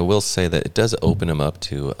 And I will say that it does open him up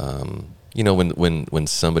to, when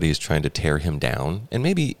somebody is trying to tear him down, and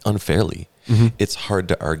maybe unfairly, it's hard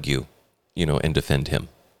to argue, and defend him.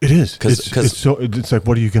 It is. 'Cause- It's like,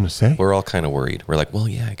 what are you going to say? We're all kind of worried. We're like, well,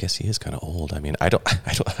 yeah, I guess he is kind of old. I mean, I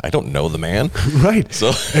don't know the man. Right.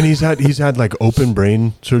 So and he's had like open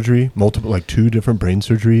brain surgery, multiple, like 2 different brain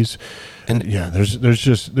surgeries. And yeah, there's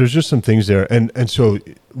just some things there. And so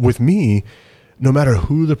with me, no matter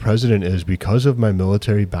who the president is, because of my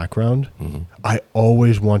military background, I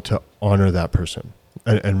always want to honor that person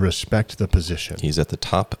and respect the position. he's at the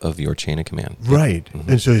top of your chain of command. Right.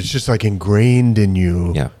 And so it's just like ingrained in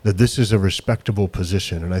you Yeah. that this is a respectable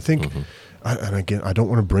position. And I think, and again, I don't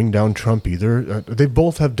want to bring down Trump either. They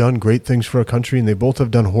both have done great things for our country, and they both have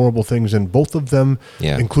done horrible things. And both of them,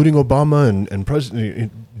 Yeah. including Obama and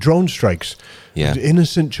President, drone strikes. Yeah.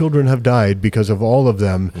 Innocent children have died because of all of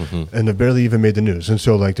them, and they barely even made the news. And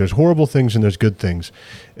so, like, there's horrible things and there's good things.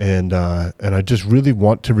 And I just really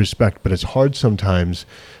want to respect, but it's hard sometimes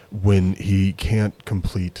when he can't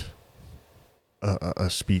complete a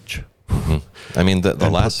speech. I mean, the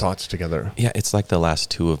and last put thoughts together. Yeah, it's like the last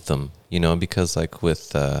 2 of them, because like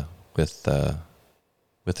with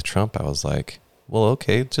Trump, I was like, well,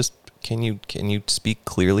 okay, just can you speak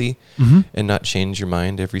clearly and not change your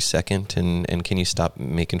mind every second, and can you stop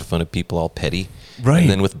making fun of people all petty? Right. And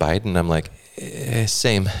then with Biden, I'm like,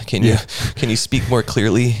 same. Can you speak more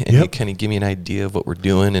clearly, and can you give me an idea of what we're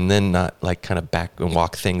doing, and then not like kind of back and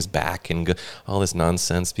walk things back and go, all this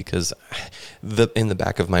nonsense, because in the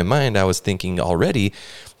back of my mind, I was thinking already,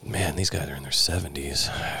 man, these guys are in their 70s.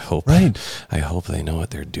 I hope they know what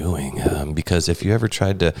they're doing. Because if you ever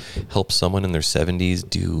tried to help someone in their 70s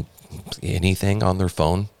do anything on their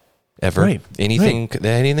phone, ever, anything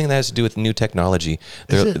that has to do with new technology,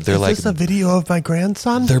 they're like, is this a video of my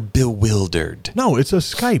grandson? they're bewildered. No, it's a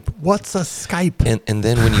Skype. What's a Skype? And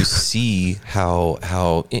then when you see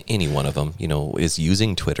how any one of them, is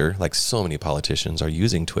using Twitter, like so many politicians are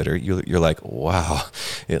using Twitter, you're like, wow,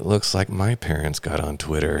 it looks like my parents got on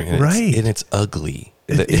Twitter, and it's ugly.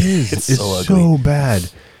 It is. It's so ugly. So bad.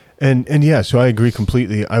 And yeah, so I agree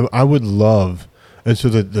completely. I would love, and so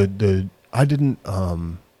the I didn't.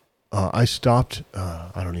 I stopped.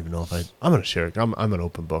 I don't even know if I'm going to share it. I'm an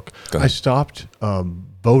open book. I stopped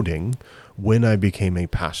voting when I became a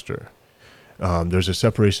pastor. There's a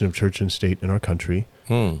separation of church and state in our country,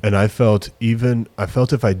 and I felt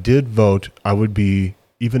if I did vote, I would be,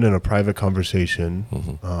 even in a private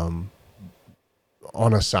conversation,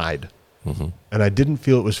 on a side, and I didn't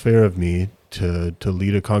feel it was fair of me to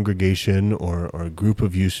lead a congregation or a group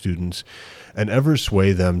of youth students and ever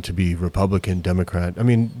sway them to be Republican, Democrat. I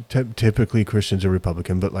mean, typically Christians are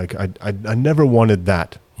Republican, but like I never wanted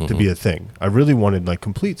that to be a thing. I really wanted like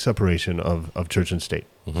complete separation of church and state.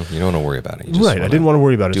 You don't want to worry about it. You just I didn't want to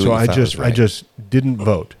worry about it. So I right. just didn't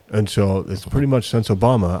vote. And so it's pretty much since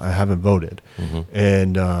Obama, I haven't voted.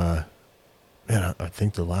 And man, I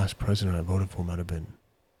think the last president I voted for might have been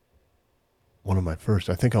one of my first.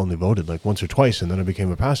 I think I only voted like once or twice, and then I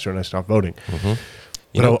became a pastor and I stopped voting.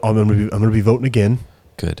 But I'm going to be voting again.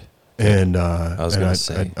 Good. And I was going to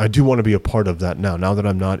say, I do want to be a part of that now. Now that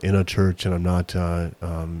I'm not in a church and I'm not,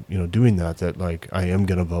 doing that like I am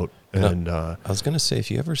going to vote. And I was going to say,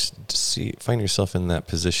 if you ever find yourself in that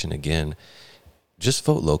position again, just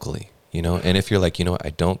vote locally. And if you're like, I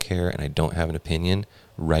don't care and I don't have an opinion,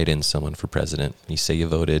 write in someone for president. You say you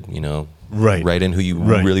voted, write in who you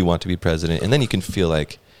really want to be president, and then you can feel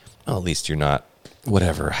like, oh, at least you're not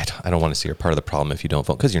whatever. I don't want to say you're part of the problem if you don't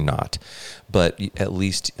vote, because you're not. But at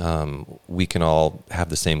least we can all have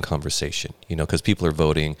the same conversation, because people are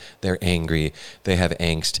voting, they're angry, they have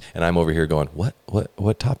angst, and I'm over here going,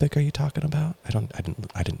 what topic are you talking about?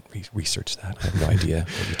 I didn't research that. I have no idea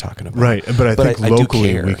what you're talking about. Right, but I think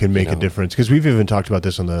locally care, we can make a difference, because we've even talked about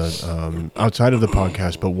this on the outside of the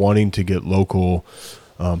podcast, but wanting to get local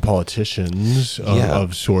politicians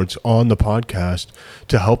of sorts on the podcast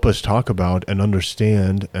to help us talk about and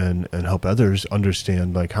understand and help others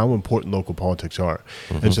understand like how important local politics are.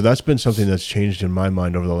 Mm-hmm. And so that's been something that's changed in my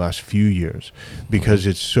mind over the last few years, because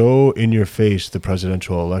it's so in your face, the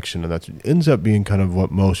presidential election, and that ends up being kind of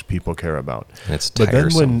what most people care about. And it's tiresome.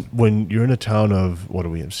 But then when you're in a town of, what do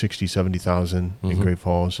we have, 60, 70,000 in Great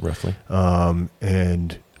Falls, roughly,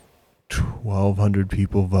 and 1,200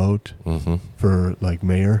 people vote for like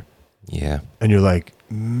mayor. Yeah. And you're like,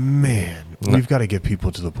 man, we've got to get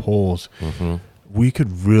people to the polls. We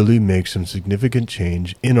could really make some significant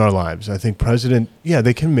change in our lives. I think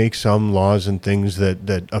they can make some laws and things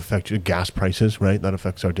that affect gas prices, right? That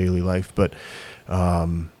affects our daily life. But,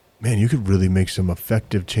 man, you could really make some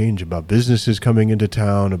effective change about businesses coming into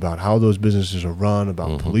town, about how those businesses are run,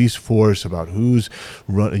 about police force, about who's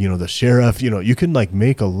run, the sheriff. You can like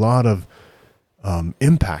make a lot of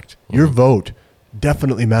impact. Your vote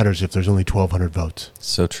definitely matters if there's only 1,200 votes.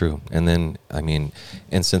 So true. And then,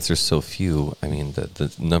 and since there's so few,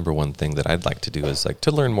 the number one thing that I'd like to do is like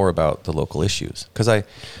to learn more about the local issues. Because I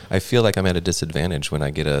feel like I'm at a disadvantage when I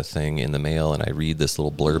get a thing in the mail and I read this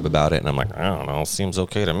little blurb about it and I'm like, I don't know, seems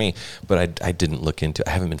okay to me. But I didn't look into,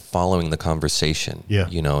 I haven't been following the conversation. Yeah.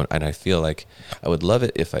 And I feel like I would love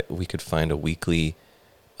it if we could find a weekly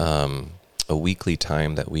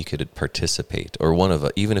time that we could participate, or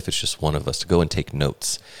even if it's just one of us, to go and take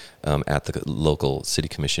notes at the local city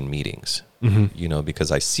commission meetings,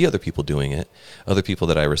 because I see other people doing it, other people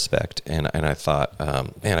that I respect. And I thought,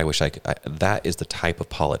 man, I wish that is the type of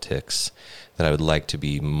politics that I would like to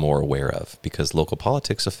be more aware of, because local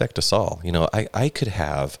politics affect us all. I could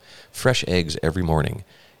have fresh eggs every morning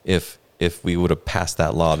if we would have passed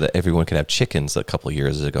that law that everyone could have chickens a couple of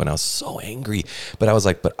years ago. And I was so angry, but I was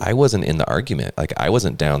like, but I wasn't in the argument. Like I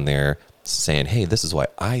wasn't down there saying, hey, this is why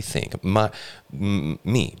I think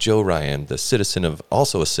me, Joe Ryan,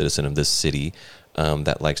 also a citizen of this city,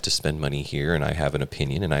 that likes to spend money here, and I have an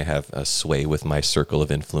opinion, and I have a sway with my circle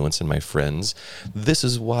of influence and my friends. This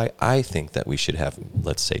is why I think that we should have,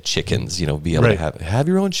 let's say, chickens. Be able to have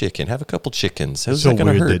your own chicken, have a couple chickens. How's that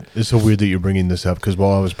going to hurt? It's so weird that you're bringing this up, because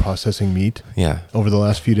while I was processing meat, over the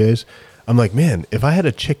last few days, I'm like, man, if I had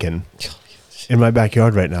a chicken in my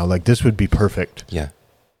backyard right now, like this would be perfect. Yeah,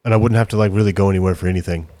 and I wouldn't have to like really go anywhere for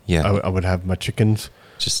anything. Yeah, I would have my chickens.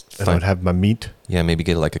 I would have my meat. Yeah, maybe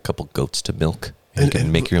get like a couple goats to milk. And you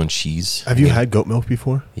can make your own cheese. Have you had goat milk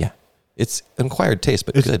before? Yeah. It's an acquired taste,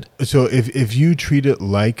 but good. So if you treat it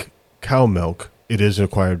like cow milk, it is an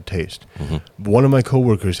acquired taste. One of my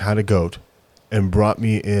coworkers had a goat and brought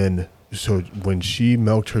me in. So when she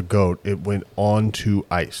milked her goat, it went onto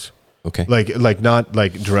ice. Okay. Like not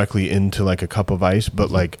like directly into like a cup of ice,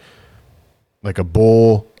 but like a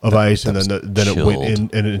bowl of ice, and then it went in,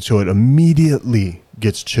 and so it immediately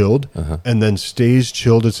gets chilled and then stays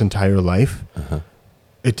chilled its entire life.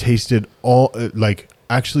 It tasted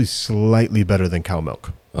actually slightly better than cow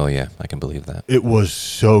milk. Oh yeah, I can believe that. It was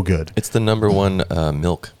so good. It's the number one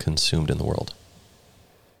milk consumed in the world.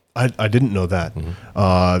 I didn't know that.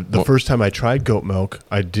 First time I tried goat milk,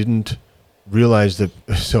 I didn't realize that.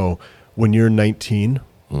 So when you're 19,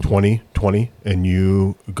 20, and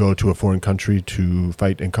you go to a foreign country to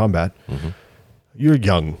fight in combat, you're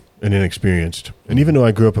young and inexperienced. And even though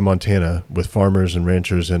I grew up in Montana with farmers and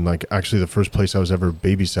ranchers, and like actually the first place I was ever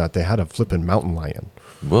babysat, they had a flipping mountain lion.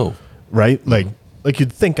 Whoa. Right? Like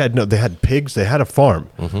you'd think I'd know. They had pigs, they had a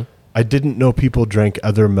farm. I didn't know people drank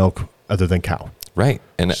other milk other than cow. Right.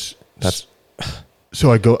 And that's...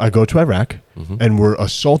 So I go to Iraq, and we're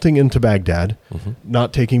assaulting into Baghdad,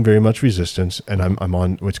 not taking very much resistance, and I'm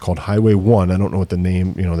on what's called Highway 1. I don't know what the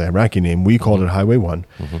name, the Iraqi name. We called it Highway 1.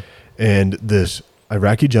 And this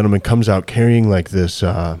Iraqi gentleman comes out carrying like this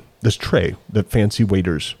this tray that fancy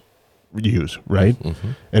waiters use, right?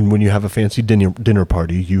 And when you have a fancy dinner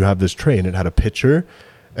party, you have this tray, and it had a pitcher,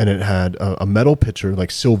 and it had a metal pitcher, like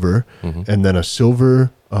silver, and then a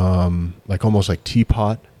silver, like almost like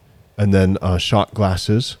teapot, and then shot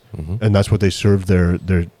glasses, and that's what they served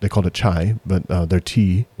they called it chai, but their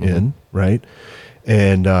tea in, right?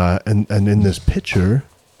 And in this pitcher,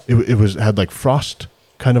 it had like frost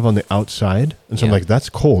kind of on the outside, and so I'm like, that's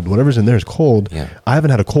cold. Whatever's in there is cold. Yeah. I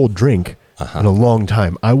haven't had a cold drink in a long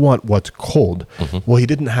time. I want what's cold. Well, he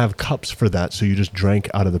didn't have cups for that, so you just drank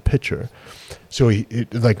out of the pitcher. So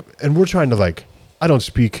and we're trying to I don't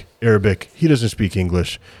speak Arabic. He doesn't speak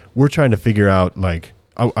English. We're trying to figure out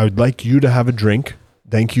I would like you to have a drink.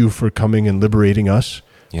 Thank you for coming and liberating us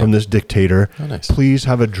from this dictator. Oh, nice. Please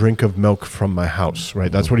have a drink of milk from my house,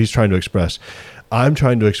 right? That's what he's trying to express. I'm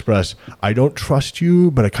trying to express, I don't trust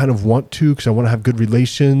you, but I kind of want to because I want to have good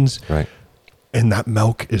relations. Right. And that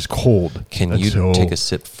milk is cold. Can you take a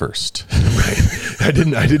sip first? Right. I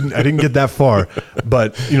didn't get that far.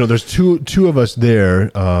 But, there's two of us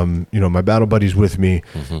there. My battle buddy's with me,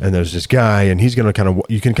 and there's this guy, and he's going to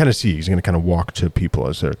you can kind of see, he's going to kind of walk to people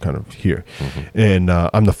as they're kind of here. And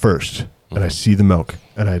I'm the first, and I see the milk,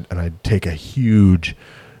 and I take a huge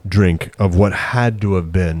drink of what had to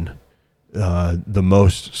have been the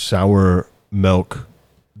most sour milk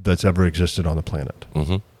that's ever existed on the planet.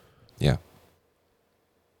 Yeah.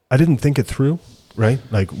 I didn't think it through, right?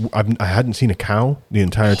 I hadn't seen a cow the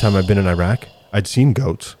entire time I've been in Iraq. I'd seen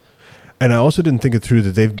goats. And I also didn't think it through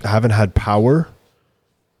that they haven't had power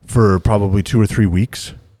for probably 2 or 3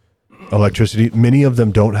 weeks. Electricity. Many of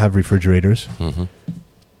them don't have refrigerators.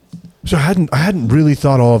 So I hadn't really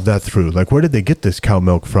thought all of that through. Where did they get this cow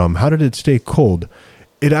milk from? How did it stay cold?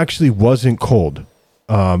 It actually wasn't cold.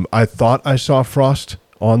 I thought I saw frost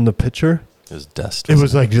on the pitcher. It was dust. It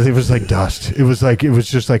was like dust. It was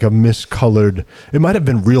just like a miscolored. It might have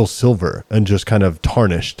been real silver and just kind of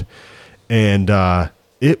tarnished, and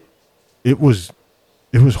it was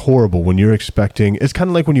horrible. When you're expecting, it's kind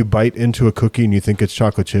of like when you bite into a cookie and you think it's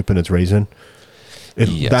chocolate chip and it's raisin.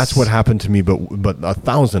 Yes. That's what happened to me, but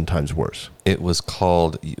 1,000 times worse. It was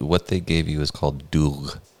called, what they gave you is called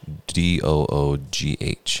doogh,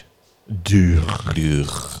 Doogh.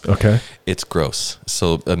 Doogh. Okay. It's gross.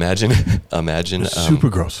 So imagine, super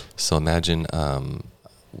gross. So imagine,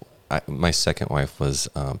 my second wife was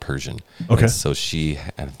Persian. Okay. And so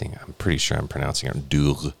I'm pretty sure I'm pronouncing it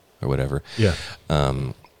doogh or whatever. Yeah.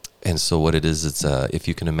 And so what it is, it's if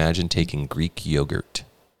you can imagine taking Greek yogurt,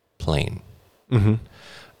 plain,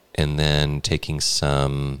 and then taking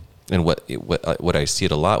some, and what I see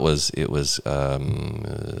it a lot was it was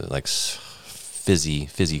like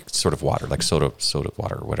fizzy sort of water, like soda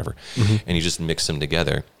water or whatever, and you just mix them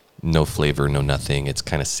together. No flavor, no nothing. It's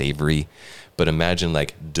kind of savory, but imagine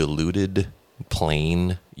diluted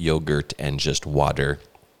plain yogurt and just water.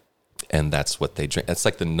 And that's what they drink. That's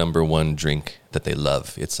the number one drink that they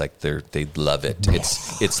love. It's they love it.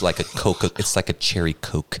 It's like a Coke. It's like a cherry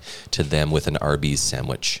Coke to them with an Arby's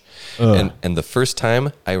sandwich. And the first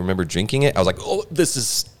time I remember drinking it, I was like, oh, this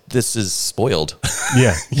is spoiled.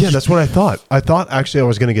 Yeah, that's what I thought. I thought actually I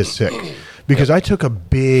was going to get sick because I took a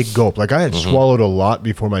big gulp. I had swallowed a lot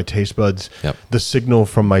before my taste buds. Yep. The signal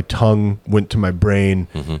from my tongue went to my brain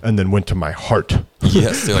and then went to my heart.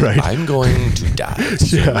 Yes, they're like, right? I'm going to die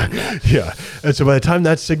soon. Yeah. And so by the time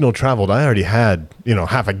that signal traveled, I already had,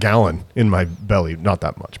 half a gallon in my belly. Not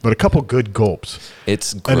that much, but a couple good gulps.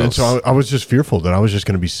 It's gross. And so I was just fearful that I was just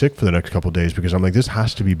going to be sick for the next couple of days because I'm like, this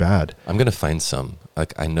has to be bad. I'm going to find some.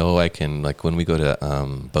 I know I can, when we go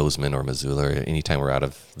to Bozeman or Missoula, or anytime we're out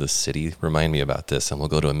of the city, remind me about this, and we'll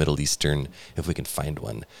go to a Middle Eastern, if we can find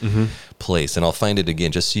one, place. And I'll find it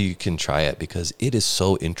again just so you can try it because it is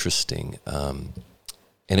so interesting.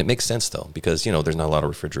 And it makes sense, though, because, there's not a lot of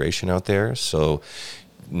refrigeration out there. So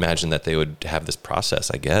imagine that they would have this process,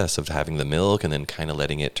 I guess, of having the milk and then kind of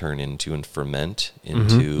letting it turn into and ferment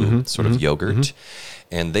into sort of yogurt.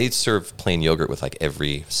 And they serve plain yogurt with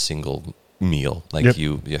every single meal.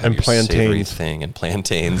 You have and your plantains. savory thing and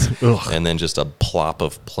plantains and then just a plop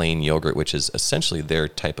of plain yogurt, which is essentially their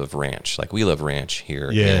type of ranch. We love ranch here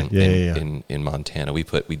in Montana. We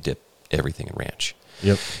dip everything in ranch.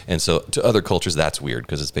 Yep. And so to other cultures, that's weird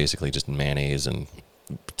because it's basically just mayonnaise and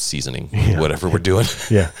seasoning, whatever we're doing.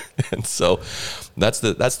 Yeah. And so that's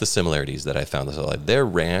the similarities that I found. So their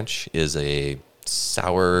ranch is a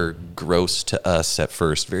sour, gross to us at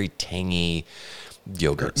first, very tangy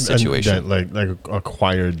yogurt situation. And that, like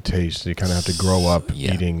acquired taste. You kind of have to grow up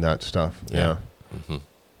eating that stuff. Yeah.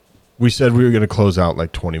 We said we were going to close out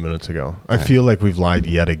 20 minutes ago. I feel like we've lied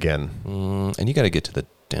yet again. And you got to get to the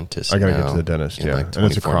dentist. I got to get to the dentist. In and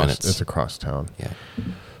it's across town. Yeah.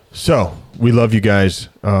 So we love you guys.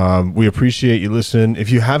 We appreciate you listening. If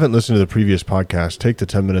you haven't listened to the previous podcast, take the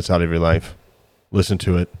 10 minutes out of your life, listen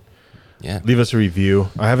to it. Yeah. Leave us a review.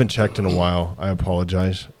 I haven't checked in a while. I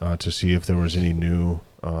apologize to see if there was any new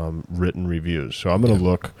written reviews. So I'm going to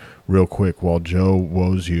look real quick while Joe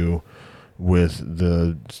woes you with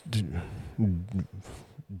the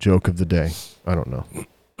joke of the day. I don't know.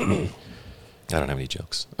 I don't have any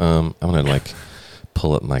jokes. I'm going to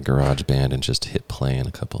pull up my GarageBand and just hit play on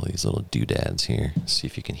a couple of these little doodads here. See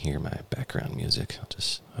if you can hear my background music. How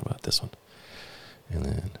about this one? And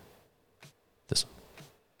then this one.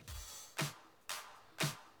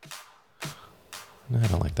 No, I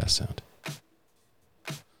don't like that sound.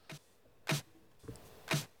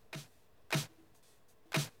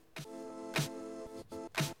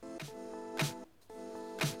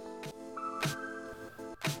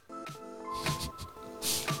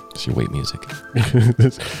 It's your wait music.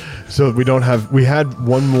 So we had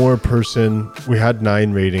one more person. We had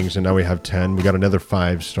 9 ratings and now we have 10. We got another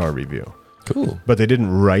 5-star review. Cool. But they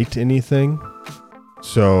didn't write anything.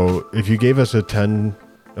 So if you gave us a 10,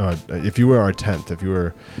 if you were our 10th, if you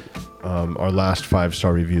were our last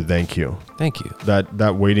 5-star review, thank you. Thank you.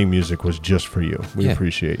 That waiting music was just for you. We Yeah.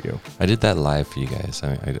 appreciate you. I did that live for you guys.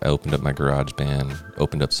 I opened up my GarageBand,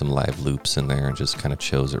 opened up some live loops in there, and just kind of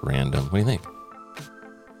chose at random. What do you think?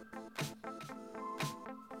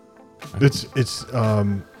 It's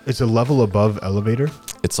a level above Elevator.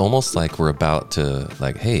 It's almost like we're about to,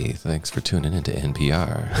 like, hey, thanks for tuning into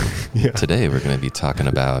NPR. Yeah. Today we're going to be talking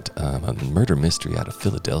about a murder mystery out of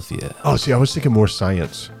Philadelphia. Oh, see, I was thinking more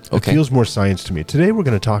science. Okay. It feels more science to me. Today we're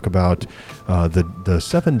going to talk about the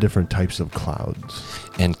 7 different types of clouds.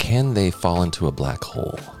 And can they fall into a black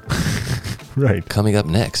hole? Right. Coming up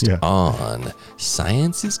next Yeah. on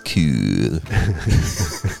Science is Cool.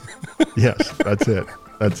 Yes, that's it.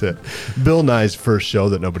 That's it. Bill Nye's first show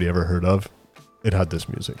that nobody ever heard of, it had this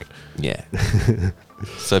music. Yeah.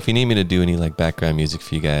 So if you need me to do any like background music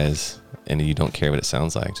for you guys and you don't care what it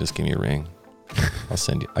sounds like, just give me a ring. I'll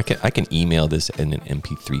send you. I can email this in an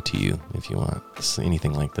MP3 to you if you want.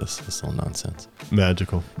 Anything like this. This little nonsense.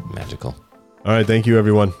 Magical. Magical. All right. Thank you,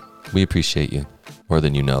 everyone. We appreciate you more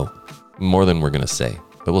than you know, more than we're gonna say.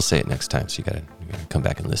 But we'll say it next time. So you gotta come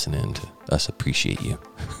back and listen in to us appreciate you.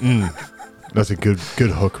 That's a good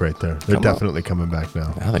hook right there. They're Come on. definitely coming back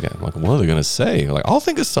now. Now they got like, what are they gonna say? Like, I'll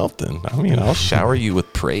think of something. I mean, I'll shower you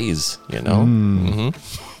with praise. You know. Mm-hmm.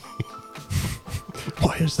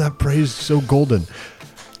 Why is that praise so golden?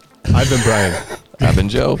 I've been Brian. I've been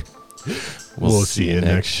Joe. We'll see you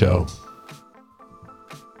next show.